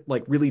wasn't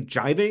like really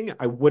jiving,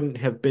 I wouldn't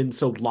have been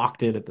so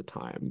locked in at the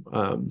time.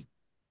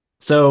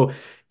 So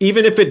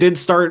even if it did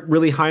start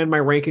really high in my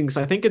rankings,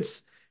 I think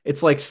it's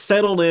like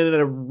settled in at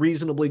a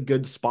reasonably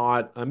good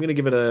spot. I'm gonna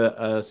give it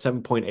a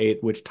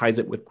 7.8, which ties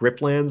it with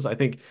Griftlands. I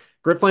think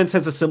Griftlands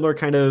has a similar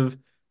kind of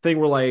thing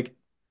where like,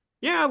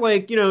 yeah,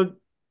 like,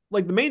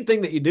 like the main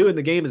thing that you do in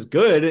the game is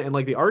good and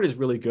like the art is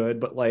really good,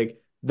 but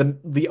like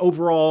the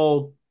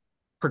overall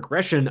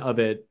progression of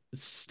it,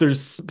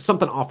 there's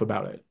something off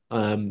about it.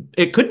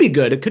 It could be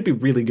good. It could be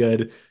really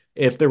good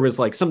if there was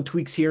like some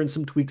tweaks here and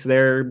some tweaks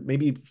there,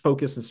 maybe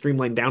focus and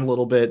streamline down a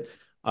little bit.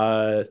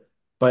 Uh,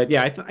 but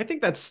yeah, I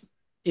think that's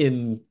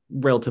in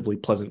relatively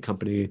pleasant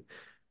company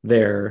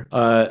there.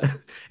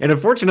 And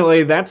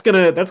unfortunately, that's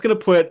gonna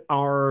put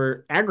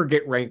our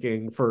aggregate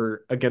ranking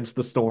for Against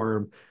the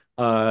Storm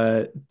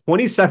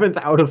 27th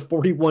out of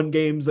 41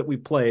 games that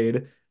we've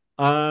played.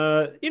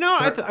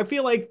 I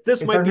feel like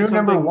this It's might our be new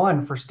number something.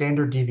 one for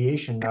standard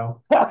deviation,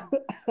 though.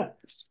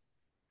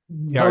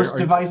 Yeah, Most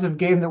divisive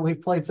game that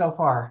we've played so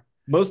far.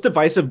 most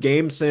divisive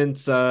game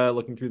since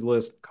looking through the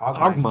list,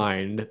 Cogmind.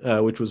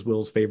 Cogmind, which was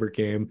Will's favorite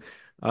game.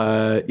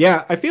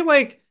 Yeah, I feel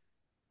like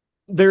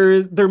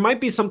there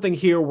might be something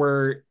here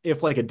where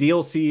if like a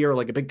DLC or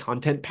like a big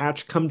content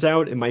patch comes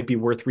out, it might be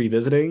worth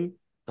revisiting.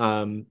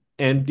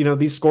 And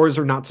these scores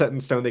are not set in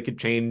stone. They could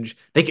change.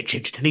 They could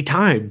change at any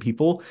time,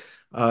 people.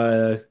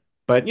 Uh,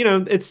 but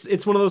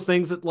it's one of those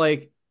things that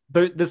like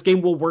this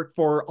game will work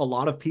for a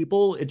lot of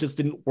people. It just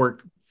didn't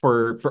work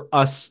for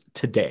us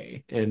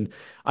today. And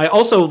I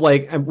also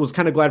I was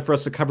kind of glad for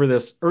us to cover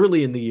this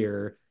early in the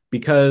year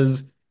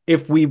because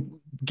if we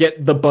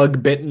get the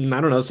bug bitten, I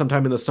don't know,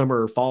 sometime in the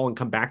summer or fall and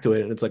come back to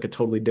it and it's like a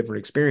totally different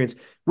experience,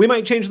 we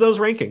might change those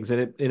rankings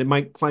and it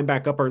might climb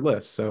back up our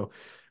list. So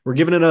we're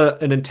giving it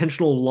an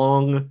intentional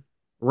long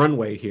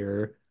runway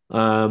here.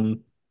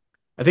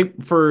 I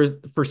think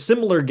for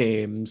similar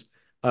games,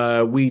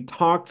 we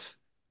talked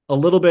a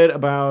little bit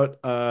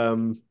about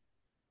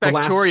the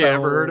last Factoria,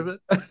 ever heard of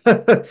spell.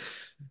 it?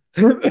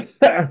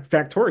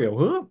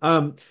 Factorio,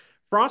 huh?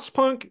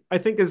 Frostpunk, I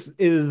think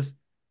is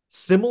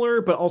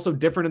similar, but also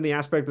different in the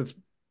aspect that's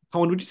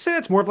Colin, would you say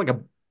that's more of like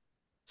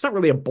it's not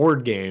really a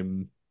board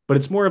game, but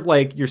it's more of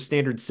like your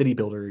standard city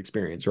builder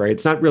experience, right?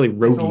 It's not really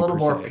It's a roguey little per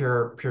more se.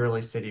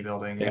 purely city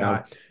building.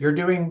 Yeah, You're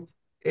doing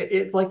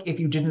it's like if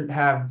you didn't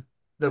have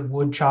the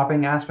wood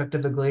chopping aspect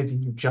of the glades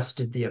and you just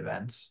did the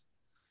events.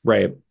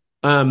 right.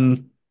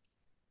 Um,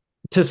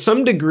 to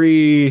some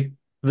degree,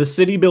 the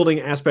city building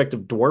aspect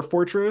of Dwarf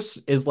Fortress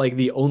is like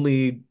the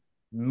only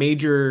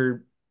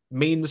major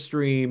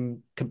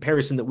mainstream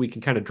comparison that we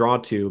can kind of draw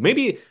to.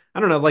 Maybe, I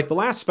don't know, like the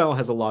last spell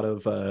has a lot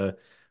of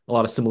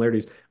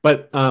similarities.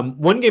 But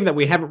one game that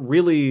we haven't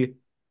really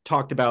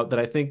talked about that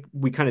I think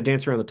we kind of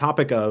dance around the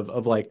topic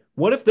of like,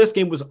 what if this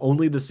game was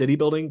only the city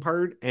building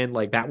part and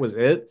like that was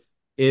it?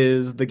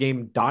 Is the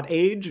game Dot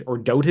Age or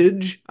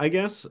Dotage, I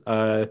guess,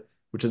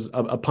 which is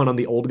a pun on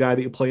the old guy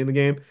that you play in the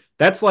game.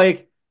 That's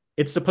like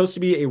it's supposed to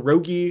be a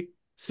roguey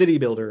city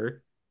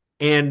builder,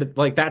 and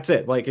like that's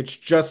it. Like it's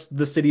just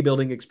the city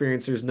building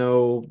experience. There's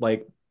no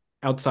like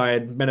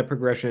outside meta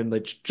progression.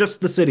 It's just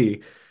the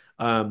city,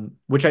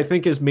 which I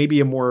think is maybe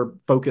a more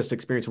focused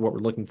experience of what we're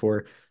looking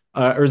for.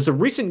 There's a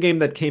recent game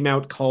that came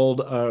out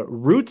called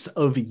Roots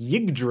of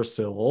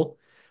Yggdrasil,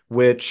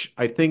 which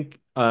I think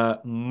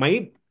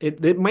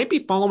it might be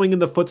following in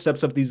the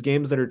footsteps of these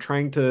games that are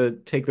trying to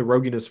take the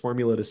roguiness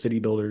formula to city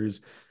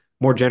builders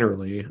more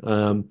generally.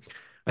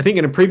 I think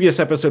in a previous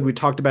episode we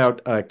talked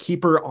about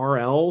Keeper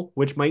RL,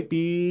 which might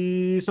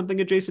be something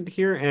adjacent to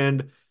here,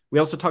 and we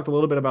also talked a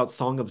little bit about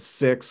Song of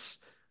Six,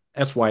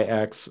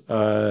 SYX,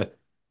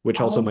 which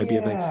Oh also might be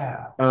a thing.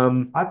 yeah.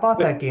 I bought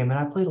But that game and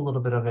I played a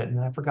little bit of it and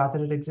I forgot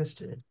that it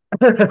existed.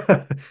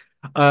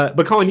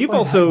 but Colin, Should you've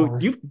play that also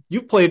more.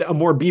 you've played a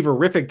more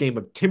beaverific game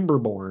of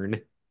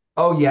Timberborn.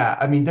 Oh yeah,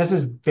 I mean this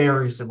is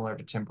very similar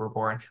to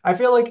Timberborn. I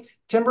feel like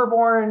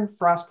Timberborn,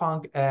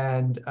 Frostpunk,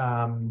 and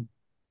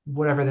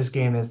whatever this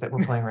game is that we're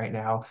playing right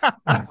now,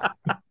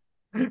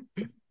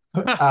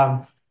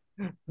 um,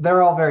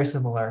 they're all very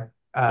similar.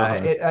 Uh-huh.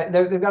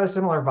 They've got a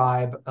similar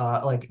vibe.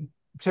 Like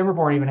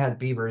Timberborn even has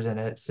beavers in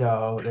it,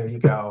 so there you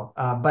go.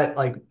 But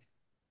like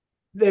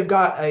they've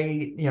got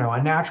a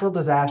natural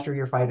disaster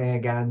you're fighting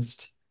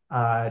against,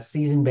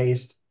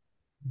 season-based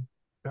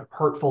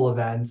hurtful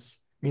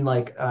events. I mean,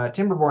 like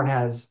Timberborn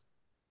has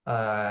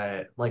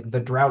like the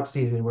drought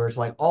season where it's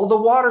like all the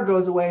water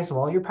goes away, so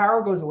all your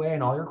power goes away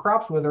and all your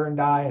crops wither and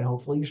die, and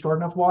hopefully you stored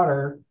enough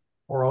water,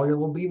 or all your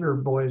little beaver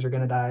boys are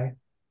gonna die.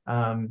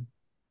 Um,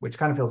 which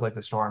kind of feels like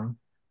the storm.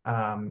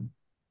 Um,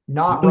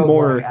 not One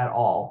roguelike more. at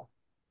all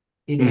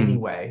in any Mm.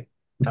 way.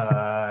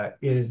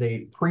 It is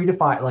a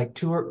predefined like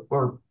two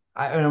or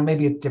I don't know,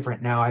 maybe it's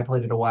different now. I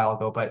played it a while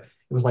ago, but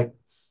it was like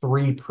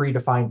three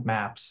predefined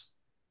maps,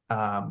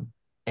 um,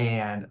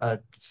 and a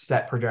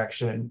set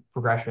projection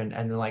progression.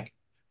 And then like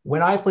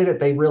when I played it,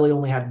 they really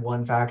only had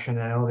one faction,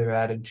 and I know they've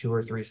added two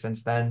or three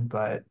since then.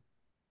 But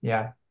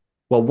yeah,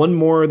 Well, one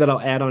more that I'll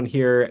add on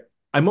here.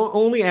 I'm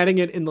only adding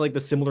it in like the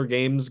similar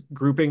games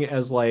grouping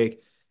as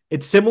like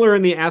it's similar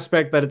in the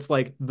aspect that it's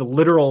like the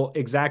literal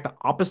exact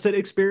opposite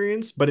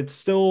experience, but it's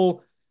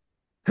still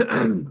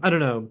I don't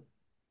know.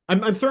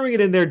 I'm throwing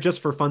it in there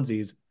just for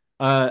funsies.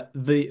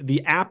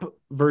 The app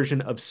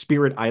version of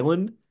Spirit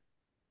Island,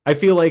 I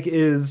feel like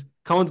is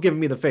Colin's giving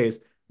me the face.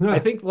 I No,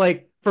 think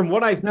like from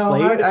what I've no,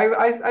 played,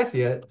 I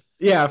see it.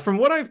 yeah, from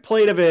what I've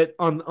played of it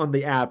on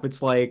the app,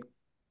 it's like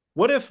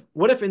what if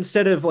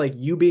instead of like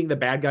you being the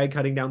bad guy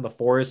cutting down the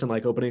forest and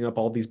like opening up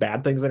all these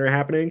bad things that are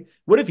happening,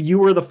 what if you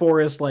were the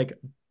forest like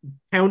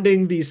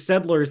pounding these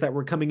settlers that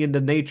were coming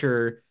into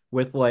nature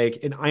with like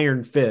an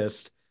iron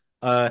fist?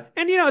 And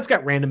it's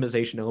got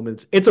randomization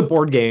elements. It's a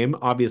board game,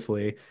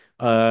 obviously.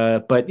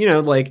 But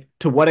like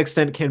to what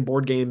extent can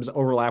board games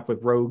overlap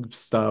with rogue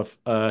stuff?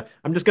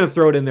 I'm just gonna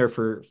throw it in there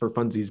for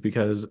funsies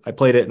because I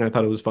played it and I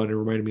thought it was fun. It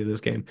reminded me of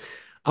this game.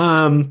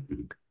 Um,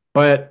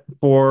 but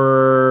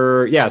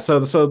for yeah, so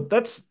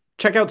that's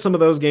check out some of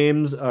those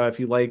games if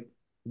you like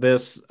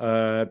this.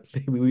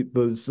 Maybe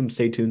there's some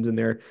stay tunes in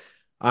there.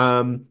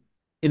 Um,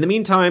 in the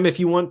meantime, if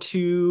you want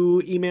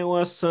to email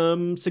us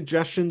some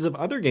suggestions of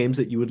other games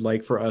that you would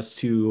like for us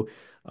to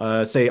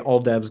say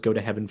all devs go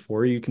to heaven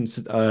for, you can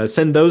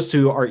send those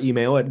to our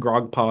email at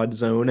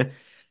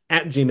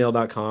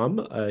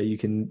grogpodzone@gmail.com. You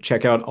can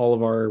check out all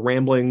of our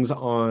ramblings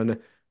on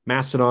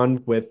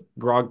Mastodon with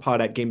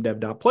grogpod at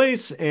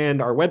gamedev.place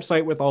and our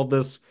website with all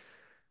this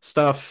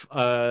stuff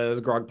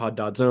is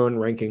grogpod.zone,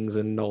 rankings,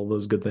 and all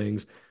those good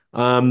things.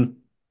 Um,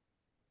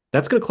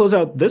 that's going to close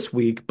out this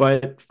week.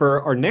 But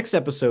for our next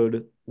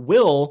episode,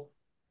 Will,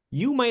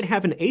 you might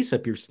have an ace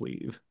up your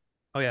sleeve.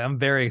 Oh yeah, I'm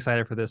very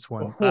excited for this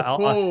one.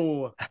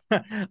 Oh,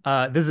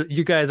 This is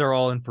you guys are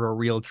all in for a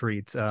real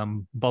treat.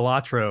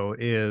 Balatro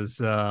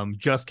is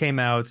just came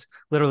out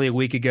literally a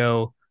week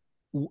ago.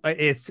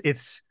 It's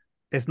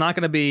not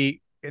going to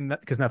be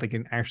because nothing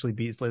can actually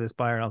beat Slay the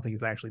Spire. I don't think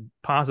it's actually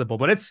possible,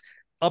 but it's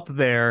up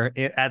there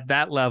at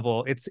that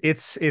level. It's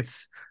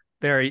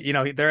they're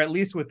they're at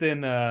least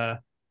within they're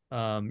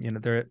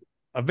a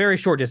very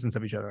short distance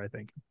of each other, I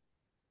think.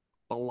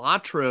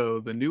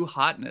 Balatro, the new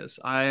hotness.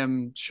 I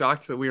am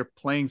shocked that we are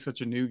playing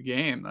such a new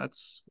game.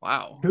 That's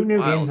wow. Two new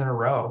games Wild. in a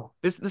row.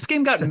 This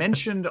game got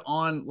mentioned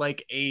on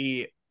like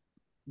a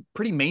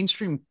pretty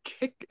mainstream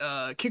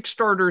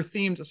Kickstarter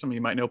themed, some of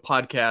you might know,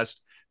 podcast.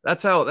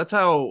 That's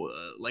how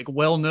like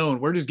well known.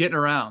 We're just getting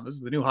around. This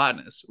is the new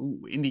hotness.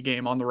 Ooh, indie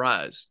game on the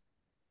rise.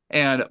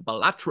 And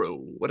Balatro,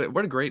 what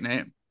a great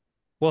name.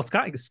 Well,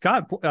 Scott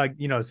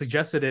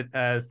suggested it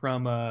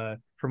from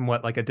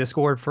what, like a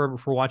Discord for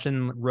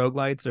watching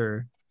roguelites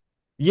or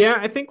Yeah,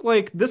 I think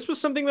like this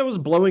was something that was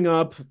blowing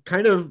up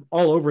kind of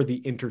all over the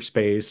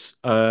interspace.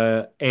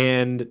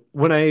 And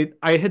when I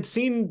had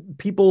seen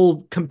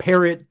people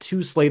compare it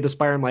to Slay the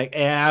Spire, I'm like,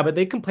 yeah, but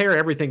they compare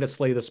everything to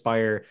Slay the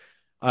Spire.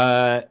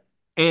 Uh,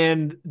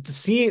 and to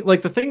see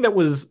like the thing that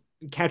was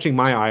catching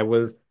my eye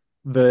was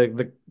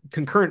the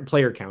concurrent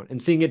player count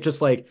and seeing it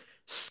just like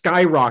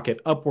skyrocket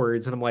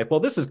upwards. And I'm like, well,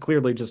 this is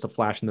clearly just a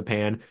flash in the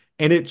pan.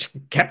 And it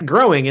kept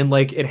growing and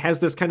like it has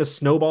this kind of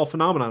snowball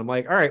phenomenon. I'm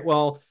like, all right,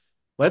 well,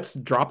 let's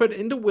drop it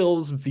into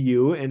Will's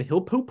view and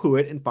he'll poo-poo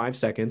it in 5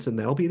 seconds and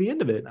that'll be the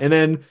end of it. And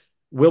then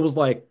Will was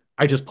like,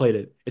 I just played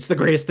it. It's the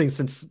greatest thing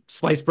since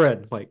sliced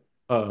bread. Like,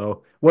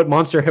 uh-oh, what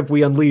monster have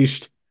we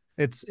unleashed?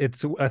 it's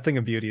a thing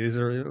of beauty. These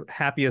are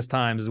happiest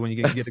times is when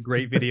you get a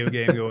great video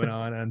game going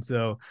on, and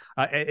so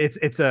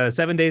it's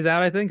 7 days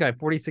out. I think I have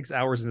 46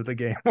 hours into the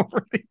game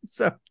already.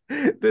 So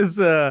this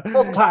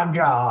Full-time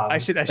job. I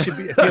should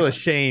feel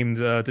ashamed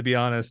to be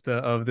honest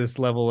of this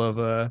level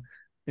of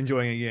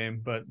enjoying a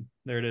game, but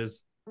there it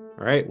is. All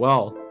right,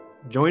 well,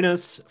 join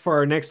us for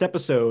our next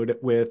episode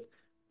with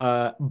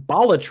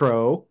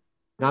Balatro,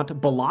 not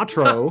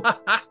Balatro.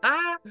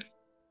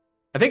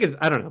 I think it's,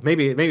 I don't know,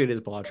 maybe it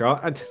is Balatro.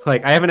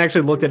 I haven't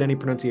actually looked at any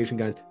pronunciation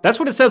guides. That's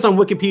what it says on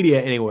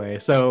Wikipedia anyway.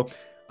 So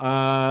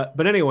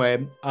but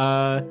anyway,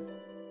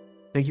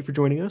 thank you for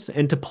joining us.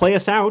 And to play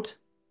us out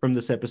from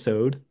this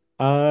episode,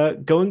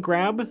 go and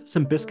grab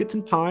some biscuits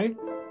and pie,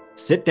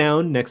 sit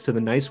down next to the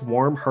nice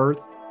warm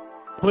hearth,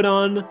 put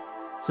on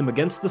some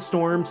Against the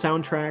Storm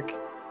soundtrack,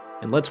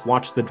 and let's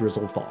watch the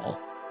drizzle fall.